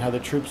was wondering how the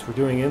troops were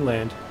doing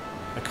inland,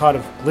 I caught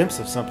a glimpse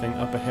of something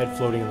up ahead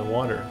floating in the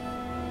water.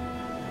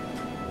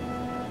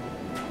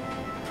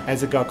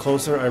 As it got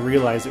closer, I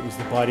realized it was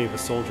the body of a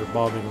soldier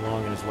bobbing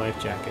along in his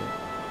life jacket,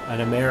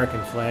 an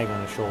American flag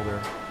on his shoulder.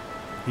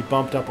 He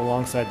bumped up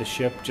alongside the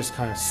ship, just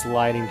kind of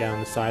sliding down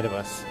the side of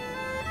us,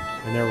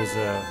 and there was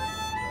a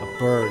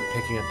bird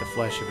picking at the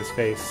flesh of his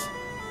face.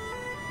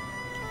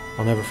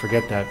 I'll never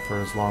forget that for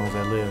as long as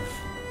I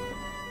live.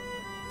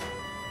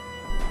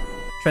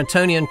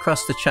 Trentonian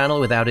crossed the channel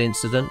without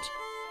incident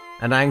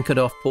and anchored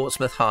off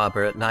Portsmouth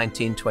Harbour at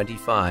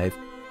 1925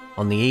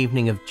 on the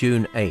evening of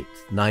June 8,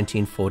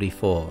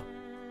 1944.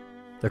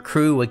 The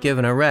crew were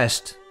given a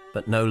rest,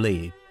 but no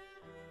leave.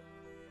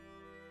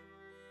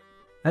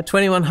 At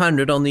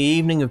 2100 on the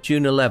evening of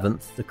June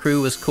 11th, the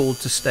crew was called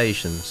to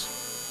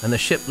stations, and the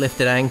ship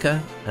lifted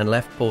anchor and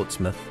left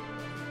Portsmouth.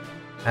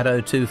 At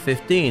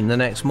 02:15 the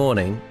next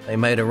morning, they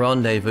made a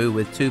rendezvous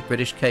with 2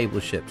 British cable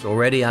ships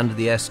already under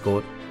the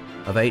escort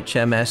of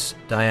HMS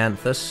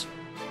Dianthus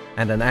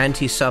and an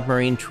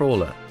anti-submarine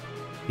trawler,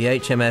 the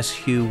HMS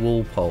Hugh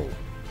Walpole,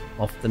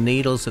 off the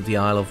Needles of the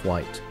Isle of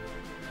Wight.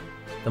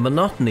 The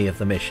monotony of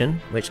the mission,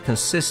 which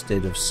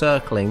consisted of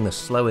circling the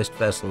slowest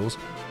vessels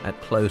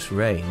at close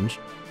range,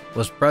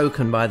 was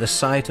broken by the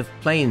sight of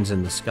planes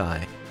in the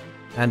sky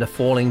and a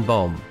falling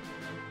bomb.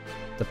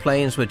 The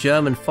planes were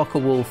German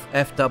Focke-Wulf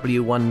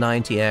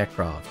FW-190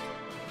 aircraft,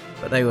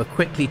 but they were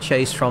quickly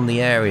chased from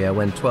the area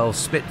when 12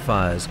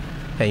 Spitfires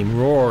came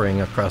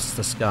roaring across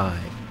the sky.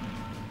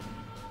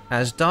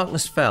 As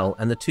darkness fell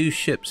and the 2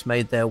 ships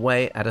made their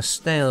way at a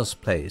snail's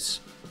pace,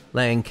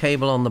 laying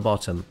cable on the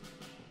bottom,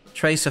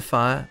 tracer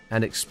fire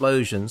and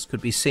explosions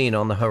could be seen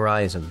on the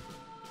horizon.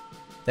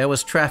 There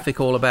was traffic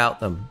all about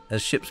them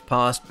as ships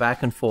passed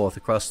back and forth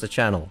across the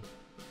channel.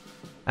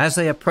 As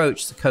they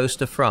approached the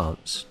coast of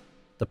France,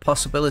 the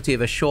possibility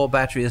of a shore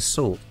battery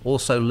assault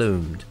also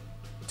loomed.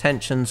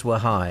 Tensions were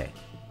high.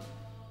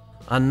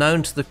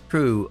 Unknown to the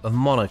crew of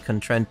Monarch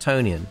and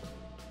Trentonian,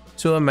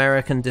 2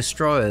 American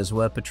destroyers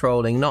were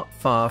patrolling not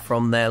far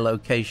from their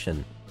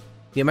location.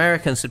 The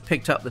Americans had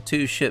picked up the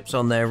 2 ships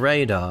on their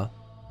radar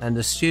and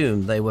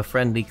assumed they were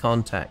friendly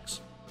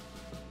contacts.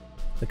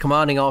 The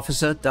commanding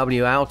officer,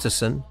 W.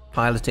 Outterson,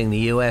 piloting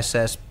the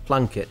USS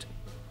Plunkett,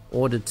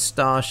 ordered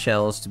star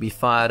shells to be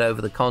fired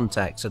over the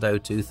contacts at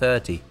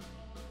 02:30,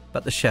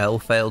 but the shell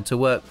failed to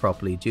work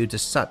properly due to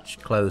such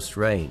close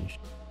range.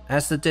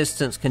 As the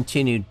distance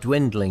continued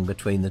dwindling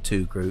between the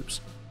 2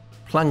 groups,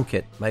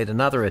 Plunkett made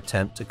another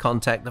attempt to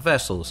contact the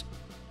vessels,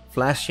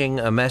 flashing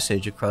a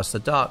message across the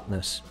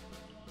darkness.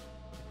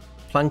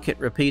 Plunkett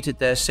repeated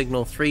their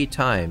signal 3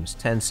 times,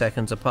 10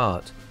 seconds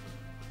apart.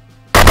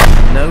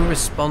 No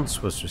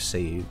response was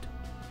received.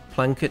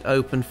 Plunkett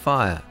opened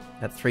fire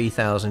at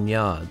 3,000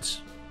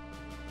 yards.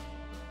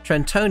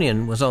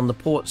 Trentonian was on the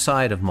port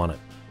side of Monarch.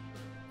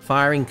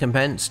 Firing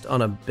commenced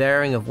on a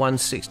bearing of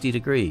 160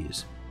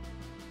 degrees.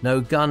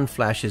 No gun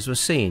flashes were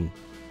seen.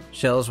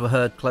 Shells were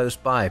heard close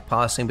by,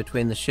 passing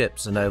between the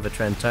ships and over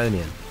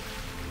Trentonian.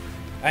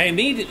 I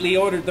immediately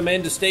ordered the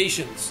men to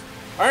stations.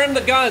 Arm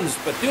the guns,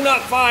 but do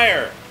not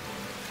fire!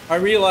 I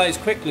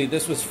realized quickly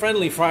this was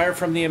friendly fire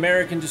from the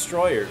American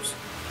destroyers.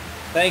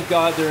 Thank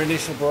God their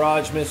initial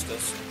barrage missed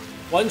us.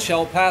 One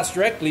shell passed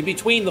directly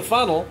between the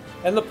funnel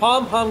and the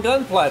pom-pom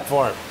gun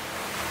platform.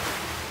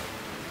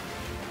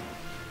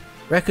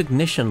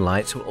 Recognition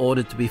lights were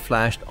ordered to be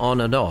flashed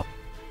on and off,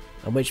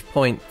 at which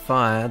point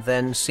fire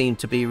then seemed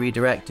to be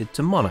redirected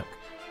to Monarch.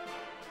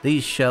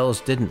 These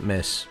shells didn't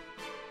miss,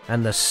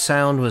 and the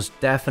sound was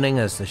deafening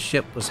as the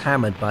ship was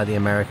hammered by the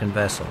American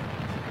vessel.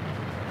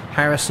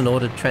 Harrison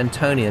ordered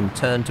Trentonian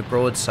turned to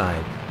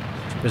broadside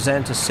to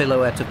present a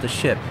silhouette of the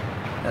ship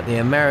that the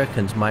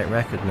Americans might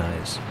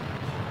recognize.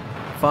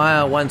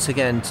 Fire once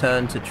again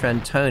turned to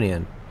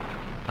Trentonian,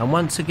 and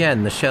once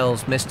again the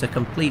shells missed her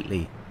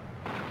completely.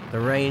 The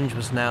range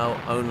was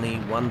now only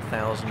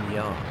 1,000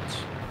 yards.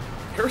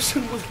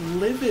 Harrison was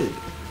livid.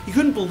 He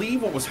couldn't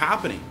believe what was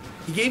happening.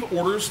 He gave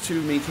orders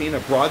to maintain a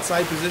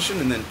broadside position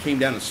and then came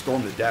down and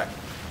stormed the deck.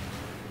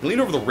 I leaned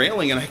over the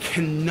railing and I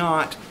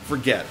cannot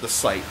forget the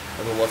sight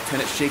of the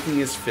lieutenant shaking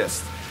his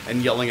fist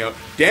and yelling out,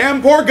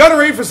 "Damn poor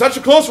gunnery for such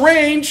a close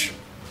range!"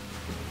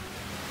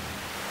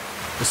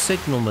 The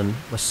signalman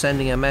was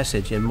sending a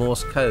message in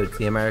Morse code to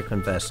the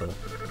American vessel,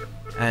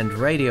 and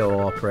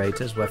radio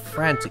operators were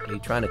frantically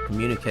trying to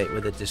communicate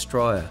with the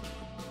destroyer,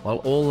 while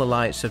all the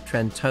lights of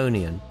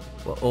Trentonian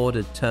were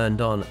ordered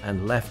turned on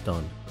and left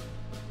on.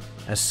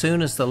 As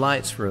soon as the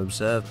lights were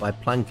observed by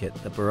Plunkett,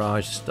 the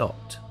barrage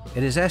stopped.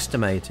 It is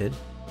estimated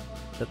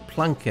that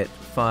Plunkett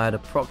fired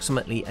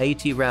approximately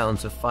 80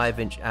 rounds of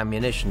 5-inch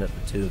ammunition at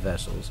the two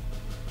vessels,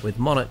 with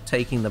Monarch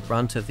taking the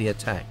brunt of the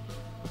attack.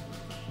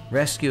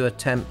 Rescue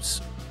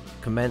attempts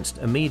commenced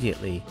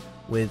immediately,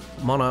 with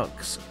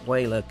Monarch's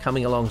whaler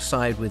coming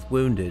alongside with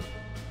wounded,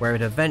 where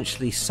it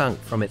eventually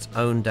sunk from its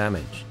own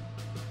damage.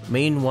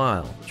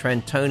 Meanwhile,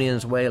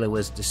 Trentonian's whaler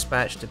was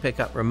dispatched to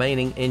pick up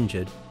remaining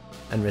injured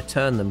and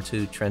return them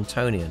to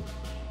Trentonian.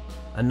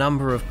 A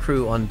number of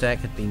crew on deck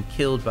had been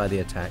killed by the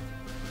attack,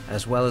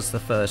 as well as the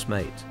first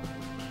mate.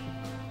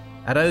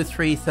 At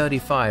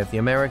 03:35, the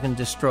American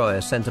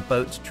destroyer sent a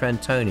boat to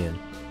Trentonian.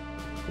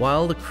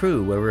 While the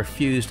crew were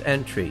refused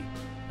entry,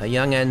 a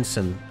young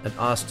ensign had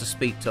asked to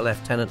speak to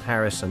Lieutenant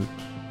Harrison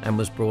and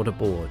was brought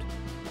aboard.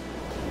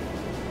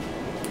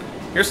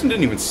 Harrison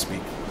didn't even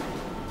speak.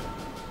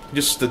 He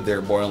just stood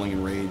there boiling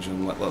in rage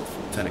and let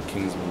Lieutenant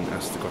Kingsman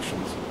ask the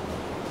questions.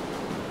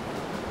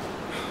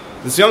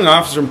 This young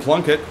officer in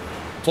Plunkett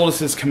told us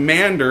his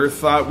commander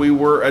thought we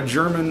were a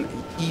German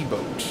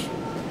E-boat.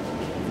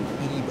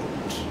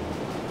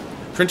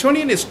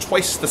 Trentonian is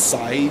twice the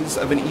size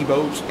of an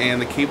E-boat,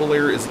 and the cable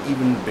layer is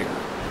even bigger.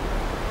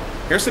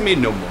 Harrison made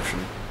no motion.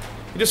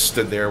 He just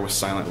stood there with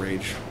silent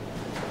rage.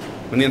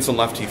 When the ensign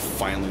left, he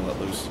finally let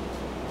loose,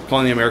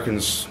 calling the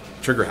Americans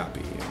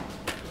trigger-happy and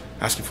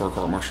asking for a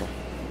court-martial.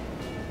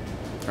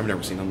 I've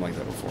never seen him like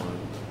that before.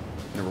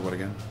 Never would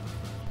again.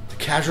 The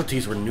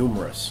casualties were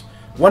numerous.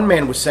 One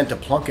man was sent to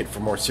Plunkett for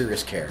more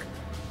serious care.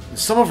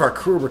 Some of our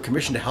crew were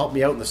commissioned to help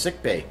me out in the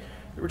sick bay.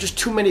 There were just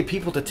too many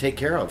people to take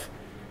care of.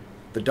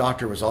 The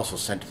doctor was also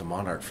sent to the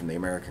Monarch from the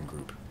American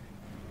group.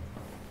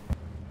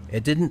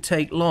 It didn't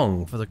take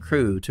long for the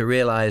crew to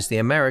realize the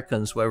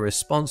Americans were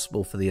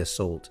responsible for the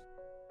assault,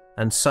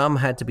 and some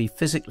had to be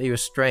physically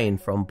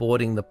restrained from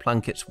boarding the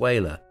Plunkett's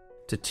whaler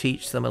to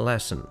teach them a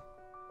lesson.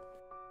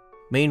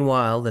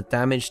 Meanwhile, the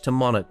damage to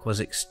Monarch was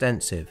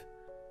extensive.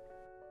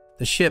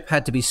 The ship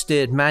had to be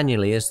steered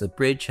manually as the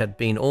bridge had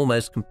been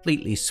almost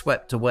completely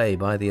swept away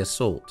by the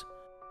assault.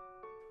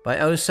 By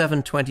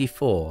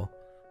 07:24,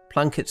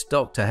 Plunkett's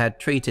doctor had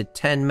treated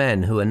 10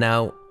 men who were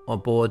now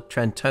aboard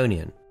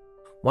Trentonian.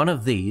 One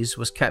of these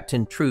was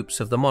Captain Troops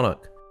of the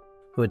Monarch,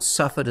 who had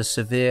suffered a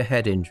severe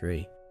head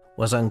injury,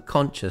 was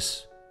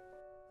unconscious,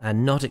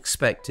 and not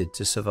expected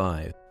to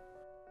survive.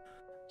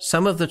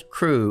 Some of the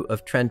crew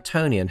of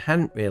Trentonian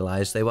hadn't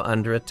realized they were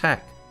under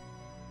attack.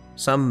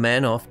 Some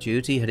men off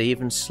duty had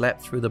even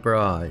slept through the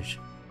barrage.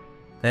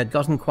 They had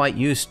gotten quite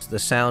used to the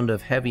sound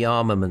of heavy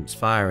armaments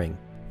firing.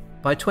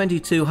 By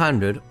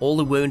 2200, all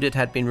the wounded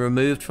had been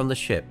removed from the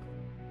ship,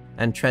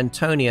 and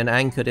Trentonian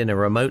anchored in a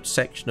remote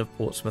section of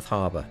Portsmouth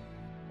Harbour.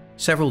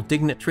 Several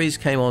dignitaries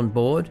came on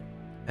board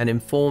and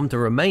informed the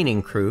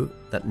remaining crew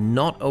that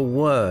not a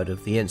word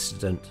of the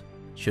incident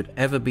should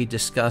ever be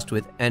discussed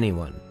with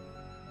anyone.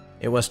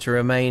 It was to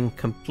remain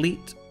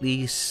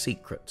completely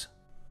secret.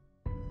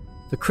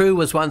 The crew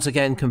was once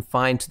again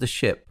confined to the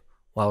ship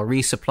while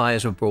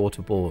resupplies were brought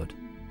aboard.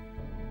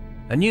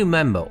 A new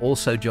member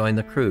also joined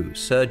the crew.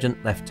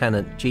 Sergeant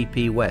Lieutenant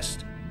G.P.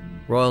 West,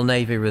 Royal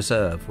Navy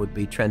Reserve, would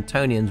be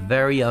Trentonian's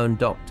very own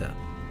doctor.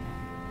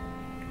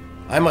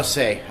 I must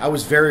say, I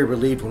was very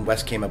relieved when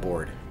West came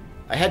aboard.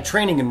 I had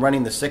training in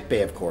running the sick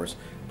bay, of course,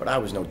 but I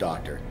was no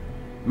doctor.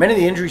 Many of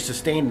the injuries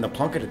sustained in the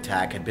Plunkett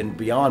attack had been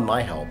beyond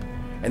my help,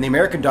 and the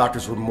American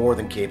doctors were more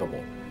than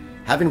capable.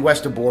 Having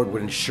West aboard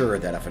would ensure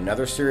that if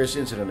another serious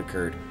incident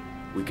occurred,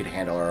 we could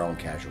handle our own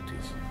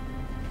casualties.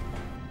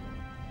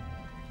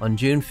 On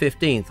June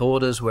 15th,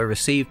 orders were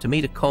received to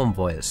meet a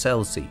convoy at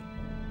Selsey.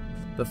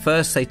 but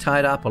first they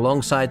tied up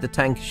alongside the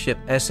tanker ship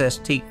SS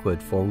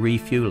Teakwood for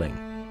refueling.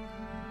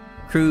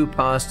 Crew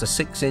passed a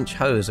 6-inch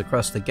hose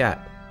across the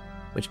gap,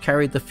 which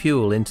carried the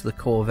fuel into the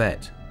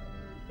Corvette.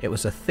 It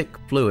was a thick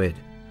fluid,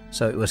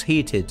 so it was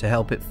heated to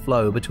help it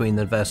flow between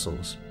the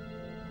vessels.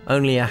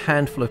 Only a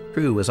handful of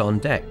crew was on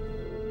deck,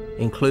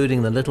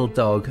 including the little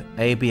dog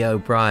A.B.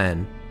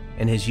 O'Brien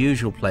in his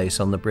usual place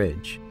on the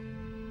bridge.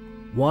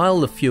 While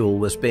the fuel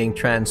was being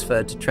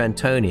transferred to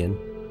Trentonian,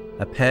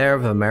 a pair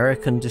of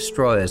American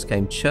destroyers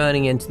came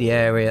churning into the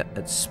area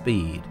at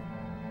speed.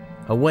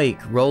 A wake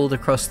rolled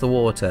across the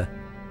water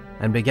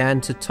and began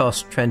to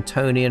toss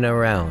Trentonian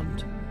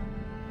around.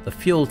 The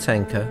fuel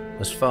tanker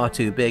was far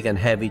too big and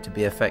heavy to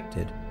be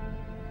affected.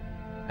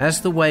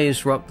 As the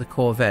waves rocked the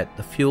Corvette,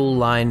 the fuel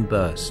line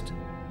burst,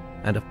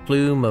 and a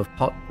plume of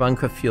hot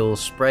bunker fuel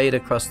sprayed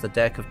across the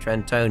deck of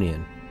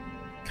Trentonian,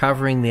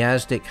 covering the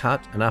Aztec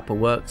hut and upper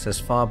works as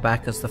far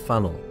back as the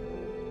funnel.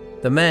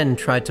 The men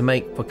tried to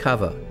make for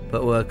cover,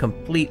 but were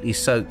completely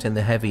soaked in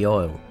the heavy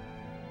oil.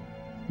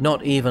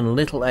 Not even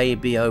little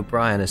A.B.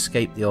 O'Brien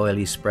escaped the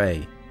oily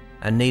spray,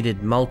 and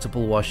needed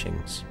multiple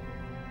washings.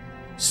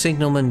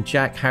 Signalman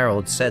Jack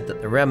Harold said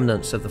that the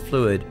remnants of the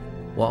fluid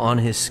were on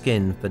his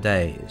skin for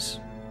days.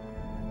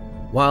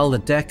 While the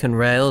deck and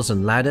rails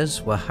and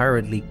ladders were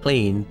hurriedly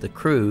cleaned, the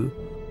crew,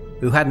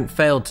 who hadn't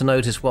failed to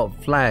notice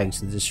what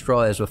flags the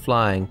destroyers were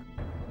flying,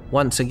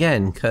 once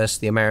again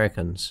cursed the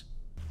Americans.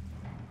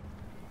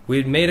 We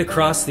had made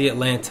across the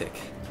Atlantic,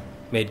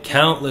 made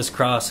countless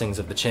crossings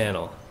of the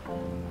Channel,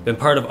 been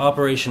part of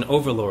Operation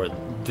Overlord,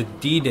 the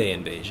D-Day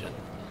invasion,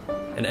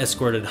 and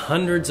escorted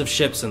hundreds of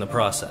ships in the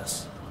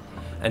process.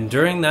 And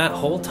during that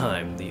whole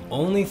time, the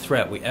only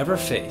threat we ever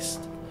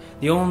faced,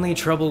 the only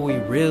trouble we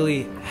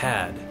really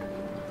had,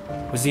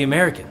 was the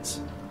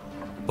Americans.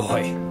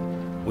 Boy,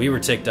 we were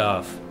ticked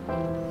off.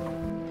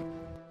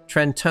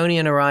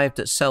 Trentonian arrived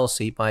at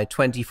Chelsea by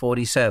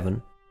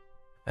 2047,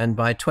 and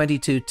by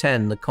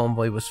 2210 the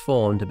convoy was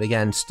formed and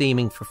began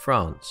steaming for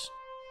France.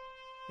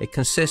 It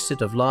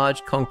consisted of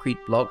large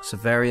concrete blocks of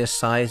various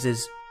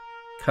sizes,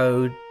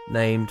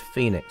 code-named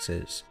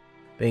Phoenixes,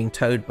 being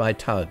towed by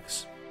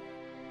tugs.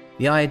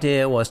 The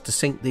idea was to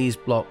sink these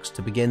blocks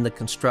to begin the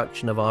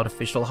construction of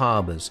artificial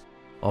harbours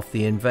off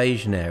the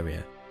invasion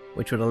area,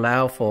 which would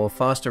allow for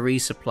faster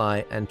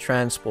resupply and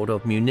transport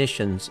of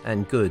munitions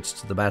and goods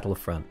to the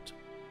battlefront.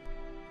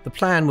 The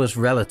plan was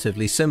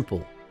relatively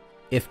simple,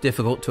 if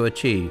difficult to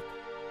achieve.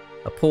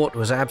 A port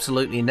was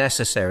absolutely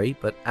necessary,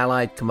 but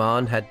Allied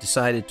command had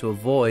decided to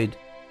avoid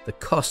the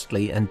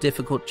costly and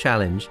difficult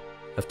challenge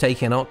of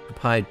taking an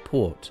occupied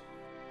port.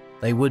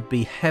 They would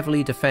be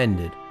heavily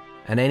defended,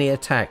 and any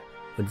attack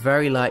would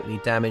very likely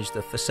damage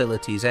the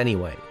facilities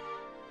anyway.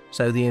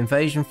 So the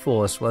invasion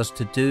force was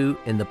to do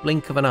in the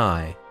blink of an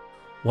eye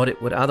what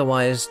it would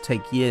otherwise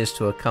take years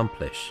to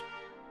accomplish.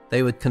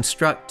 They would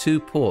construct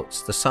 2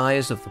 ports the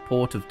size of the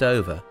port of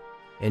Dover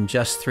in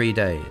just 3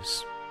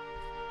 days.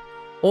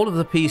 All of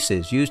the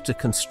pieces used to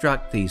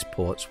construct these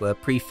ports were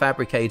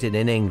prefabricated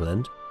in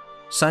England,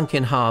 sunk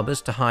in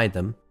harbours to hide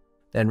them,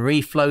 then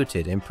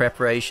refloated in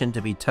preparation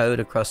to be towed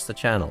across the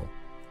Channel.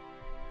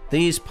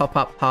 These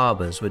pop-up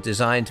harbours were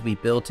designed to be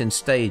built in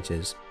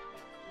stages,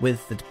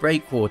 with the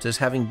breakwaters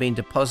having been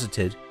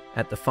deposited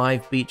at the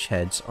 5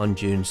 beachheads on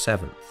June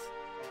 7th.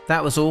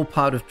 That was all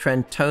part of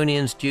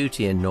Trentonian's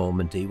duty in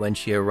Normandy when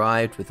she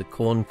arrived with the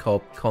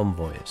Corncob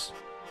convoys.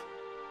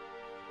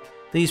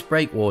 These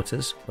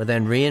breakwaters were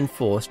then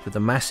reinforced with the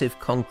massive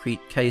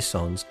concrete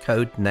caissons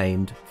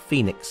code-named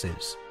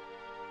Phoenixes.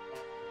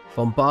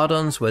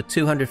 Bombardons were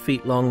 200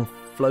 feet long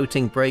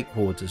floating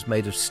breakwaters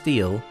made of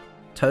steel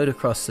towed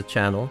across the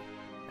Channel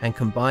and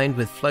combined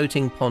with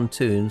floating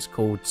pontoons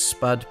called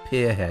spud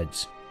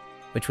pierheads,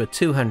 which were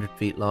 200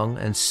 feet long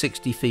and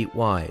 60 feet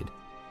wide.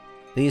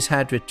 These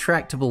had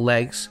retractable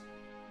legs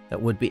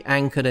that would be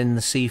anchored in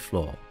the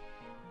seafloor.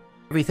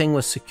 Everything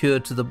was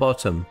secured to the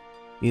bottom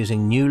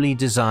using newly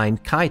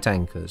designed kite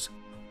anchors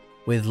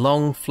with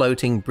long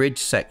floating bridge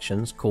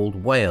sections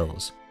called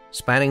whales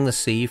spanning the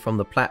sea from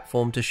the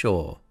platform to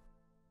shore.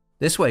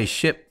 This way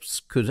ships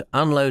could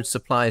unload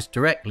supplies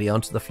directly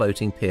onto the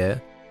floating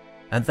pier,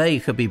 and they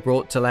could be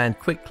brought to land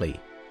quickly,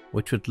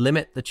 which would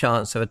limit the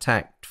chance of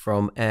attack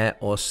from air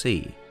or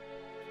sea.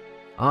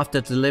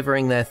 After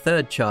delivering their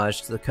 3rd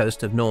charge to the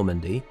coast of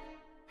Normandy,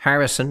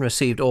 Harrison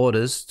received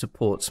orders to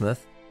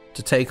Portsmouth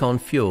to take on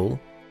fuel,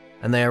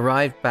 and they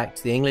arrived back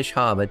to the English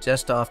harbour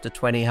just after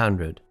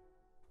 2000,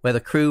 where the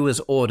crew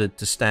was ordered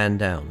to stand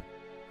down.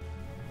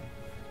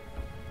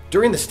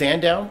 During the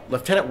stand down,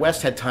 Lieutenant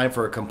West had time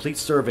for a complete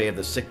survey of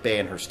the sick bay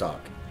and her stock.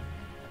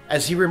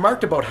 As he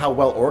remarked about how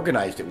well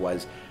organized it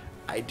was,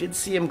 I did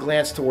see him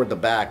glance toward the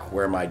back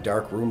where my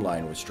dark room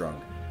line was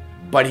strung,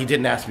 but he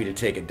didn't ask me to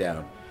take it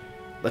down.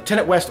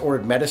 Lieutenant West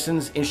ordered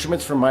medicines,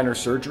 instruments for minor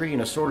surgery,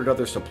 and assorted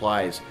other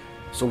supplies,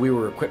 so we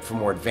were equipped for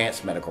more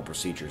advanced medical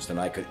procedures than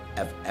I could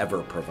have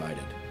ever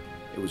provided.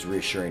 It was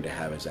reassuring to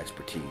have his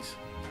expertise.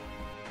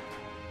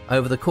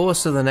 Over the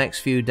course of the next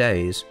few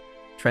days,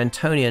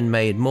 Trentonian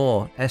made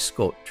more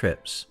escort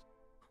trips.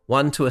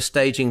 one to a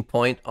staging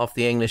point off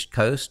the English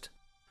coast,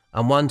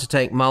 and one to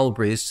take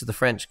mulberries to the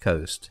French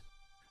coast.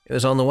 It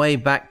was on the way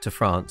back to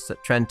France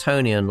that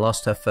Trentonian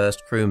lost her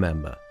first crew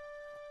member.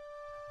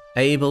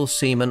 Able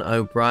Seaman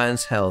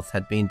O'Brien's health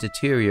had been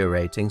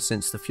deteriorating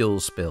since the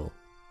fuel spill.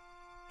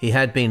 He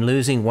had been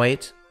losing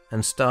weight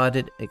and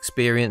started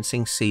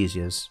experiencing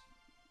seizures.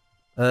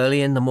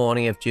 Early in the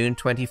morning of June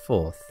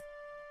 24th,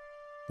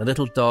 the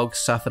little dog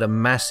suffered a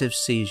massive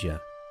seizure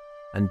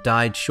and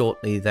died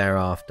shortly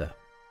thereafter.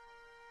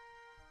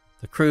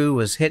 The crew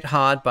was hit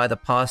hard by the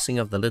passing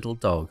of the little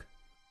dog.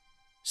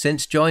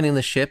 Since joining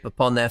the ship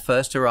upon their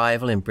first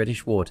arrival in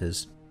British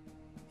waters,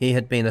 he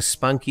had been a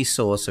spunky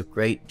source of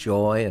great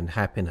joy and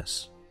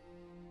happiness.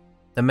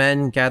 The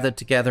men gathered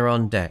together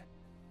on deck.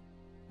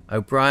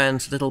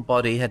 O'Brien's little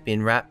body had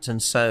been wrapped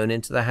and sewn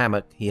into the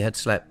hammock he had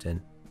slept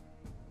in.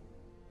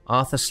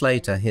 Arthur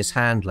Slater, his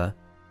handler,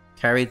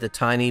 carried the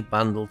tiny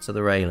bundle to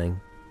the railing,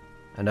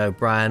 and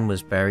O'Brien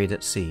was buried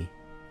at sea.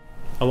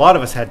 A lot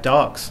of us had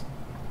dogs,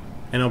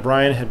 and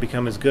O'Brien had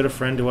become as good a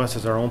friend to us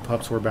as our own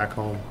pups were back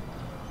home.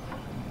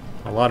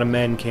 A lot of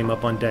men came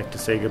up on deck to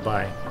say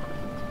goodbye.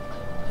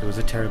 It was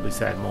a terribly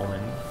sad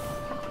moment.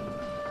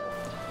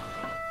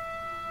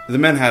 The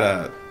men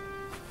had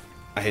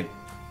I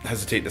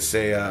hesitate to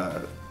say,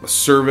 a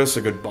service,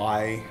 a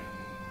goodbye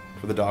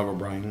for the dog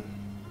O'Brien.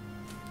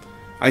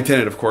 I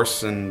attended, of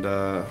course, and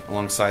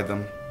alongside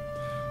them.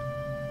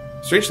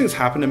 Strange things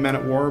happen to men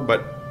at war,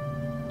 but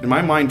in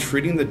my mind,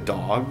 treating the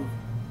dog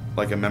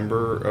like a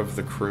member of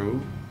the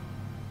crew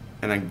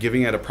and then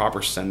giving it a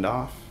proper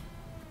send-off,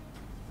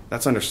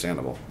 that's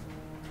understandable.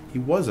 He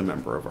was a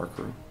member of our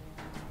crew.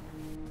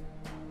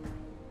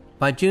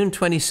 By June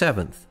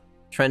 27th,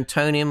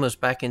 Trentonian was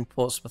back in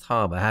Portsmouth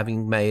Harbour,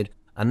 having made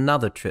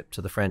another trip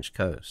to the French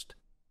coast.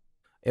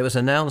 It was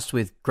announced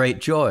with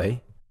great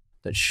joy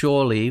that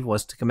shore leave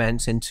was to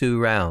commence in 2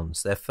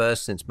 rounds, their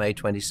first since May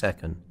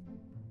 22nd.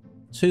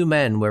 2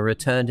 men were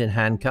returned in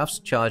handcuffs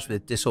charged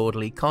with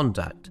disorderly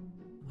conduct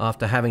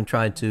after having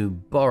tried to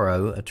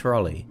borrow a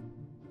trolley,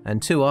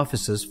 and 2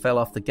 officers fell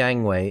off the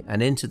gangway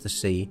and into the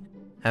sea,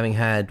 having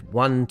had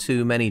 1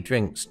 too many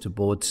drinks to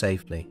board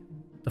safely.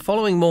 The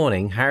following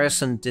morning,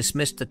 Harrison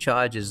dismissed the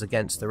charges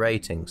against the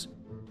ratings,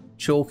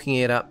 chalking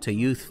it up to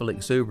youthful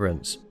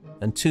exuberance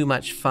and too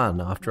much fun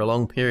after a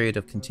long period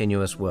of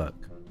continuous work.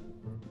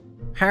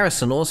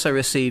 Harrison also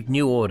received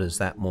new orders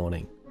that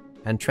morning,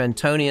 and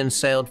Trentonian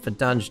sailed for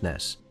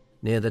Dungeness,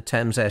 near the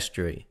Thames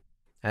estuary,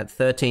 at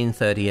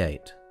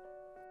 13:38.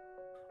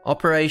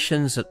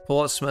 Operations at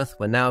Portsmouth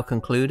were now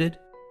concluded,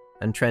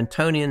 and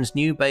Trentonian's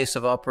new base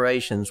of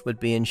operations would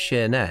be in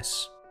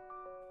Sheerness.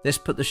 This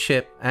put the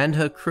ship and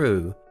her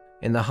crew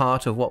in the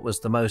heart of what was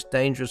the most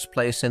dangerous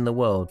place in the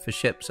world for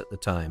ships at the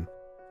time,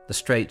 the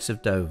Straits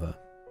of Dover.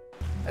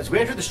 As we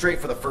entered the strait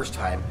for the first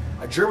time,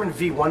 a German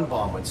V-1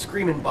 bomb went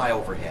screaming by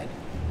overhead.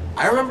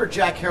 I remember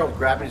Jack Harold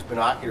grabbing his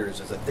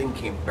binoculars as the thing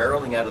came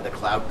barreling out of the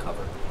cloud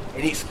cover,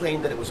 and he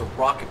exclaimed that it was a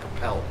rocket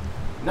propelled.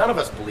 None of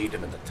us believed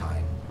him at the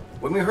time.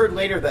 When we heard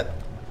later that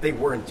they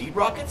were indeed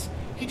rockets,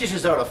 he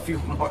dishes out a few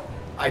more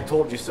 "I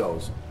told you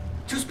so's."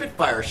 2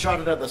 Spitfires shot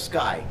it out of the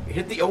sky. It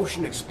hit the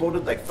ocean,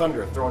 exploded like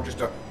thunder, throwing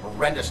just a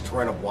horrendous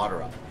torrent of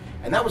water up.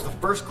 And that was the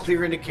first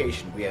clear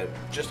indication we had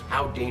just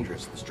how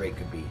dangerous the strait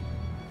could be.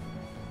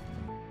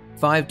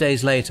 5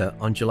 days later,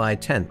 on July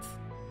 10th,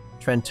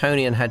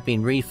 Trentonian had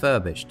been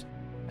refurbished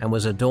and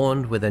was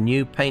adorned with a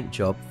new paint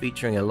job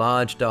featuring a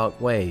large dark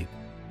wave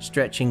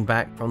stretching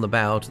back from the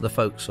bow to the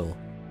forecastle.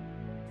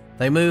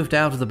 They moved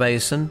out of the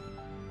basin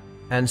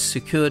and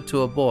secured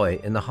to a buoy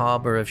in the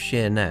harbour of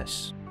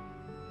Sheerness.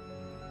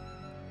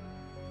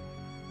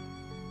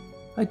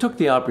 I took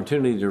the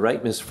opportunity to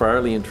write Miss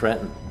Farley in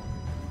Trenton.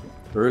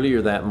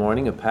 Earlier that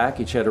morning, a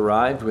package had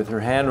arrived with her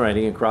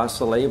handwriting across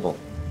the label.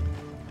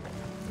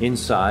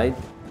 Inside,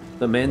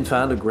 the men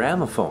found a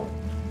gramophone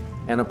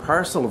and a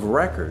parcel of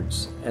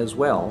records as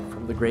well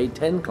from the grade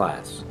 10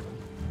 class.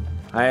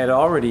 I had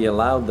already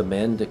allowed the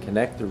men to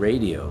connect the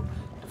radio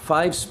to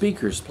 5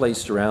 speakers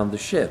placed around the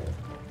ship,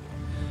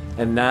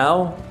 and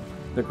now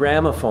the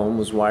gramophone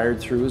was wired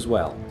through as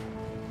well.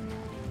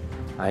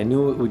 I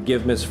knew it would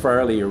give Miss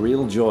Farley a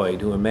real joy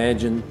to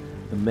imagine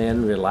the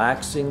men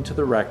relaxing to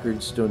the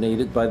records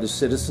donated by the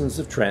citizens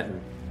of Trenton.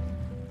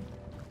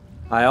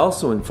 I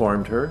also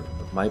informed her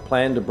of my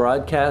plan to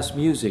broadcast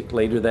music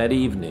later that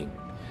evening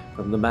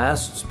from the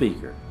mast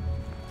speaker,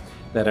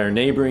 that our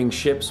neighboring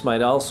ships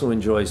might also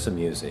enjoy some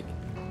music.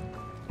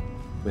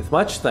 With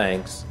much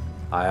thanks,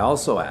 I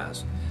also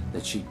asked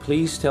that she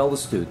please tell the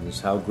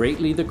students how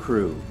greatly the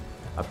crew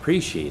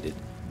appreciated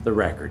the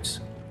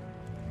records.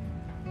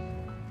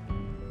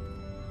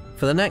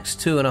 For the next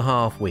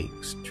 2.5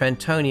 weeks,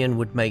 Trentonian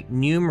would make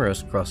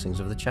numerous crossings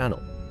of the channel,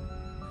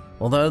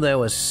 although there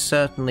was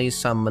certainly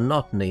some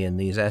monotony in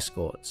these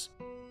escorts.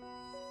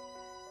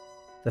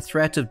 The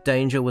threat of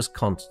danger was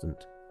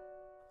constant.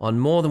 On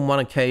more than one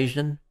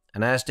occasion,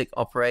 an ASDIC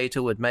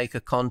operator would make a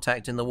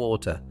contact in the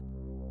water,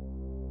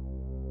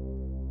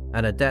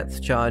 and a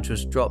depth charge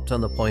was dropped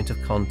on the point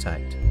of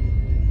contact.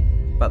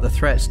 But the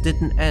threats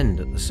didn't end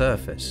at the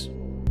surface.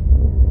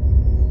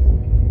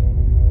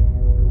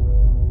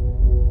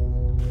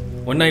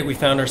 One night we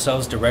found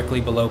ourselves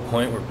directly below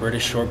point where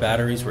British shore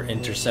batteries were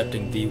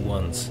intercepting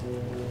V1s.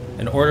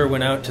 An order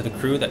went out to the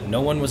crew that no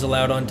one was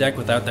allowed on deck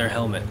without their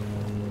helmet.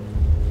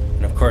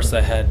 And of course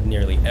that had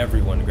nearly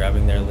everyone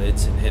grabbing their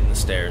lids and hitting the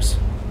stairs.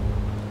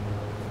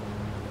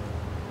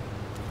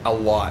 A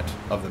lot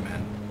of the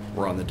men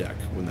were on the deck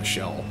when the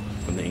shell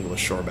from the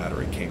English shore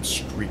battery came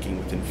streaking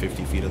within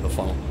 50 feet of the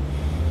funnel.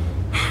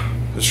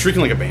 It was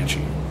shrieking like a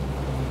banshee.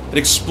 It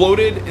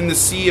exploded in the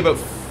sea about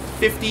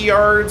 50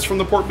 yards from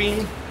the port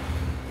beam.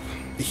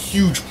 A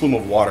huge plume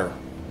of water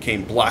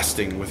came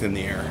blasting within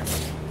the air.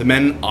 The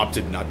men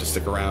opted not to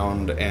stick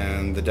around,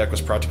 and the deck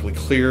was practically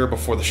clear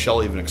before the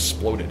shell even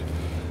exploded.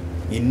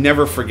 You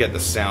never forget the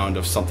sound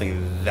of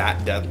something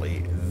that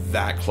deadly,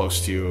 that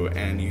close to you,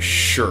 and you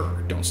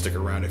sure don't stick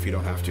around if you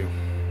don't have to.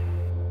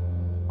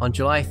 On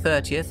July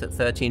 30th at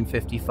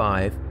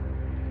 13:55,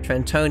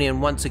 Trentonian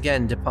once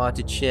again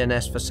departed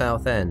Sheerness for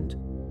Southend,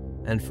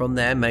 and from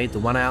there made the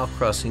 1-hour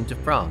crossing to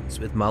France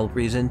with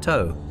mulberries in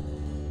tow.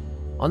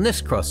 On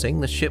this crossing,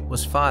 the ship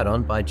was fired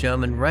on by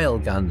German rail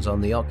guns on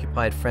the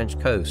occupied French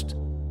coast,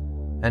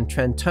 and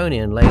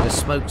Trentonian laid a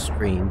smoke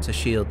screen to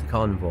shield the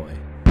convoy.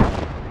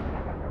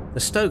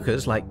 The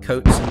stokers, like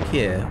Coates and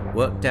Keir,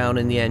 worked down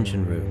in the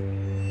engine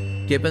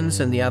room. Gibbons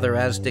and the other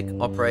ASDIC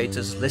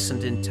operators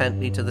listened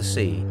intently to the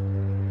sea.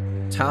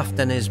 Taft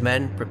and his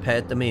men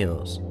prepared the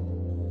meals.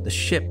 The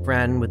ship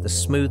ran with the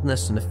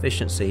smoothness and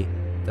efficiency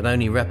that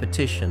only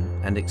repetition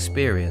and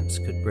experience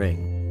could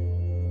bring.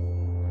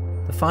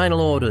 The final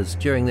orders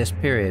during this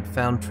period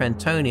found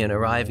Trentonian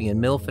arriving in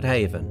Milford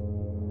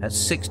Haven at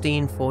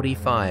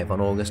 16:45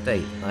 on August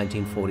 8,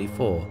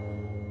 1944.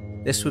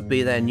 This would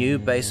be their new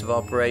base of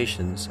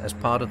operations as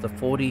part of the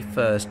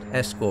 41st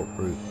Escort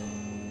Group,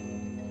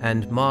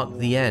 and mark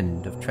the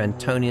end of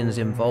Trentonian's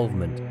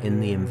involvement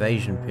in the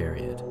invasion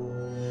period.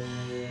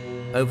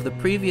 Over the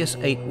previous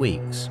 8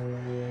 weeks,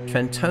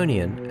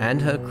 Trentonian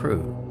and her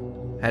crew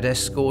had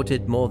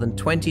escorted more than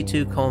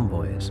 22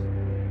 convoys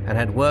and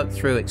had worked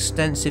through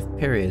extensive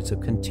periods of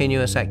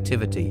continuous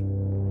activity,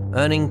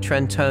 earning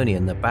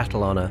Trentonian the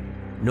battle honour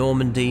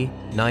Normandy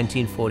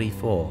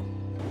 1944.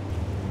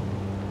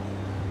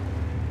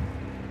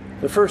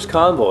 The first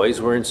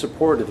convoys were in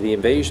support of the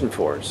invasion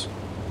force,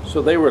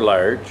 so they were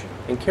large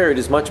and carried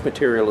as much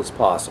material as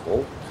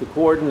possible to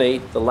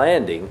coordinate the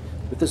landing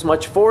with as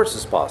much force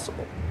as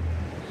possible.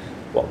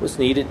 What was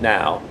needed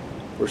now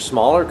were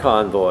smaller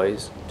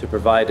convoys to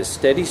provide a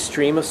steady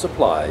stream of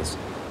supplies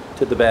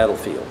to the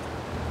battlefield.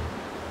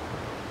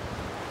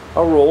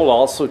 Our role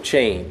also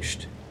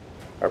changed.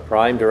 Our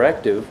prime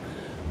directive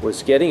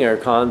was getting our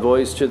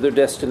convoys to their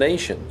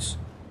destinations.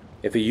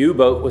 If a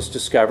U-boat was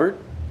discovered,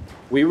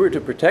 we were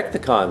to protect the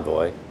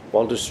convoy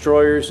while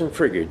destroyers and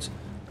frigates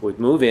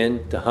would move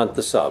in to hunt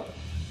the sub.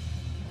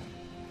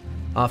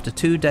 After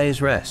 2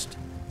 days' rest,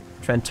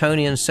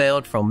 Trentonian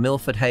sailed from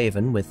Milford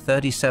Haven with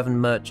 37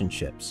 merchant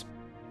ships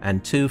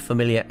and 2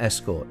 familiar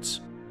escorts.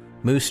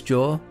 Moose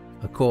Jaw,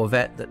 a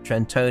corvette that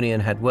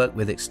Trentonian had worked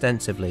with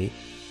extensively,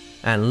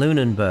 and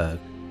Lunenburg,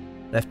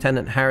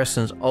 Lieutenant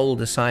Harrison's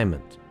old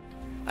assignment.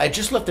 I had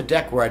just left the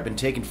deck where I'd been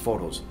taking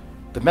photos.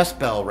 The mess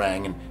bell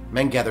rang and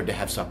men gathered to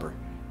have supper.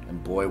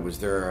 And boy, was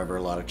there ever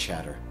a lot of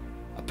chatter.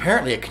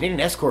 Apparently, a Canadian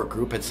escort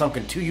group had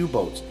sunken 2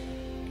 U-boats.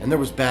 And there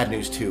was bad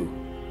news too.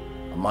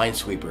 A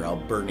minesweeper,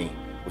 Alberni,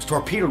 was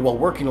torpedoed while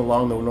working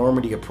along the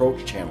Normandy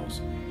approach channels.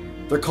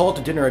 Their call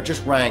to dinner had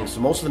just rang, so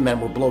most of the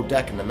men were below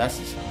deck in the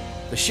messes.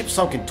 The ship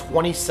sunk in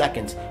 20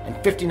 seconds, and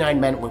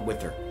 59 men went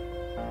with her.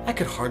 I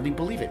could hardly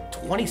believe it.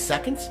 20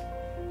 seconds?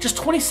 Just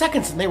 20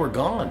 seconds and they were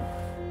gone.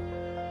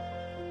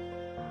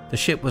 The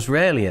ship was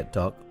rarely at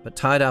dock, but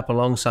tied up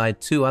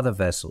alongside 2 other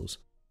vessels,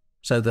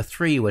 so the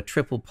 3 were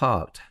triple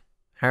parked.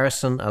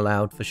 Harrison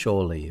allowed for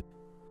shore leave.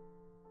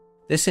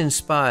 This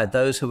inspired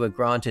those who were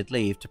granted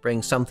leave to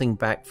bring something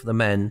back for the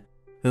men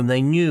whom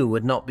they knew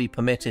would not be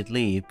permitted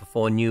leave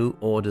before new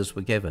orders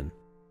were given.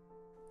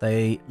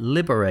 They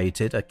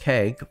liberated a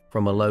keg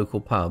from a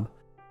local pub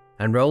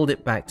and rolled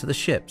it back to the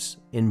ships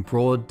in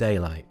broad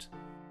daylight.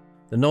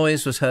 The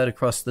noise was heard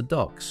across the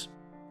docks,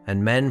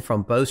 and men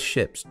from both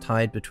ships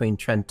tied between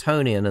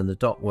Trentonian and the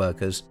dock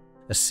workers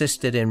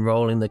assisted in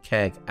rolling the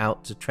keg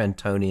out to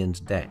Trentonian's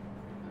deck.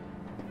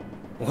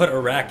 What a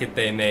racket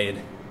they made.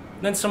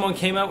 And then someone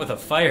came out with a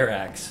fire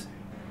axe.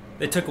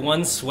 They took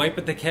one swipe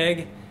at the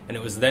keg, and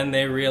it was then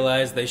they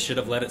realized they should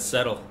have let it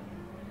settle.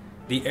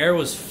 The air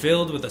was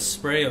filled with a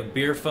spray of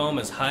beer foam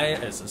as high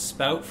as a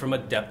spout from a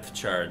depth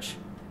charge.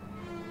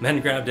 Men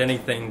grabbed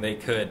anything they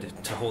could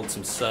to hold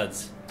some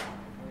suds.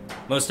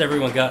 Most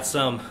everyone got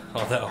some,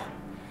 although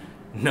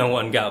no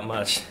one got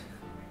much.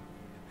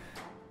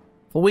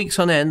 For weeks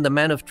on end, the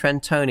men of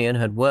Trentonian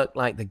had worked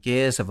like the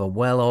gears of a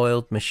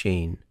well-oiled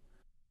machine.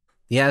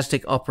 The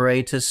ASDIC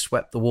operators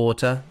swept the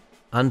water,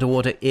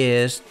 underwater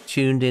ears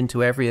tuned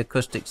into every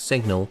acoustic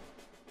signal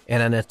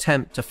in an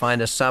attempt to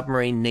find a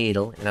submarine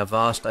needle in a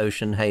vast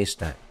ocean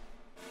haystack.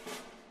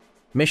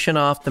 Mission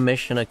after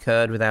mission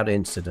occurred without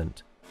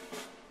incident.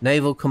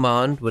 Naval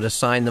Command would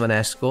assign them an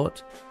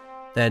escort,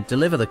 they'd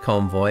deliver the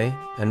convoy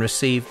and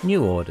receive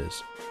new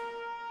orders.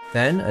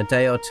 then a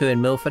day or two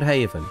in Milford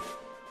Haven,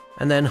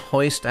 and then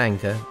hoist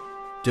anchor,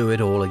 do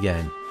it all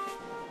again.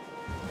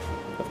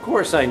 Of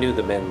course, I knew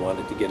the men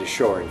wanted to get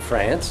ashore in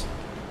France,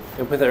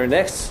 and with our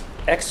next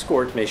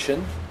escort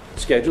mission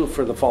scheduled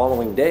for the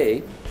following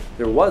day,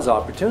 there was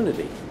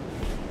opportunity.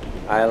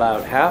 I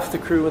allowed half the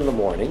crew in the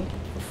morning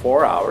for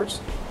 4 hours,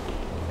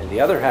 and the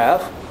other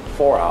half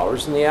 4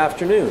 hours in the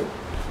afternoon.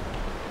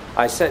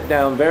 I set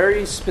down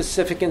very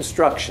specific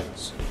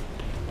instructions.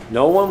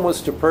 No one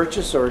was to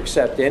purchase or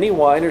accept any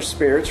wine or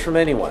spirits from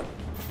anyone.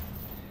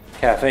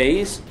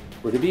 Cafes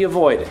were to be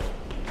avoided,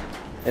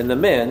 and the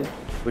men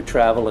would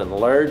travel in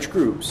large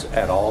groups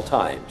at all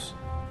times.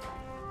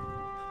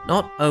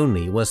 Not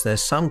only was there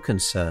some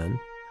concern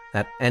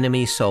that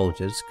enemy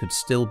soldiers could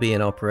still be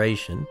in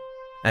operation,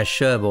 as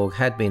Cherbourg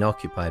had been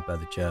occupied by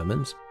the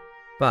Germans,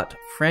 but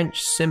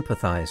French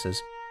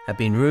sympathizers had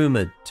been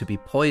rumored to be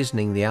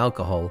poisoning the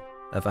alcohol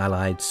of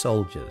Allied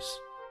soldiers.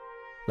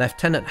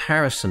 Lieutenant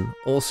Harrison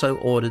also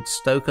ordered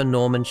Stoker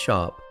Norman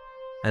Sharp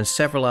and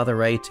several other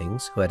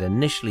ratings who had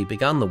initially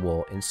begun the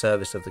war in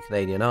service of the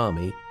Canadian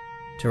Army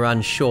to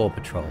run shore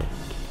patrol.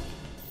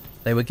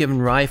 They were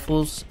given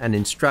rifles and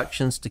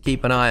instructions to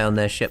keep an eye on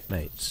their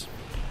shipmates.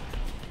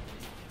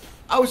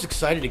 I was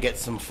excited to get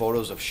some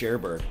photos of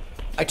Cherbourg.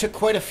 I took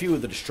quite a few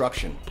of the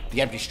destruction,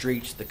 the empty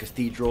streets, the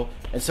cathedral,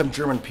 and some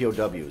German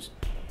POWs.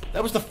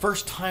 That was the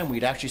first time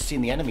we'd actually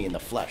seen the enemy in the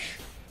flesh.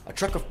 A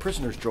truck of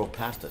prisoners drove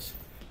past us.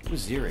 It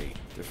was eerie.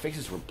 Their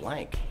faces were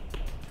blank.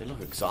 They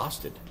looked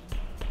exhausted.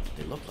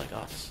 They looked like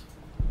us.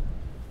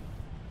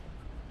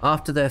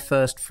 After their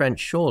first French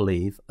shore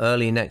leave,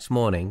 early next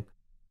morning,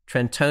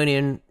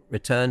 Trentonian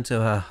returned to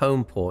her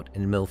home port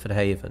in Milford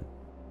Haven.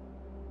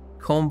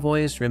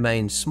 Convoys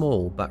remained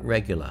small but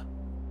regular,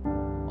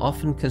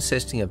 often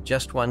consisting of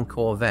just one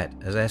Corvette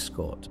as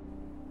escort,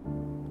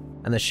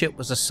 and the ship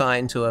was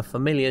assigned to a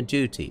familiar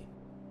duty,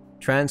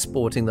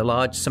 transporting the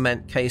large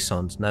cement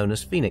caissons known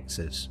as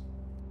Phoenixes.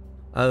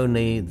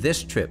 Only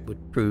this trip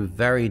would prove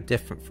very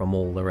different from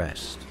all the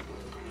rest.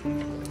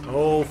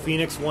 Oh,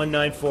 Phoenix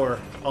 194.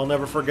 I'll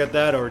never forget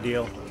that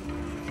ordeal.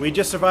 We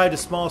just survived a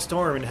small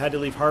storm and had to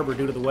leave harbor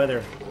due to the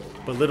weather,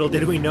 but little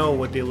did we know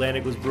what the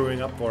Atlantic was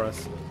brewing up for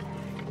us.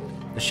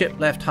 The ship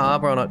left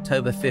harbor on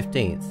October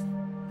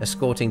 15th,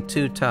 escorting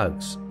 2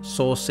 tugs,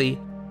 Saucy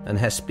and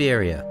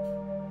Hesperia,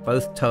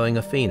 both towing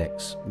a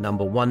Phoenix,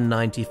 number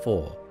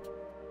 194.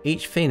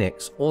 Each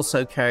Phoenix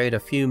also carried a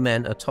few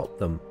men atop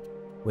them,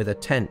 with a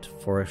tent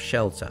for a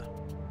shelter.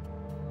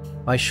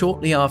 By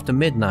shortly after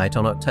midnight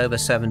on October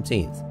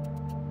 17th,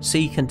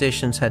 sea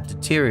conditions had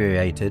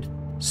deteriorated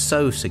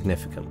so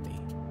significantly,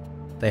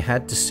 they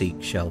had to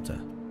seek shelter.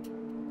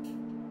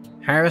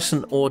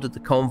 Harrison ordered the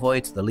convoy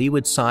to the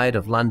leeward side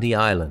of Lundy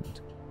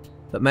Island,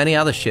 but many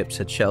other ships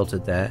had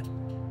sheltered there,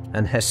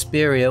 and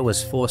Hesperia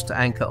was forced to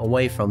anchor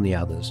away from the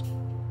others.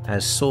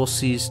 As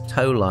Saucy's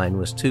tow line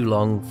was too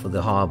long for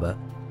the harbor,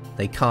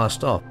 they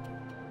cast off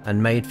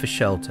and made for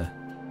shelter.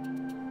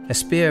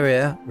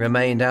 Hesperia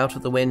remained out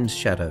of the wind's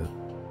shadow,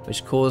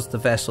 which caused the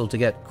vessel to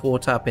get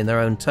caught up in their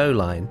own tow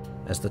line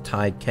as the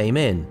tide came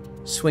in,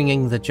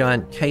 swinging the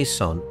giant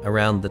caisson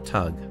around the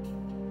tug.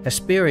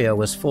 Hesperia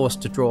was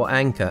forced to draw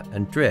anchor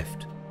and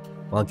drift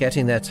while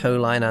getting their tow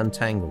line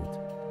untangled.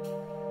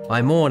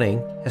 By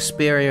morning,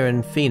 Hesperia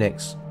and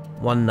Phoenix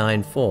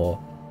 194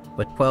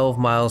 were 12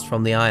 miles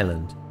from the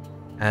island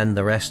and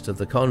the rest of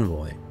the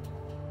convoy,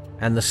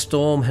 and the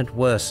storm had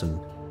worsened.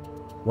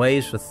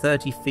 Waves were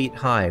 30 feet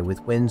high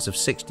with winds of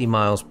 60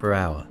 miles per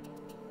hour.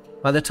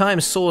 By the time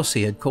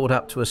Saucy had caught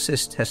up to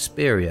assist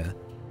Hesperia,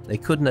 they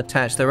couldn't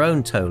attach their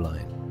own tow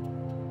line.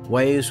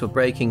 Waves were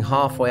breaking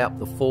halfway up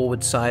the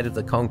forward side of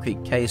the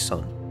concrete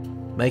caisson,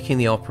 making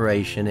the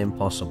operation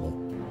impossible.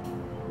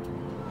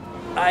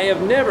 I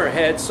have never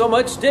had so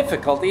much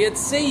difficulty at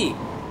sea.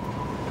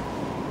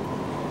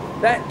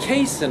 That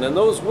caisson and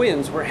those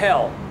winds were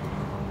hell.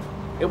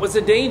 It was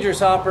a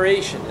dangerous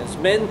operation as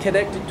men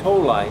connected tow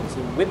lines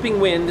in whipping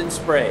wind and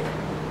spray.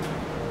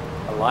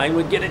 A line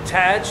would get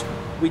attached,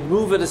 we'd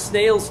move at a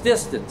snail's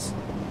distance,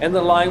 and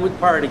the line would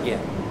part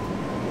again.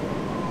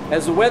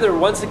 As the weather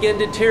once again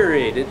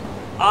deteriorated,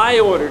 I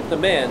ordered the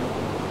men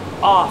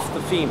off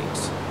the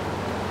Phoenix.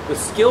 With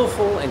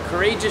skillful and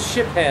courageous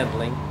ship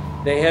handling,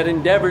 they had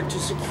endeavored to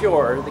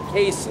secure the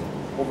caisson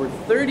over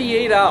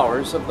 38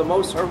 hours of the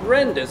most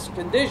horrendous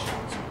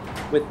conditions,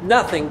 with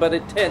nothing but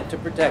a tent to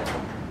protect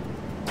them.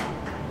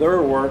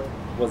 Their work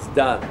was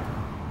done.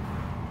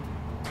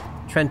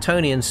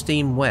 Trentonian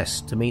steamed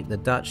west to meet the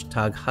Dutch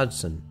tug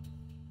Hudson,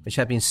 which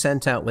had been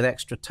sent out with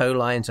extra tow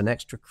lines and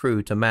extra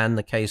crew to man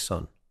the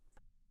caisson.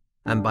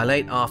 And by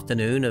late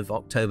afternoon of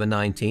October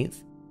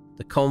 19th,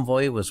 the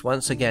convoy was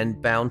once again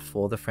bound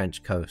for the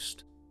French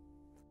coast.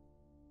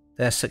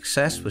 Their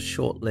success was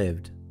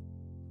short-lived.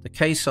 The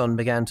caisson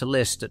began to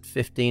list at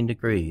 15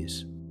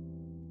 degrees.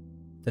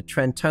 The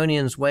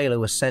Trentonian's whaler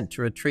was sent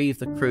to retrieve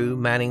the crew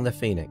manning the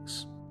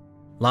Phoenix.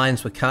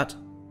 Lines were cut,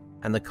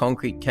 and the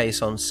concrete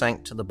caisson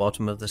sank to the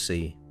bottom of the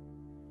sea.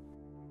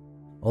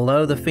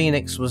 Although the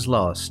Phoenix was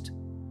lost,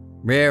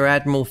 Rear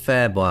Admiral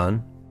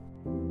Fairbairn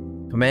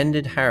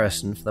commended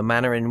Harrison for the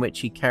manner in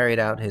which he carried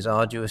out his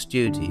arduous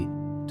duty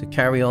to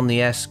carry on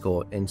the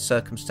escort in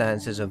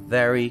circumstances of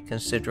very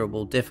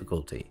considerable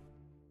difficulty.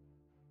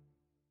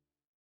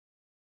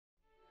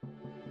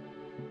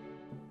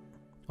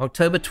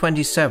 October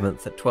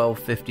 27th at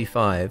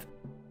 12:55,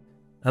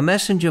 a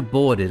messenger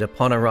boarded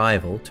upon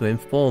arrival to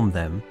inform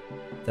them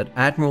that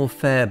Admiral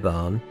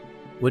Fairbairn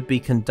would be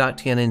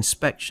conducting an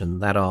inspection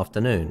that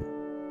afternoon.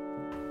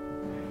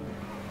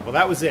 Well,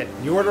 that was it.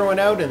 The order went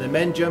out and the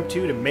men jumped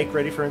to make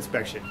ready for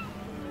inspection.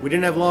 We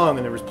didn't have long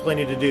and there was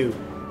plenty to do.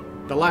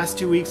 The last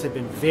 2 weeks have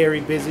been very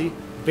busy,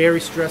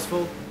 very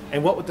stressful,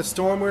 and what with the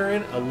storm we were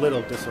in, a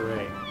little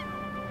disarray.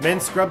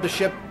 Men scrubbed the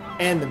ship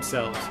and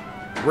themselves.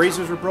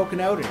 Razors were broken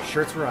out and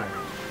shirts were ironed.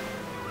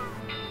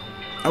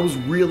 I was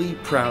really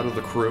proud of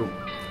the crew.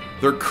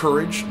 Their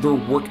courage, their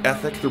work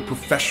ethic, their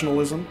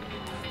professionalism.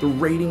 The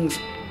ratings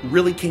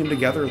really came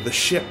together. The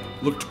ship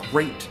looked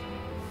great.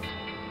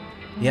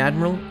 The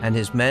Admiral and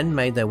his men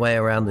made their way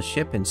around the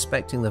ship,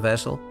 inspecting the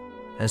vessel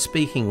and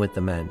speaking with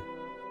the men.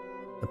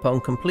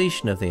 Upon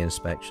completion of the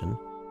inspection,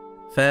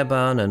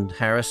 Fairbairn and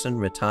Harrison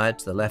retired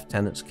to the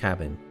lieutenant's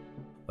cabin,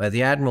 where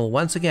the Admiral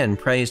once again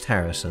praised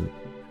Harrison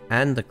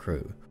and the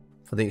crew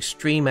for the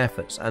extreme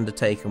efforts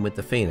undertaken with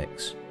the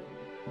Phoenix.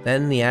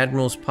 Then the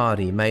Admiral's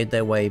party made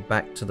their way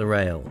back to the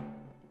rail.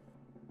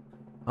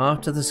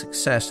 After the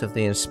success of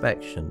the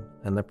inspection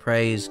and the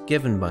praise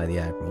given by the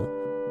Admiral,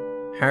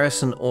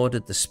 Harrison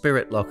ordered the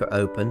spirit locker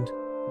opened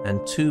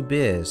and 2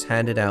 beers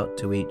handed out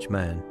to each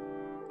man.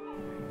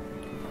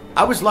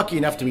 I was lucky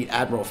enough to meet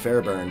Admiral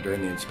Fairbairn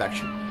during the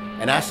inspection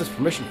and asked his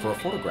permission for a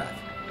photograph.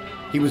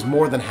 He was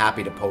more than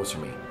happy to pose for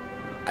me.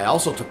 I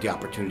also took the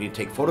opportunity to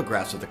take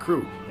photographs of the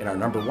crew in our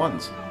number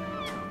 1s.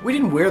 We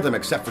didn't wear them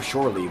except for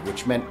shore leave,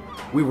 which meant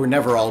we were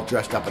never all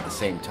dressed up at the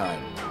same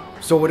time.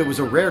 So it was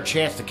a rare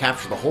chance to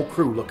capture the whole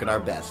crew looking our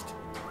best.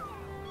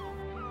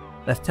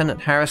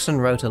 Lieutenant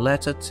Harrison wrote a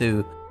letter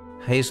to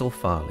Hazel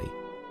Farley,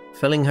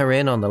 filling her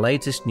in on the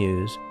latest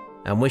news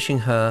and wishing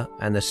her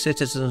and the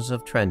citizens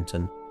of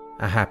Trenton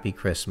a happy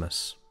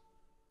Christmas.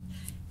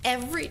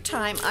 Every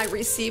time I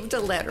received a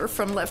letter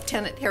from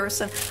Lieutenant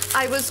Harrison,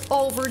 I was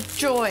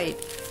overjoyed.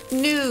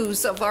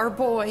 News of our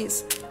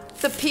boys.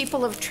 The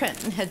people of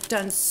Trenton had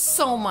done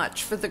so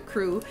much for the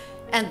crew,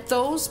 and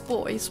those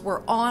boys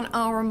were on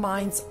our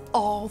minds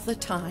all the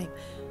time,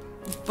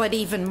 but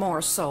even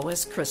more so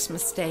as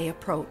Christmas Day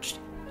approached.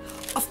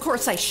 Of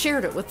course, I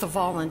shared it with the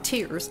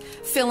volunteers,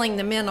 filling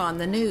them in on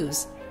the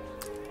news.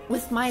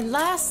 With my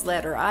last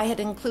letter, I had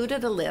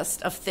included a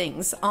list of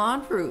things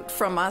en route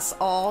from us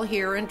all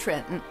here in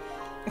Trenton.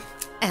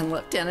 And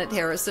Lieutenant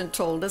Harrison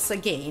told us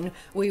again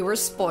we were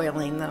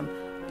spoiling them,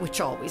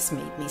 which always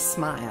made me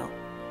smile.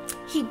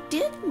 He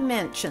did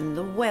mention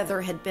the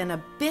weather had been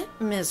a bit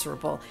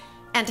miserable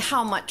and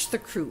how much the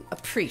crew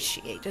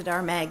appreciated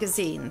our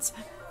magazines.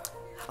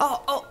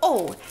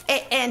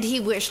 And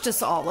he wished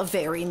us all a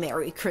very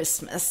Merry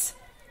Christmas.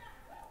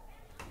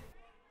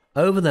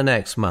 Over the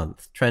next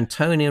month,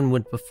 Trentonian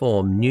would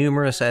perform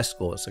numerous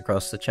escorts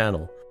across the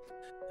channel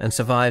and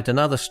survived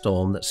another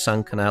storm that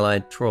sunk an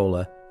Allied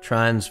trawler,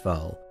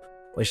 Transvaal,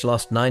 which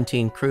lost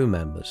 19 crew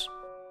members.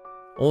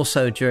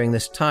 Also during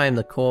this time,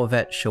 the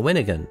Corvette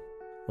Shawinigan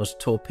was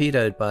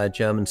torpedoed by a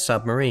German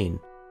submarine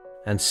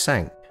and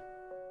sank.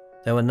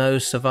 There were no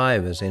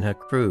survivors in her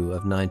crew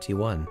of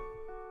 91.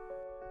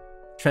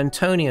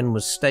 Trentonian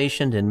was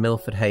stationed in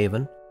Milford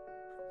Haven.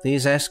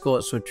 These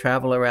escorts would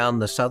travel around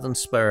the southern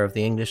spur of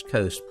the English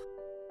coast,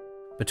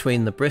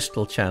 between the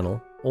Bristol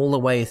Channel all the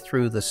way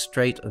through the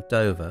Strait of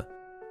Dover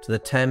to the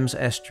Thames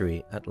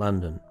estuary at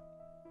London.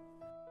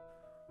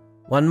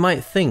 One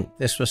might think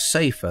this was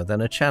safer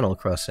than a channel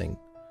crossing,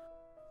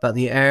 but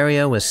the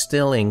area was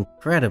still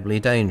incredibly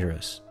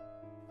dangerous.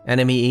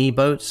 Enemy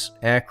E-boats,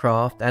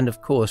 aircraft, and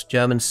of course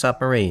German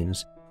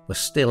submarines were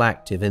still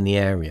active in the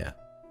area.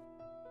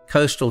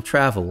 Coastal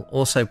travel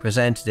also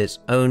presented its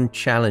own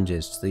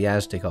challenges to the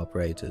ASDIC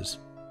operators.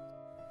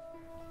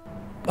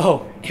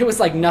 Oh, it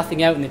was like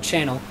nothing out in the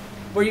channel,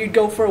 where you'd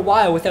go for a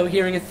while without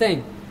hearing a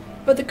thing.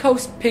 But the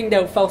coast pinged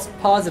out false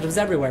positives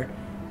everywhere.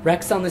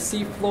 Wrecks on the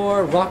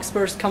seafloor, rock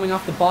spurs coming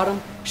off the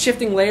bottom,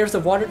 shifting layers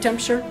of water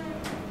temperature.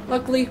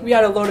 Luckily, we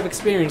had a load of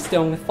experience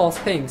dealing with false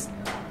pings.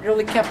 It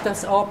really kept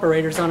us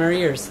operators on our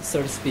ears,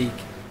 so to speak.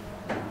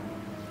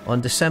 On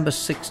December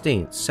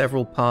 16th,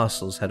 several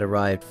parcels had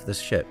arrived for the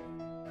ship,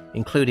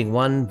 including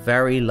one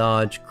very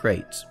large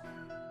crate.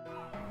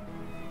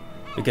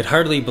 We could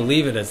hardly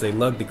believe it as they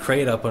lugged the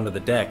crate up onto the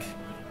deck.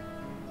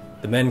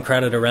 The men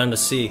crowded around to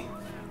see.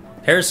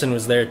 Harrison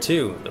was there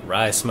too, the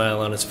wry smile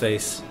on his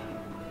face.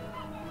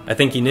 I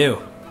think he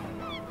knew.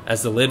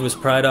 As the lid was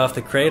pried off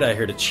the crate, I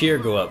heard a cheer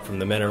go up from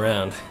the men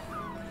around.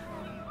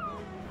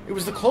 It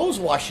was the clothes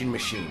washing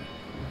machine.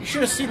 You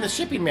should have seen the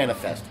shipping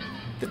manifest.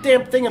 The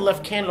damn thing had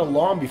left Canada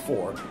long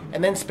before,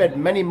 and then spent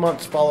many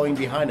months following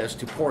behind us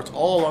to ports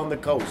all along the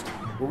coast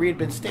where we had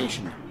been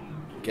stationed.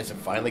 Guess it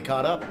finally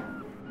caught up.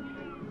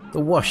 The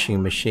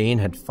washing machine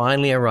had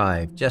finally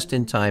arrived just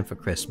in time for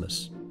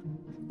Christmas,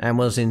 and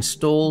was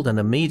installed and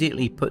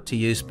immediately put to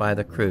use by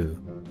the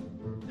crew.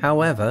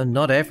 However,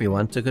 not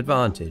everyone took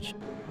advantage.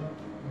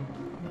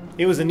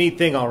 It was a neat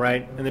thing, all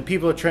right, and the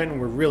people of Trenton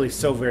were really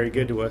so very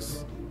good to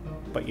us.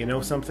 But you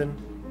know something?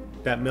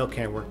 That milk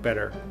can worked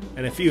better,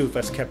 and a few of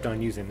us kept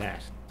on using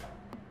that.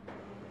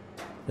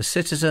 The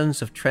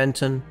citizens of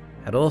Trenton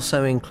had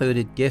also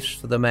included gifts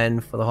for the men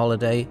for the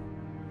holiday,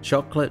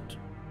 chocolate,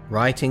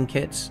 writing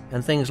kits,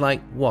 and things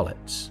like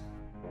wallets.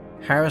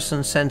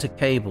 Harrison sent a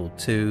cable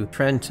to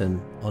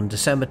Trenton on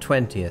December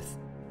 20th,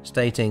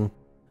 stating,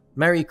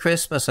 "Merry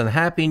Christmas and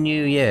Happy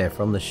New Year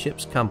from the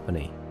ship's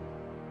company."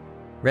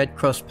 Red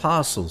Cross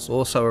parcels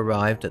also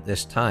arrived at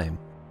this time,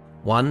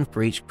 one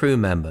for each crew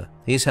member.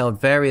 These held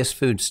various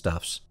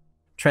foodstuffs.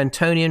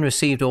 Trentonian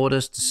received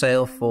orders to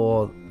sail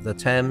for the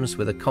Thames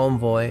with a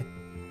convoy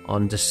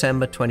on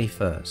December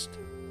 21st.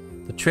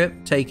 The trip,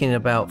 taking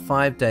about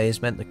 5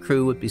 days, meant the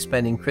crew would be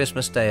spending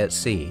Christmas Day at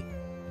sea.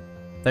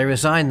 They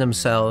resigned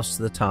themselves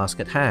to the task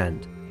at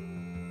hand.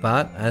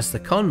 But as the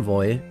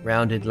convoy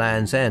rounded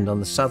Land's End on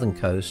the southern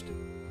coast,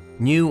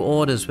 new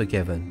orders were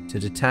given to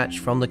detach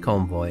from the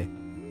convoy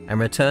and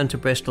return to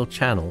Bristol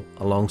Channel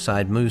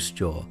alongside Moose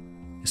Jaw,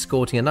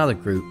 escorting another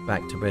group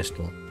back to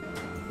Bristol.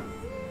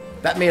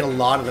 That made a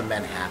lot of the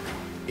men happy.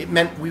 It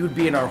meant we would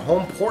be in our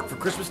home port for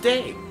Christmas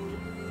Day.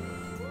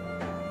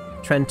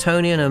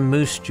 Trentonian and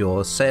Moose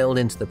Jaw sailed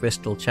into the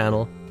Bristol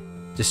Channel,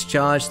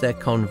 discharged their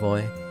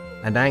convoy,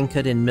 and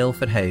anchored in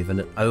Milford Haven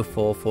at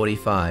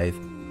 04:45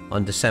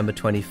 on December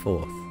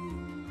 24th,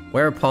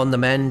 whereupon the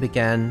men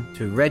began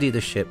to ready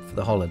the ship for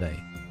the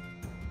holiday.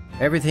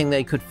 Everything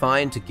they could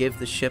find to give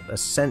the ship a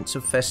sense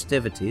of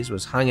festivities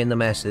was hung in the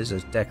messes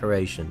as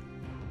decoration.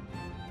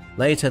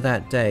 Later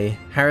that day,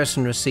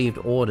 Harrison received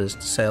orders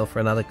to sail for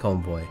another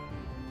convoy,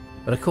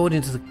 but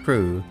according to the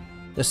crew,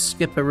 the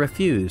skipper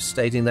refused,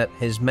 stating that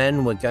his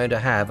men were going to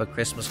have a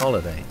Christmas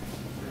holiday.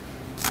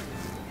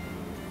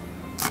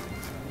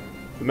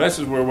 The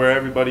messes were where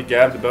everybody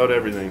gabbed about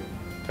everything,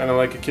 kind of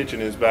like a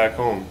kitchen is back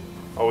home,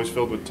 always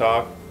filled with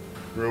talk,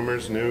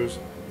 rumors, news.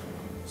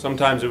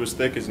 Sometimes it was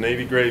thick as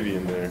Navy gravy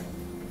in there.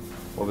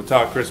 Well, the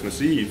talk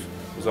Christmas Eve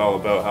was all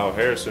about how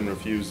Harrison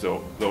refused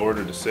the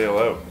order to sail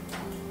out,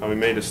 how he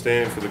made a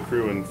stand for the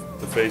crew in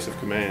the face of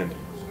command.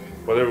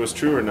 Whether it was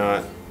true or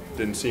not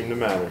didn't seem to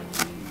matter.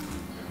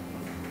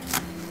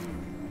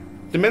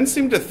 The men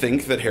seem to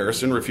think that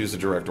Harrison refused a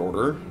direct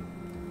order.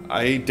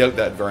 I doubt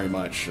that very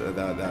much,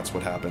 that's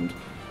what happened.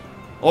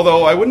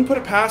 Although I wouldn't put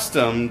it past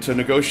him to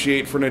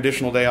negotiate for an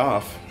additional day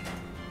off.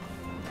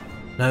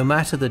 No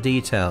matter the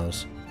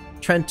details,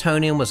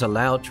 Trentonian was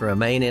allowed to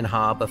remain in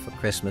harbour for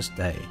Christmas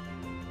Day.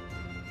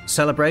 The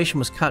celebration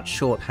was cut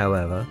short,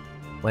 however,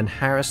 when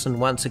Harrison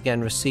once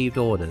again received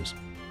orders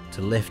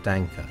to lift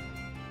anchor.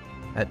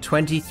 At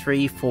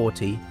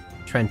 23:40,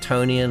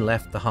 Trentonian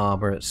left the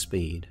harbour at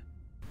speed.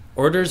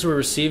 Orders were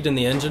received in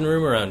the engine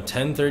room around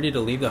 10:30 to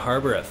leave the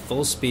harbor at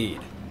full speed,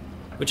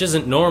 which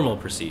isn't normal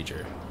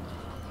procedure,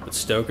 but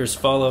stokers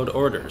followed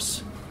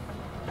orders.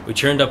 We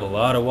churned up a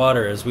lot of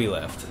water as we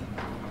left.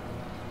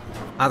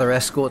 Other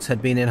escorts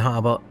had been in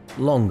harbour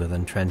longer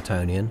than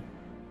Trentonian,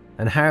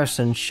 and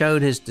Harrison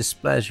showed his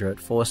displeasure at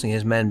forcing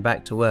his men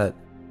back to work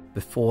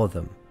before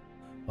them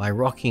by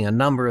rocking a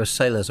number of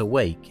sailors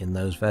awake in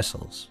those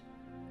vessels.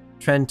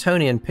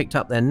 Trentonian picked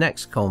up their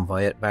next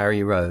convoy at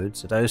Barry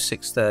Roads at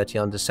 06:30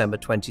 on December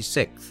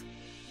 26th,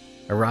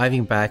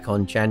 arriving back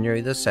on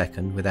January the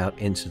 2nd without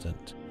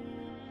incident.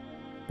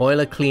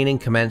 Boiler cleaning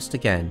commenced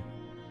again,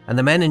 and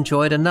the men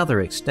enjoyed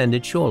another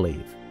extended shore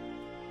leave.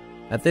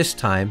 At this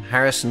time,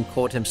 Harrison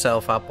caught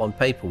himself up on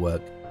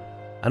paperwork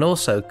and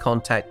also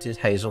contacted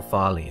Hazel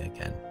Farley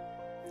again.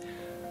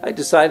 I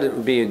decided it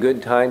would be a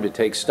good time to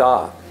take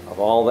stock of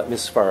all that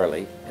Miss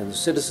Farley and the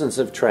citizens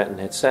of Trenton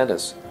had sent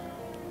us.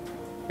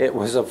 It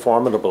was a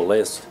formidable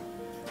list.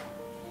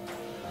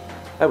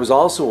 I was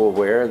also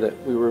aware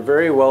that we were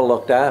very well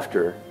looked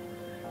after.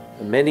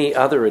 Many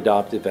other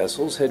adopted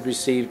vessels had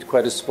received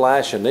quite a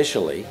splash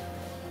initially,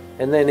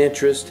 and then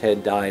interest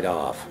had died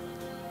off.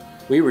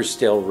 We were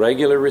still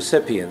regular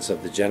recipients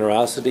of the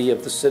generosity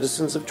of the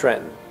citizens of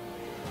Trenton,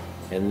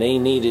 and they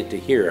needed to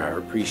hear our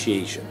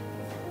appreciation.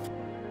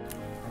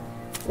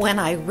 When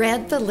I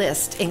read the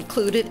list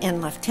included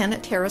in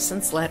Lieutenant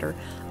Harrison's letter,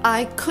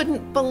 I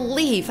couldn't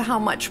believe how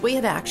much we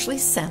had actually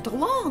sent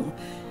along.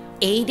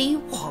 80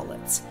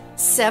 wallets,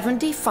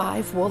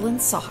 75 woolen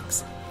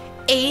socks,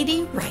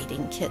 80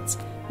 writing kits,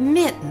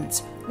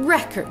 mittens,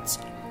 records,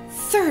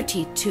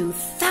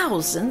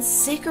 32,000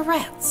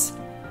 cigarettes.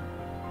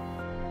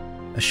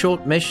 A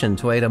short mission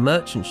to aid a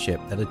merchant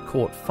ship that had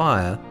caught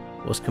fire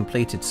was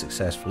completed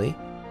successfully,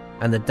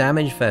 and the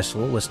damaged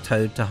vessel was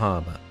towed to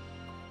harbour.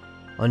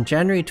 On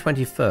January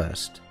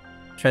 21st,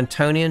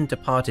 Trentonian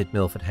departed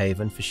Milford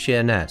Haven for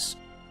Sheerness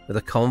with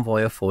a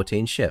convoy of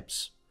 14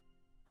 ships.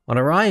 On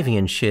arriving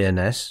in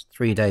Sheerness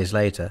 3 days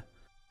later,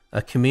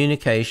 a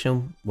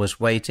communication was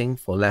waiting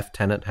for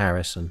Lieutenant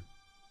Harrison.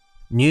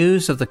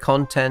 News of the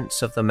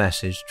contents of the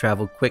message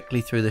travelled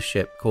quickly through the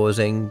ship,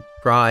 causing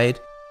pride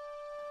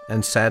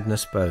and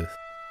sadness both.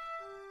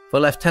 For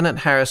Lieutenant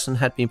Harrison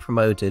had been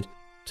promoted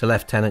to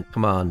Lieutenant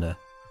Commander,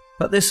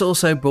 But this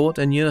also brought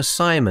a new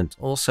assignment,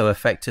 also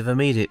effective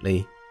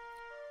immediately.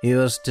 He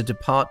was to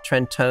depart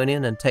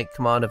Trentonian and take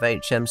command of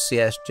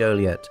HMCS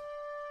Joliet,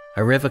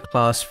 a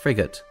river-class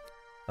frigate,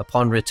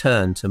 upon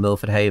return to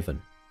Milford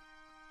Haven.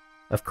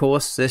 Of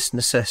course, this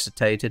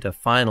necessitated a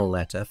final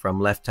letter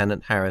from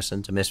Lieutenant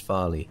Harrison to Miss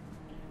Farley.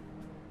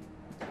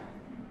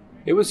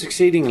 It was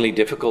exceedingly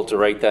difficult to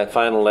write that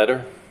final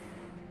letter.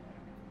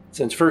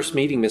 Since first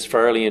meeting Miss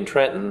Farley in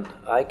Trenton,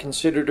 I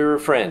considered her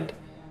a friend.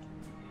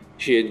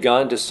 She had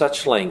gone to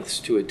such lengths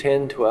to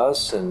attend to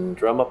us and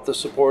drum up the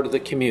support of the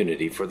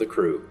community for the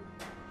crew.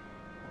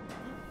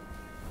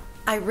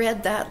 I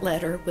read that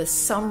letter with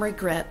some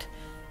regret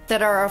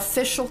that our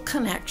official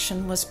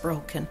connection was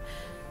broken.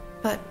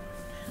 But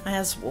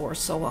as war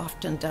so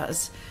often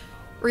does,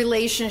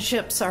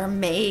 relationships are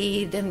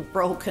made and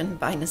broken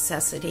by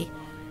necessity.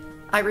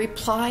 I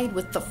replied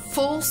with the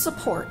full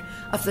support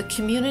of the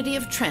community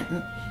of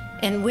Trenton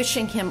and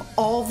wishing him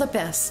all the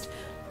best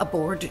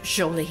aboard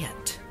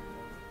Joliet.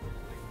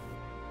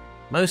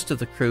 Most of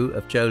the crew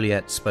of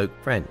Joliet spoke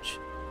French,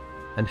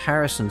 and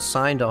Harrison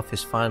signed off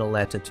his final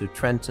letter to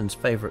Trenton's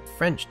favorite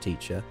French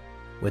teacher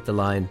with the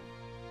line,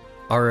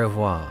 "Au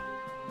revoir,"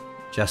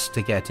 just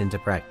to get into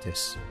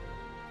practice.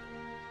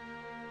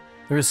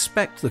 The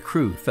respect the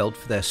crew felt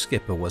for their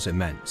skipper was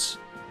immense.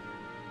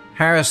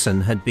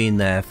 Harrison had been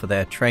there for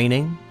their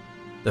training,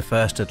 the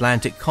first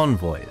Atlantic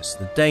convoys,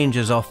 the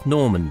dangers off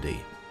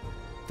Normandy,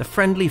 the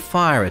friendly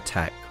fire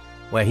attack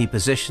where he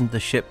positioned the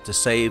ship to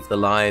save the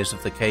lives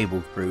of the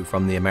cable crew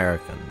from the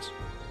Americans,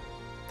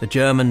 the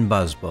German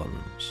buzz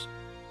bombs.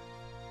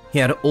 He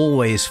had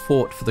always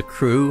fought for the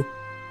crew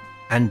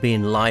and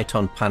been light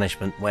on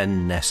punishment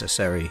when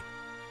necessary.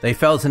 They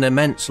felt an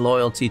immense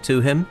loyalty to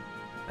him,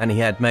 and he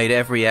had made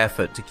every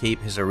effort to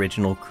keep his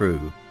original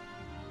crew.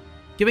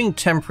 Giving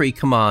temporary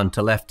command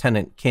to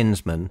Lieutenant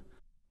Kinsman,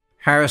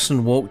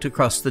 Harrison walked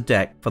across the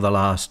deck for the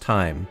last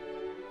time.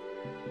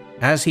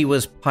 As he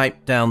was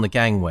piped down the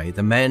gangway,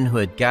 the men who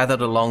had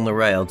gathered along the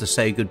rail to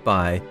say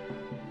goodbye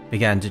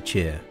began to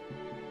cheer.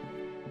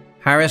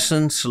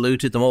 Harrison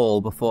saluted them all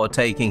before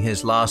taking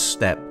his last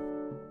step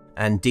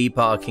and,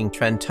 debarking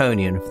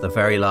Trentonian for the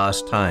very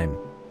last time,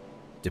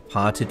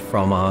 departed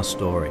from our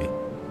story.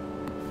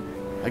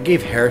 I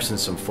gave Harrison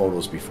some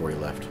photos before he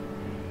left.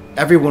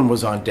 Everyone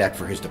was on deck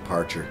for his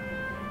departure.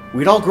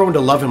 We'd all grown to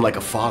love him like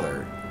a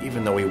father,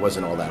 even though he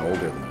wasn't all that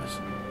older than us.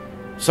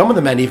 Some of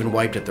the men even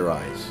wiped at their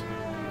eyes.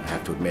 I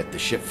have to admit, the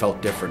ship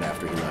felt different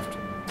after he left.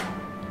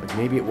 Like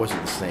maybe it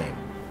wasn't the same.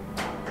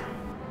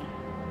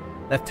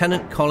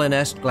 Lieutenant Colin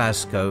S.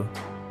 Glasgow,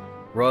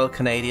 Royal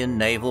Canadian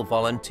Naval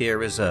Volunteer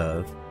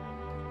Reserve,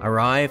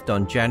 arrived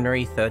on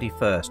January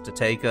 31st to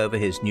take over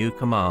his new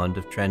command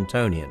of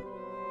Trentonian.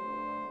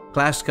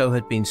 Glasgow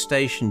had been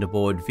stationed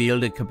aboard Ville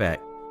de Quebec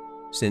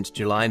since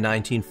July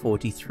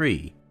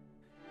 1943.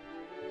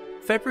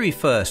 February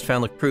 1st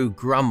found the crew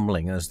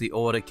grumbling as the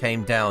order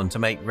came down to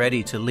make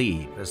ready to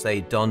leave as they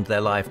donned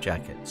their life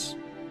jackets.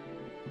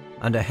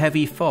 Under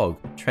heavy fog,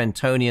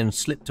 Trentonian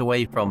slipped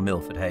away from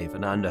Milford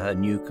Haven under her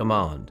new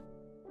command,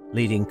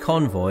 leading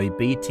convoy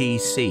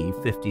BTC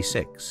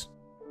 56,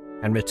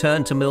 and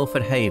returned to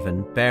Milford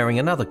Haven bearing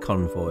another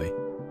convoy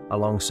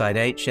alongside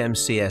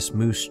HMCS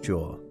Moose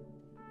Jaw.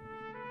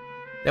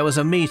 There was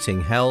a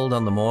meeting held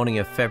on the morning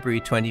of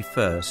February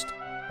 21st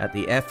at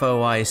the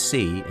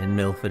FOIC in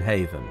Milford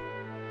Haven.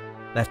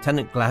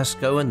 Lieutenant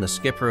Glasgow and the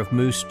skipper of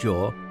Moose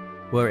Jaw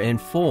were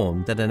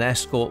informed that an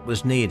escort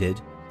was needed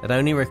that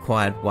only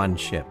required one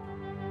ship.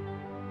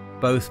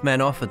 Both men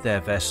offered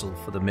their vessel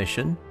for the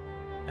mission,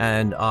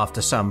 and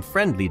after some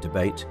friendly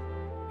debate,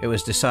 it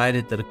was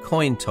decided that a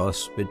coin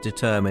toss would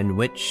determine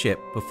which ship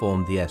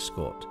performed the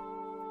escort.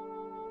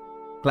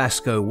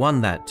 Glasgow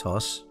won that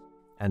toss,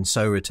 and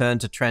so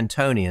returned to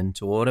Trentonian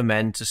to order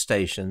men to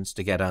stations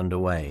to get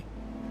underway.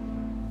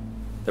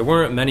 There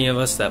weren't many of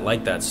us that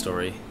liked that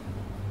story.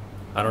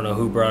 I don't know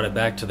who brought it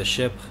back to the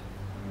ship,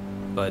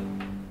 but,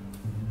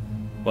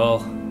 well,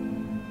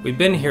 we'd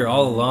been here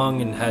all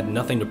along and had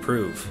nothing to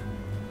prove.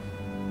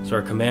 So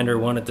our commander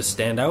wanted to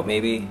stand out,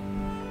 maybe?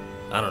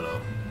 I don't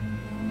know.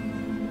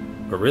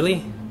 But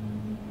really?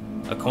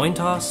 A coin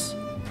toss?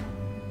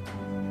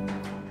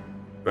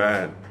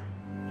 Bad.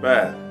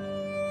 Bad.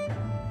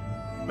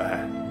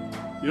 Bad.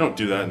 You don't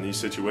do that in these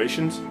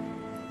situations.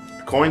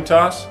 A coin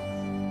toss?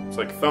 It's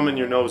like thumbing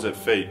your nose at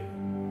fate.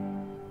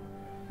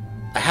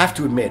 I have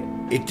to admit,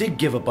 it did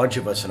give a bunch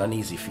of us an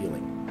uneasy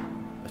feeling.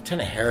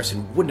 Lieutenant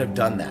Harrison wouldn't have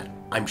done that,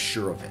 I'm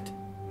sure of it.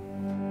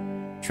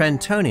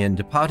 Trentonian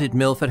departed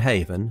Milford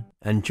Haven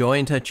and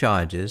joined her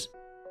charges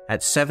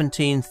at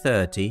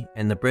 17:30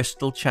 in the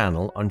Bristol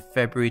Channel on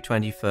February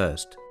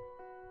 21st.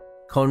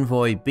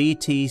 Convoy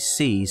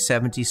BTC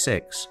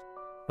 76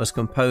 was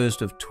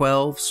composed of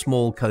 12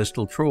 small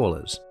coastal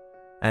trawlers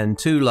and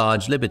 2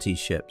 large Liberty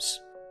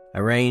ships,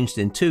 arranged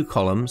in 2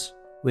 columns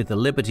with the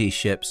Liberty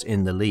ships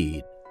in the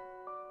lead.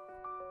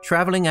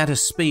 Travelling at a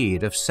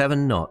speed of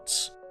 7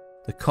 knots,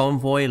 the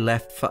convoy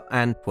left for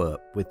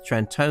Antwerp with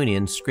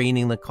Trentonian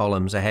screening the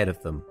columns ahead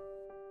of them.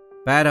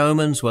 Bad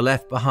omens were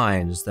left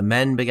behind as the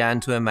men began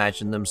to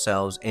imagine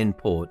themselves in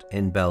port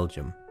in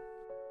Belgium.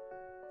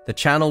 The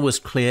channel was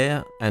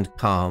clear and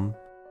calm,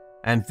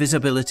 and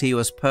visibility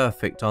was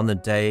perfect on the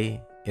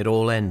day it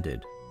all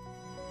ended.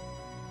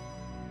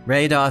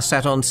 Radar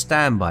sat on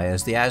standby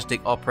as the Aztec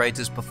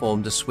operators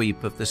performed a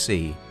sweep of the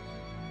sea.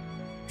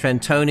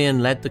 Trentonian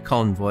led the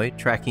convoy,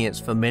 tracking its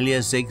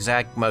familiar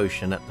zigzag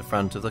motion at the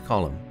front of the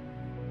column.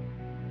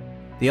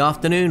 The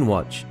afternoon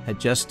watch had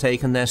just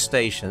taken their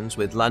stations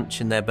with lunch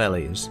in their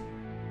bellies.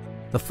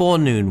 The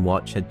forenoon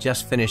watch had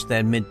just finished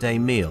their midday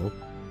meal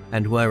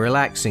and were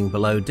relaxing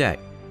below deck.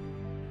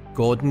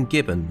 Gordon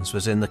Gibbons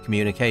was in the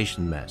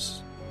communication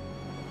mess.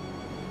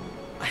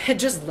 I had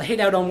just laid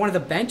out on one of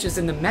the benches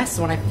in the mess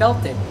when I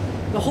felt it.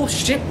 The whole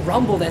ship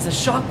rumbled as a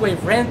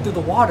shockwave ran through the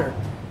water,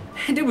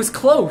 and it was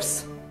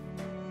close.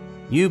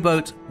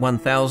 U-boat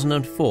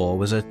 1004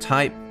 was a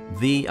Type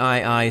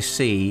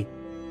VIIC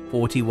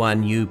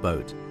 41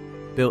 U-boat,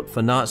 built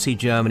for Nazi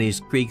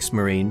Germany's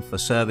Kriegsmarine for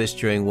service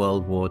during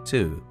World War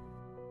II.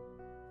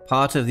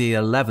 Part of the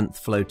 11th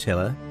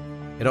Flotilla,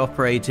 it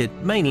operated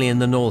mainly in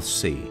the North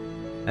Sea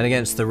and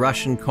against the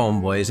Russian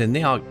convoys in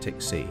the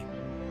Arctic Sea.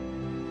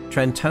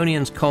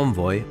 Trentonian's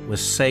convoy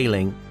was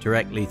sailing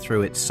directly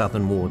through its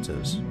southern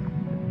waters.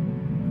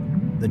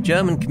 The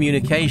German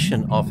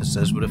communication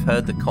officers would have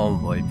heard the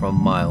convoy from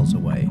miles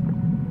away.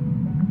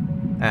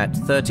 At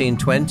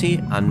 13:20,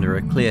 under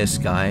a clear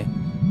sky,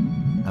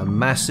 a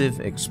massive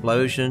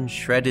explosion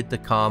shredded the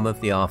calm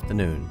of the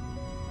afternoon.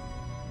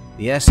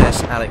 The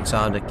SS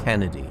Alexander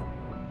Kennedy.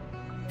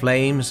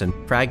 Flames and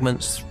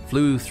fragments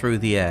flew through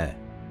the air.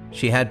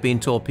 She had been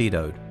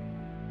torpedoed.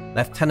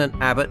 Lieutenant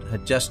Abbott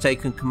had just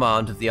taken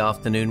command of the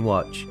afternoon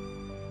watch.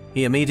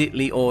 He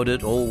immediately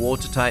ordered all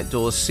watertight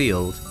doors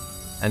sealed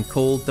and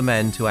called the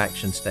men to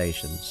action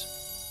stations.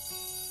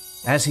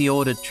 As he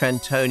ordered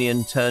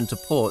Trentonian turn to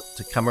port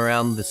to come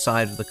around the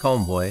side of the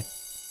convoy,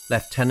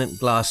 Lieutenant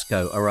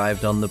Glasgow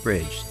arrived on the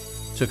bridge,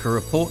 took a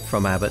report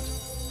from Abbott,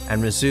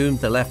 and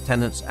resumed the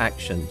lieutenant's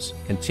actions,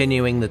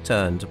 continuing the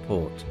turn to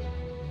port.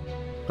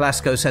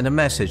 Glasgow sent a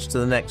message to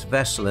the next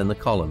vessel in the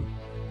column,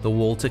 the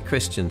Walter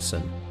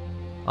Christensen,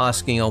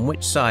 asking on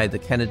which side the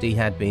Kennedy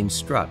had been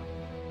struck.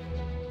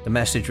 The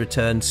message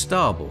returned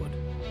starboard.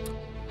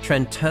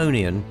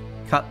 Trentonian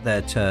cut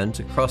their turn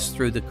to cross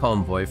through the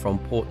convoy from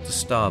port to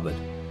starboard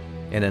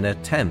in an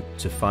attempt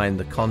to find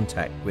the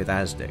contact with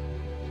Aztec.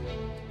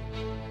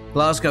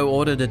 Glasgow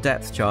ordered a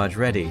depth charge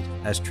ready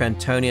as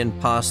Trentonian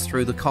passed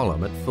through the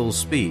column at full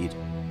speed,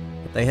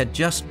 but they had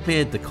just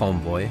cleared the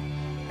convoy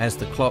as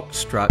the clock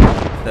struck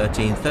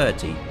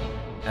 13:30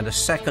 and a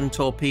second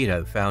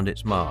torpedo found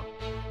its mark.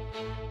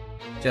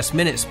 Just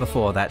minutes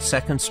before that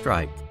second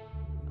strike,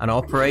 an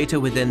operator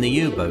within the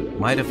U-boat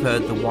might have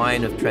heard the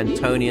whine of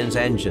Trentonian's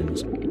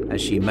engines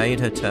as she made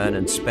her turn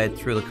and sped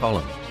through the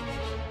column.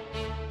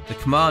 The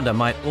commander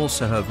might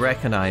also have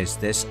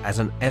recognized this as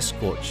an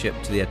escort ship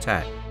to the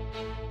attack.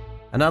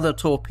 Another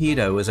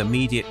torpedo was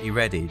immediately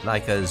ready,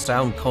 like a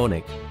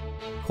Zaunkönig,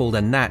 called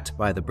a Gnat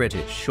by the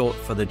British, short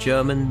for the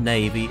German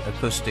Navy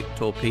acoustic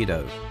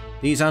torpedo.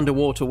 These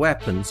underwater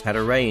weapons had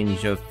a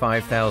range of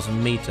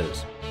 5,000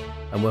 meters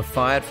and were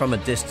fired from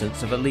a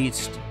distance of at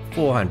least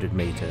 400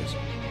 meters,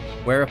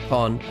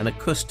 whereupon an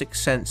acoustic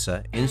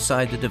sensor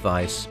inside the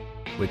device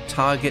would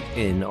target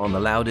in on the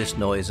loudest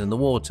noise in the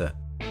water,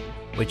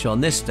 which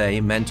on this day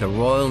meant a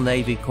Royal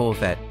Navy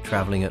Corvette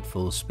traveling at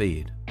full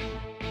speed.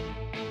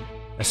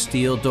 A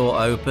steel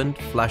door opened,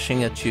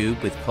 flushing a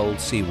tube with cold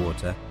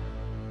seawater,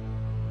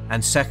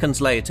 and seconds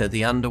later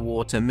the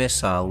underwater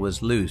missile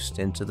was loosed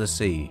into the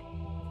sea.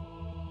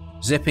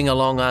 Zipping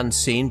along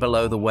unseen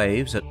below the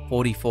waves at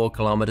 44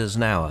 kilometers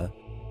an hour,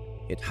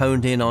 it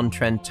honed in on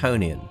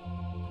Trentonian,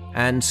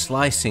 and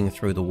slicing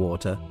through the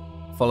water,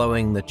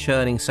 following the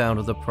churning sound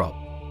of the prop,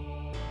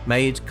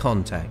 made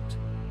contact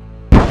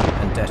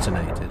and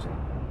detonated.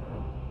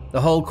 The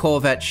whole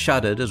Corvette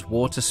shuddered as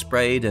water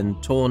sprayed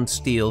and torn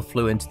steel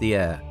flew into the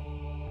air.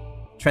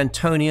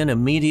 Trentonian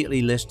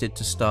immediately listed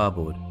to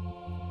starboard.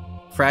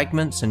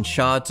 Fragments and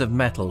shards of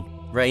metal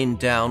rained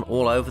down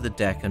all over the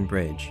deck and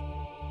bridge.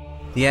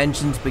 The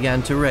engines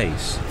began to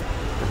race.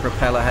 The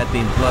propeller had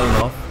been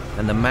blown off,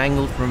 and the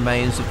mangled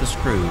remains of the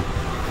screw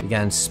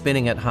began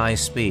spinning at high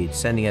speed,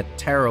 sending a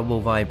terrible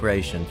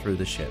vibration through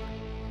the ship.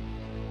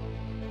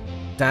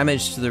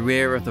 Damage to the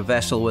rear of the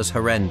vessel was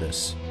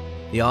horrendous.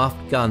 The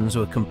aft guns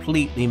were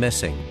completely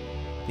missing.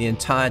 The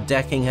entire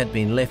decking had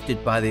been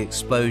lifted by the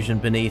explosion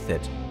beneath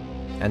it,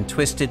 and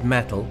twisted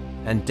metal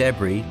and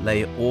debris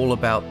lay all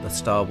about the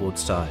starboard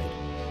side.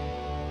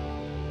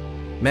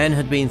 Men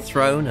had been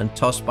thrown and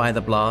tossed by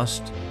the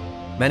blast.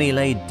 Many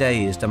lay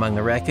dazed among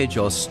the wreckage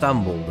or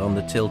stumbled on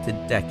the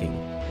tilted decking.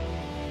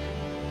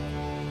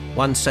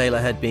 One sailor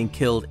had been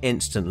killed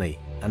instantly,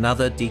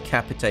 another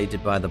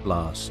decapitated by the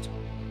blast.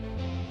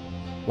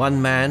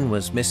 One man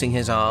was missing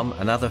his arm,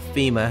 another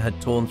femur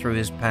had torn through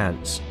his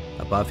pants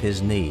above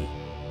his knee.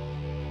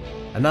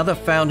 Another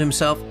found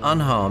himself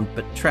unharmed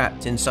but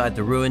trapped inside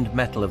the ruined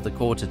metal of the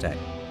quarterdeck.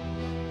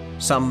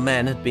 Some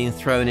men had been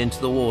thrown into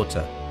the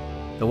water.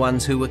 The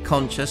ones who were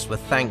conscious were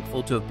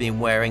thankful to have been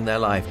wearing their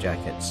life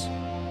jackets.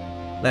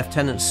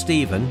 Lieutenant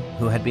Stephen,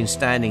 who had been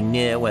standing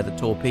near where the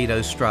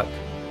torpedo struck,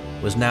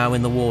 was now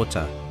in the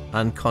water,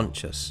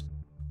 unconscious,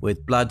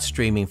 with blood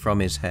streaming from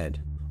his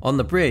head. On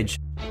the bridge,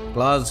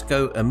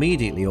 Glasgow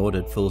immediately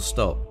ordered full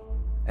stop,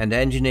 and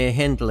Engineer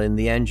Hindle in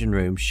the engine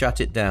room shut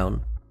it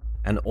down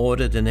and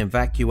ordered an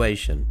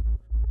evacuation.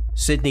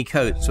 Sidney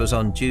Coates was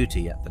on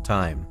duty at the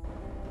time.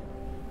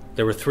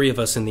 There were 3 of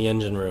us in the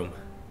engine room.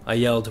 I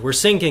yelled, "We're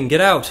sinking,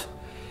 get out!"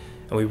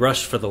 And we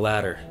rushed for the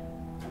ladder.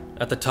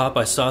 At the top,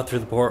 I saw through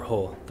the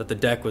porthole that the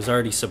deck was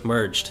already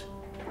submerged,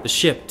 the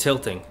ship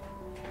tilting.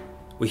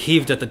 We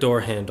heaved at the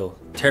door handle,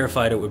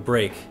 terrified it would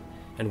break,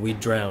 and we'd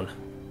drown.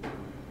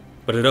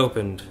 But it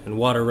opened, and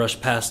water rushed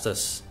past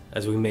us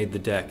as we made the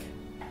deck.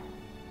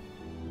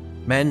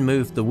 Men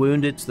moved the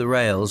wounded to the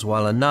rails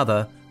while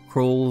another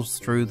crawls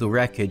through the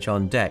wreckage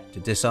on deck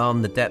to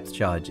disarm the depth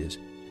charges.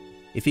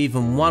 If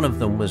even one of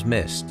them was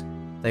missed,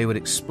 they would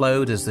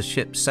explode as the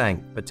ship sank,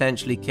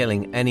 potentially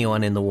killing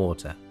anyone in the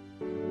water.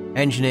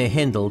 Engineer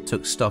Hindle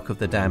took stock of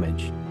the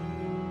damage.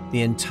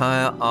 The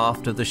entire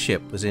aft of the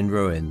ship was in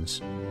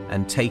ruins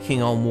and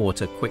taking on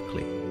water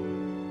quickly.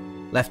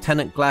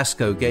 Lieutenant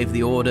Glasgow gave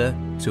the order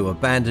to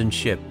abandon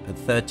ship at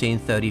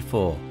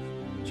 13:34,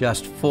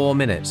 just 4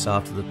 minutes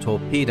after the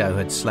torpedo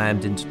had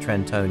slammed into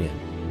Trentonian.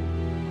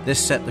 This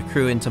set the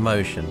crew into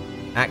motion,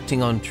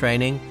 acting on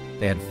training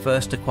they had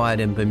first acquired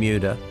in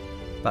Bermuda,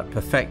 but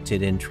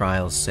perfected in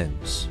trials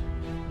since.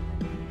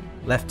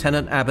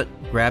 Lieutenant Abbott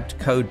grabbed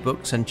code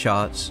books and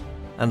charts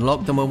and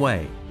locked them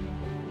away.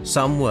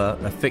 Some were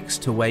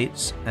affixed to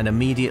weights and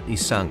immediately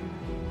sunk.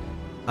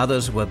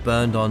 Others were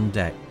burned on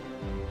deck.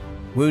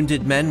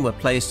 Wounded men were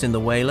placed in the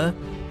whaler.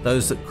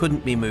 Those that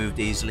couldn't be moved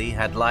easily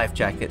had life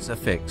jackets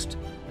affixed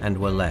and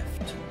were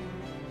left.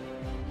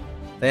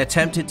 They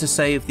attempted to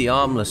save the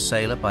armless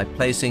sailor by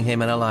placing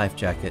him in a life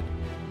jacket.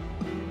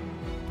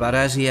 But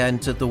as he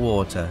entered the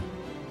water,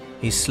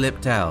 he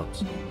slipped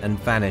out and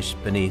vanished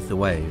beneath the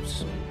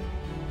waves.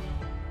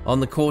 On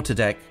the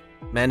quarterdeck,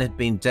 men had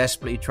been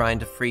desperately trying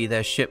to free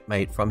their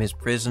shipmate from his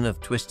prison of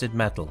twisted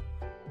metal.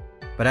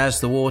 But as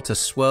the water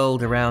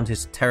swirled around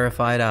his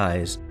terrified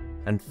eyes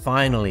and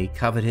finally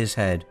covered his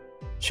head,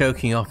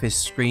 choking off his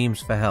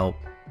screams for help,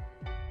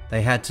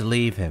 they had to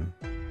leave him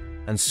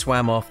and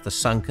swam off the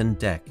sunken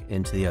deck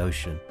into the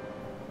ocean.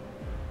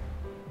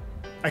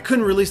 I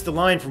couldn't release the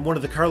line from one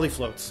of the Carly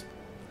floats.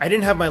 I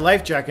didn't have my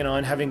life jacket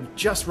on, having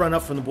just run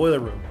up from the boiler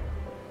room.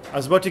 I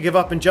was about to give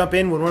up and jump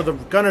in when one of the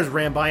gunners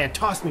ran by and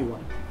tossed me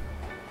one.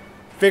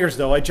 Figures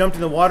though, I jumped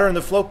in the water and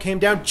the float came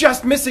down,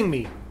 just missing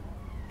me.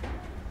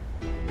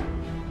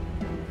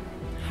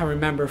 I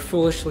remember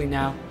foolishly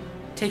now,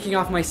 taking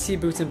off my sea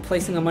boots and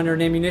placing them under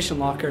an ammunition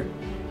locker.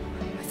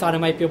 I thought I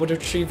might be able to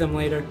retrieve them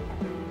later.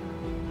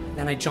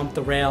 Then I jumped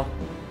the rail.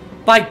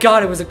 By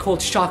God, it was a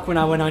cold shock when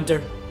I went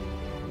under.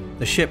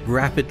 The ship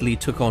rapidly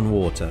took on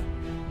water,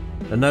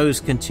 the nose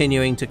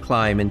continuing to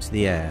climb into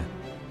the air.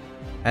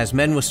 As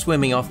men were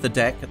swimming off the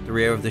deck at the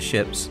rear of the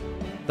ships,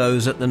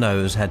 those at the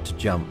nose had to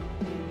jump.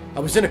 I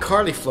was in a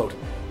Carly float,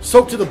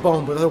 soaked to the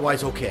bone, but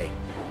otherwise okay.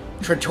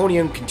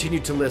 Trentonian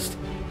continued to list.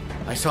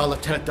 I saw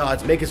Lieutenant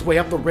Dodds make his way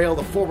up the rail of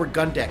the forward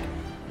gun deck.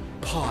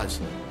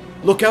 Pause.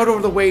 Look out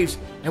over the waves,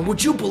 and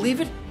would you believe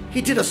it?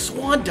 He did a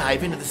swan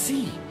dive into the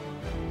sea.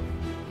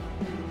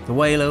 The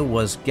whaler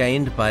was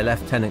gained by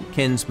Lieutenant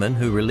Kinsman,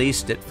 who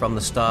released it from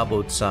the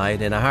starboard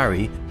side in a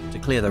hurry to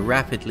clear the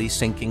rapidly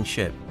sinking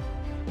ship,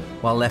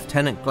 while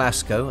Lieutenant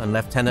Glasgow and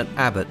Lieutenant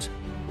Abbott,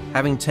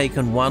 having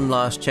taken one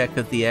last check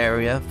of the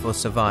area for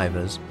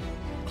survivors,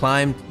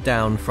 climbed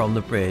down from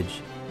the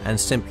bridge and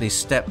simply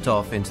stepped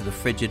off into the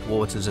frigid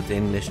waters of the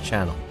English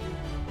Channel,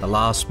 the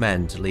last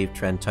men to leave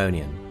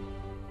Trentonian.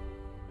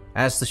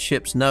 As the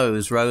ship's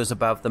nose rose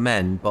above the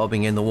men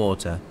bobbing in the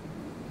water,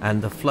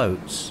 and the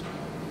floats,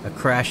 a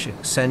crash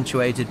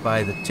accentuated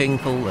by the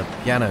tinkle of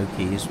piano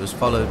keys was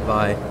followed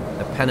by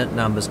the pennant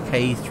numbers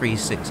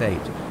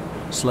K368,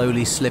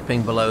 slowly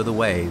slipping below the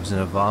waves in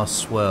a vast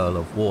swirl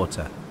of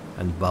water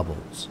and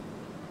bubbles.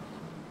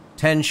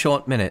 10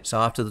 short minutes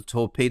after the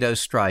torpedo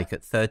strike at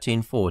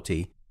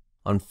 1340,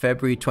 on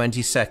February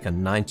 22,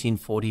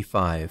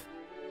 1945,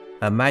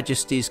 Her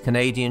Majesty's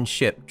Canadian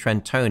ship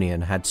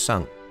Trentonian had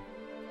sunk.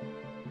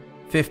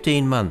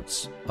 15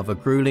 months of a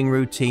grueling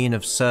routine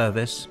of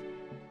service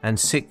and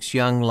 6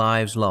 young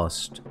lives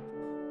lost,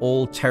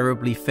 all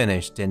terribly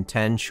finished in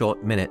 10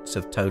 short minutes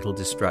of total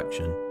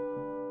destruction.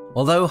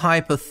 Although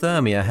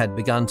hypothermia had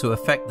begun to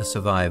affect the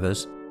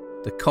survivors,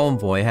 the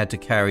convoy had to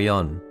carry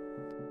on.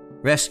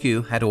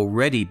 Rescue had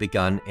already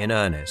begun in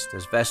earnest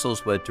as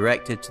vessels were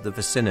directed to the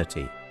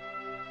vicinity.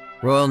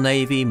 Royal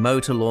Navy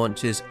motor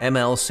launches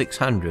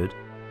ML-600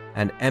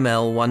 and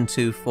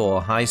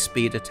ML-124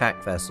 high-speed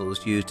attack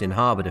vessels used in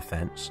harbour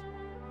defence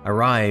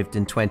arrived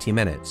in 20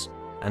 minutes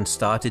and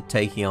started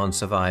taking on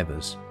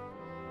survivors.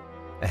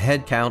 A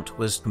head count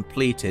was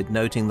completed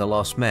noting the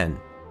lost men.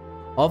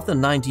 Of the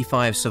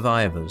 95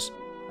 survivors,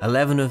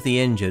 11 of the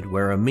injured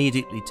were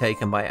immediately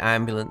taken by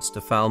ambulance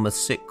to Falmouth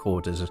sick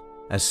quarters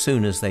as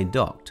soon as they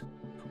docked,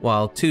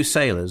 while 2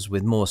 sailors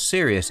with more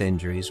serious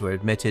injuries were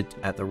admitted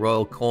at the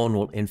Royal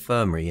Cornwall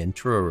Infirmary in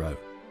Truro.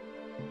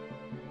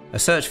 A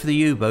search for the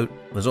U-boat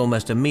was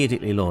almost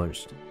immediately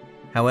launched.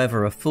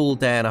 However, a full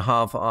day and a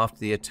half after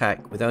the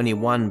attack, with only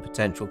one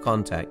potential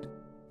contact,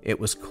 it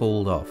was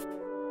called off.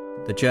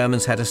 The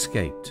Germans had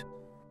escaped.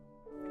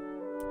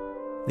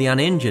 The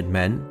uninjured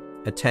men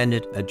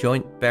attended a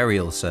joint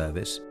burial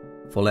service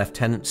for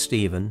Lieutenant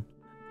Stephen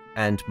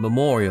and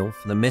memorial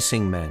for the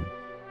missing men,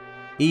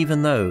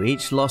 even though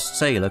each lost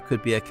sailor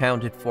could be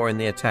accounted for in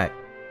the attack.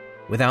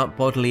 Without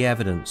bodily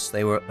evidence,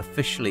 they were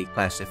officially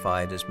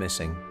classified as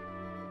missing.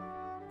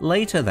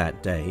 Later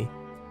that day,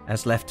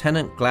 as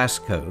Lieutenant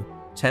Glasgow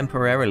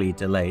temporarily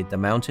delayed the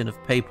mountain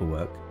of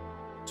paperwork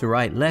to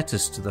write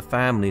letters to the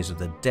families of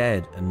the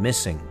dead and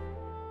missing,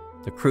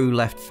 the crew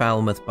left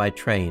Falmouth by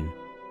train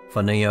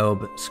for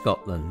Niobe,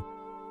 Scotland.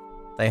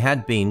 They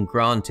had been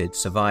granted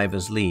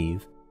survivor's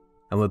leave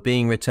and were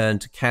being returned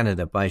to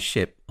Canada by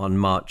ship on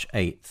March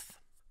 8th.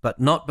 But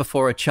not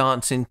before a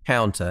chance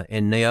encounter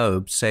in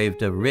Niobe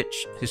saved a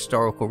rich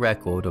historical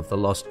record of the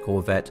lost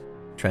Corvette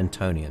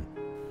Trentonian.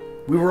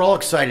 We were all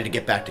excited to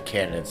get back to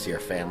Canada and see our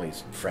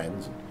families and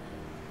friends and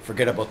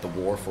forget about the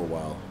war for a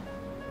while,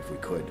 if we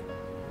could.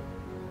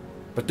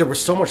 But there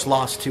was so much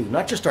lost too,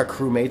 not just our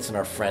crewmates and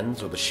our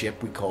friends or the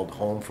ship we called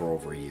home for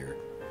over a year,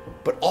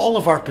 but all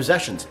of our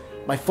possessions.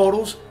 My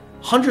photos,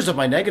 hundreds of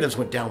my negatives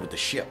went down with the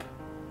ship.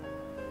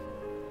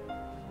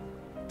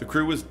 The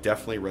crew was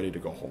definitely ready to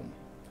go home.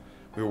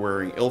 We were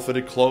wearing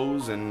ill-fitted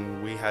clothes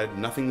and we had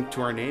nothing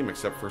to our name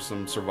except for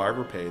some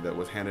survivor pay that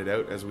was handed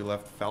out as we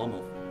left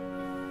Falmouth.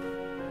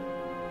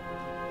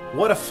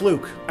 What a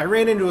fluke. I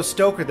ran into a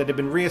stoker that had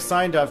been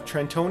reassigned off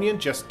Trentonian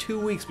just 2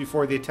 weeks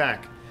before the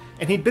attack,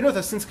 and he'd been with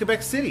us since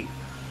Quebec City.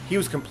 He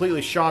was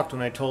completely shocked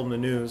when I told him the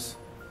news.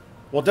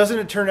 Well, doesn't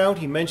it turn out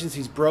he mentions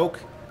he's broke,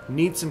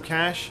 needs some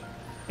cash,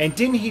 and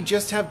didn't he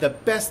just have the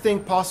best thing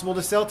possible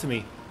to sell to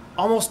me?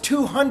 Almost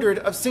 200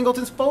 of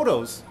Singleton's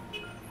photos.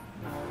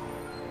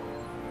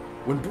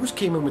 When Bruce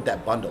came in with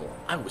that bundle,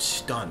 I was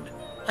stunned.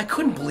 I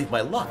couldn't believe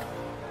my luck.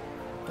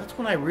 That's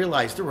when I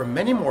realized there were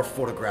many more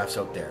photographs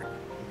out there,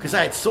 because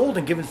I had sold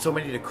and given so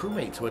many to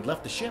crewmates who had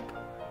left the ship.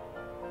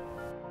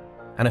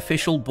 An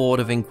official board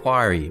of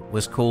inquiry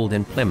was called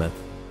in Plymouth.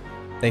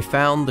 They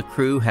found the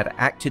crew had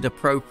acted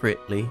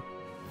appropriately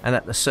and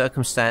that the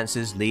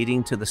circumstances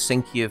leading to the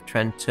sinking of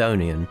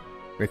Trentonian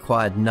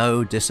required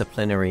no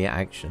disciplinary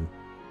action.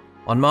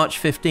 On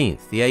March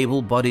 15th, the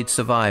able-bodied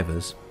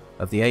survivors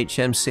of the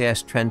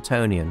HMCS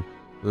Trentonian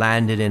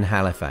landed in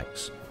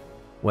Halifax,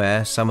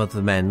 where some of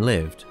the men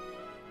lived.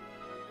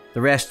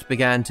 The rest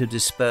began to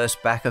disperse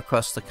back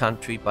across the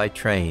country by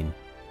train,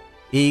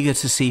 eager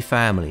to see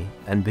family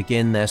and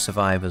begin their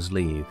survivor's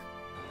leave.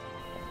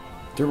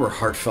 There were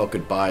heartfelt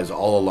goodbyes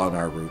all along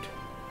our route.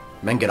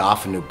 Men get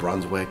off in New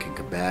Brunswick and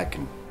Quebec,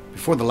 and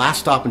before the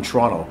last stop in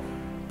Toronto,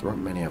 there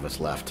weren't many of us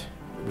left.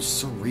 It was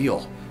so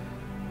real.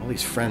 All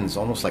these friends,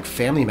 almost like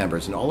family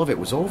members, and all of it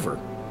was over.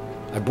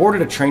 I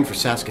boarded a train for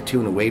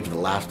Saskatoon and waved to the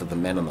last of the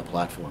men on the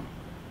platform.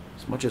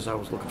 As much as I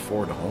was looking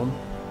forward to home,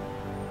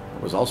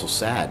 I was also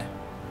sad.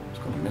 I was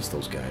going to miss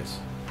those guys.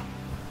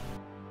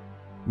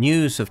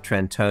 News of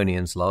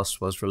Trentonian's loss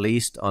was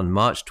released on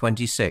March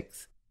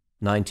 26,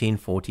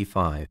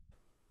 1945.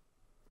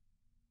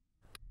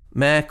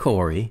 Mayor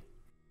Corey,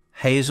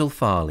 Hazel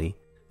Farley,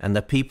 and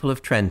the people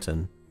of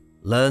Trenton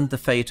learned the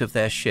fate of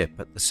their ship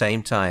at the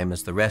same time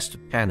as the rest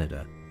of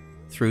Canada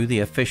through the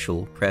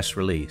official press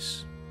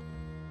release.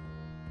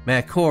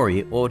 Mayor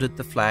Corey ordered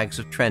the flags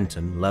of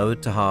Trenton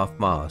lowered to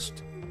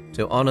half-mast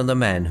to honor the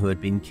men who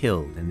had been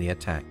killed in the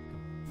attack.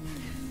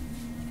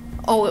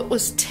 Oh, it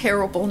was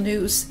terrible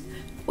news.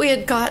 We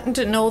had gotten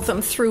to know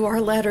them through our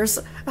letters,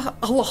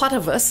 a lot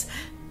of us,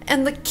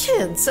 and the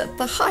kids at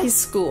the high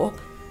school.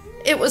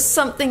 It was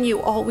something you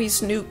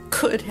always knew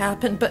could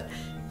happen, but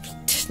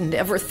didn't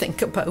ever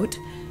think about.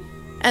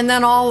 And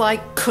then all I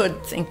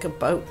could think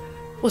about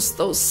was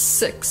those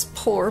 6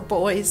 poor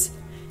boys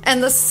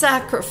and the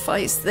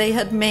sacrifice they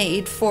had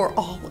made for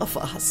all of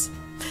us.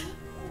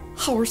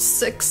 Our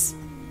 6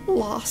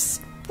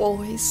 lost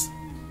boys.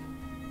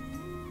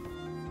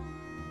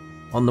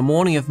 On the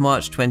morning of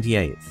March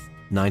 28,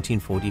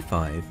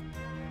 1945,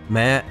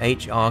 Mayor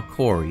H.R.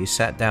 Corey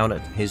sat down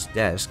at his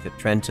desk at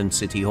Trenton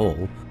City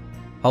Hall,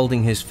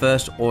 holding his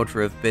first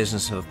order of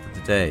business of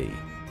the day,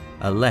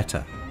 a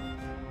letter.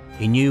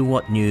 He knew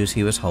what news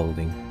he was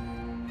holding.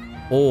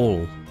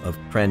 All of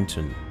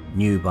Trenton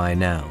knew by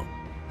now,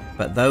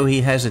 but though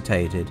he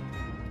hesitated,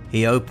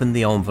 he opened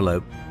the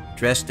envelope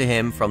addressed to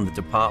him from the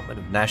Department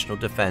of National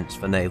Defense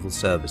for Naval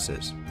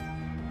Services.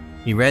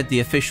 He read the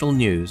official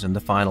news and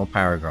the final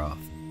paragraph.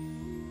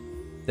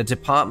 The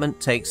department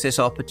takes this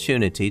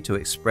opportunity to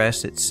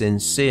express its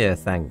sincere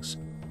thanks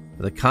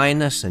for the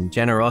kindness and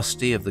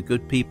generosity of the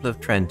good people of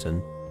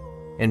Trenton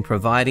in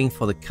providing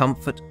for the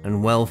comfort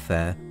and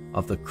welfare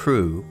of the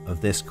crew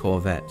of this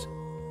corvette.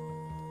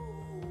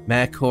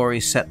 Mayor Corey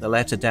set the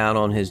letter down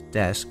on his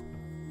desk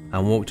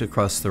and walked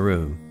across the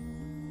room.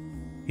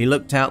 He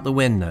looked out the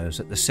windows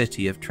at the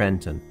city of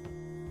Trenton.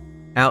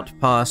 out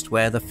past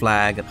where the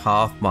flag at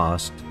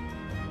half-mast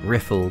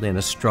riffled in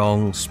a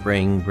strong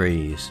spring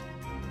breeze.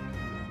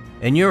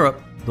 In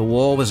Europe, the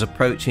war was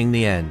approaching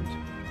the end.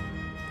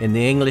 In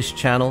the English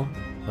Channel,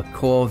 a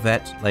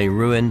Corvette lay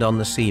ruined on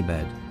the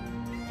seabed.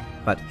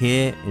 But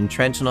here in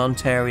Trenton,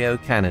 Ontario,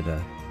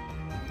 Canada,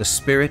 the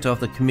spirit of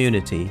the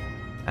community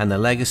and the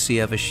legacy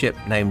of a ship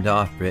named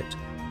after it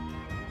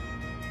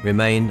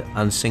remained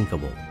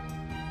unsinkable.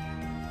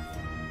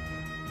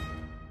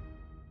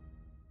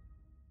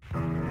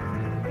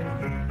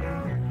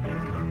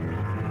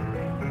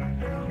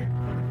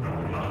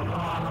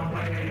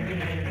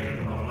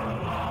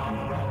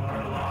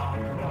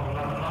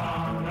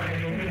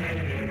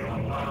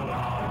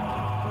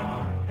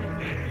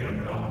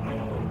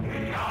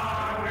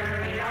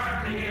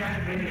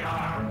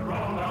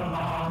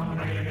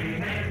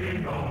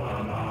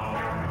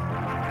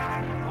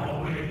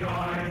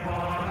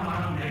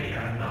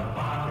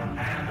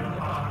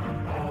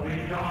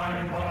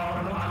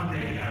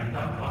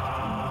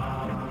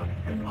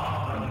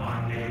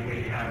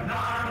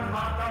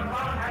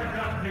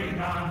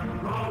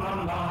 Roll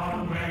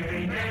along,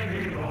 baby,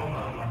 baby, roll along.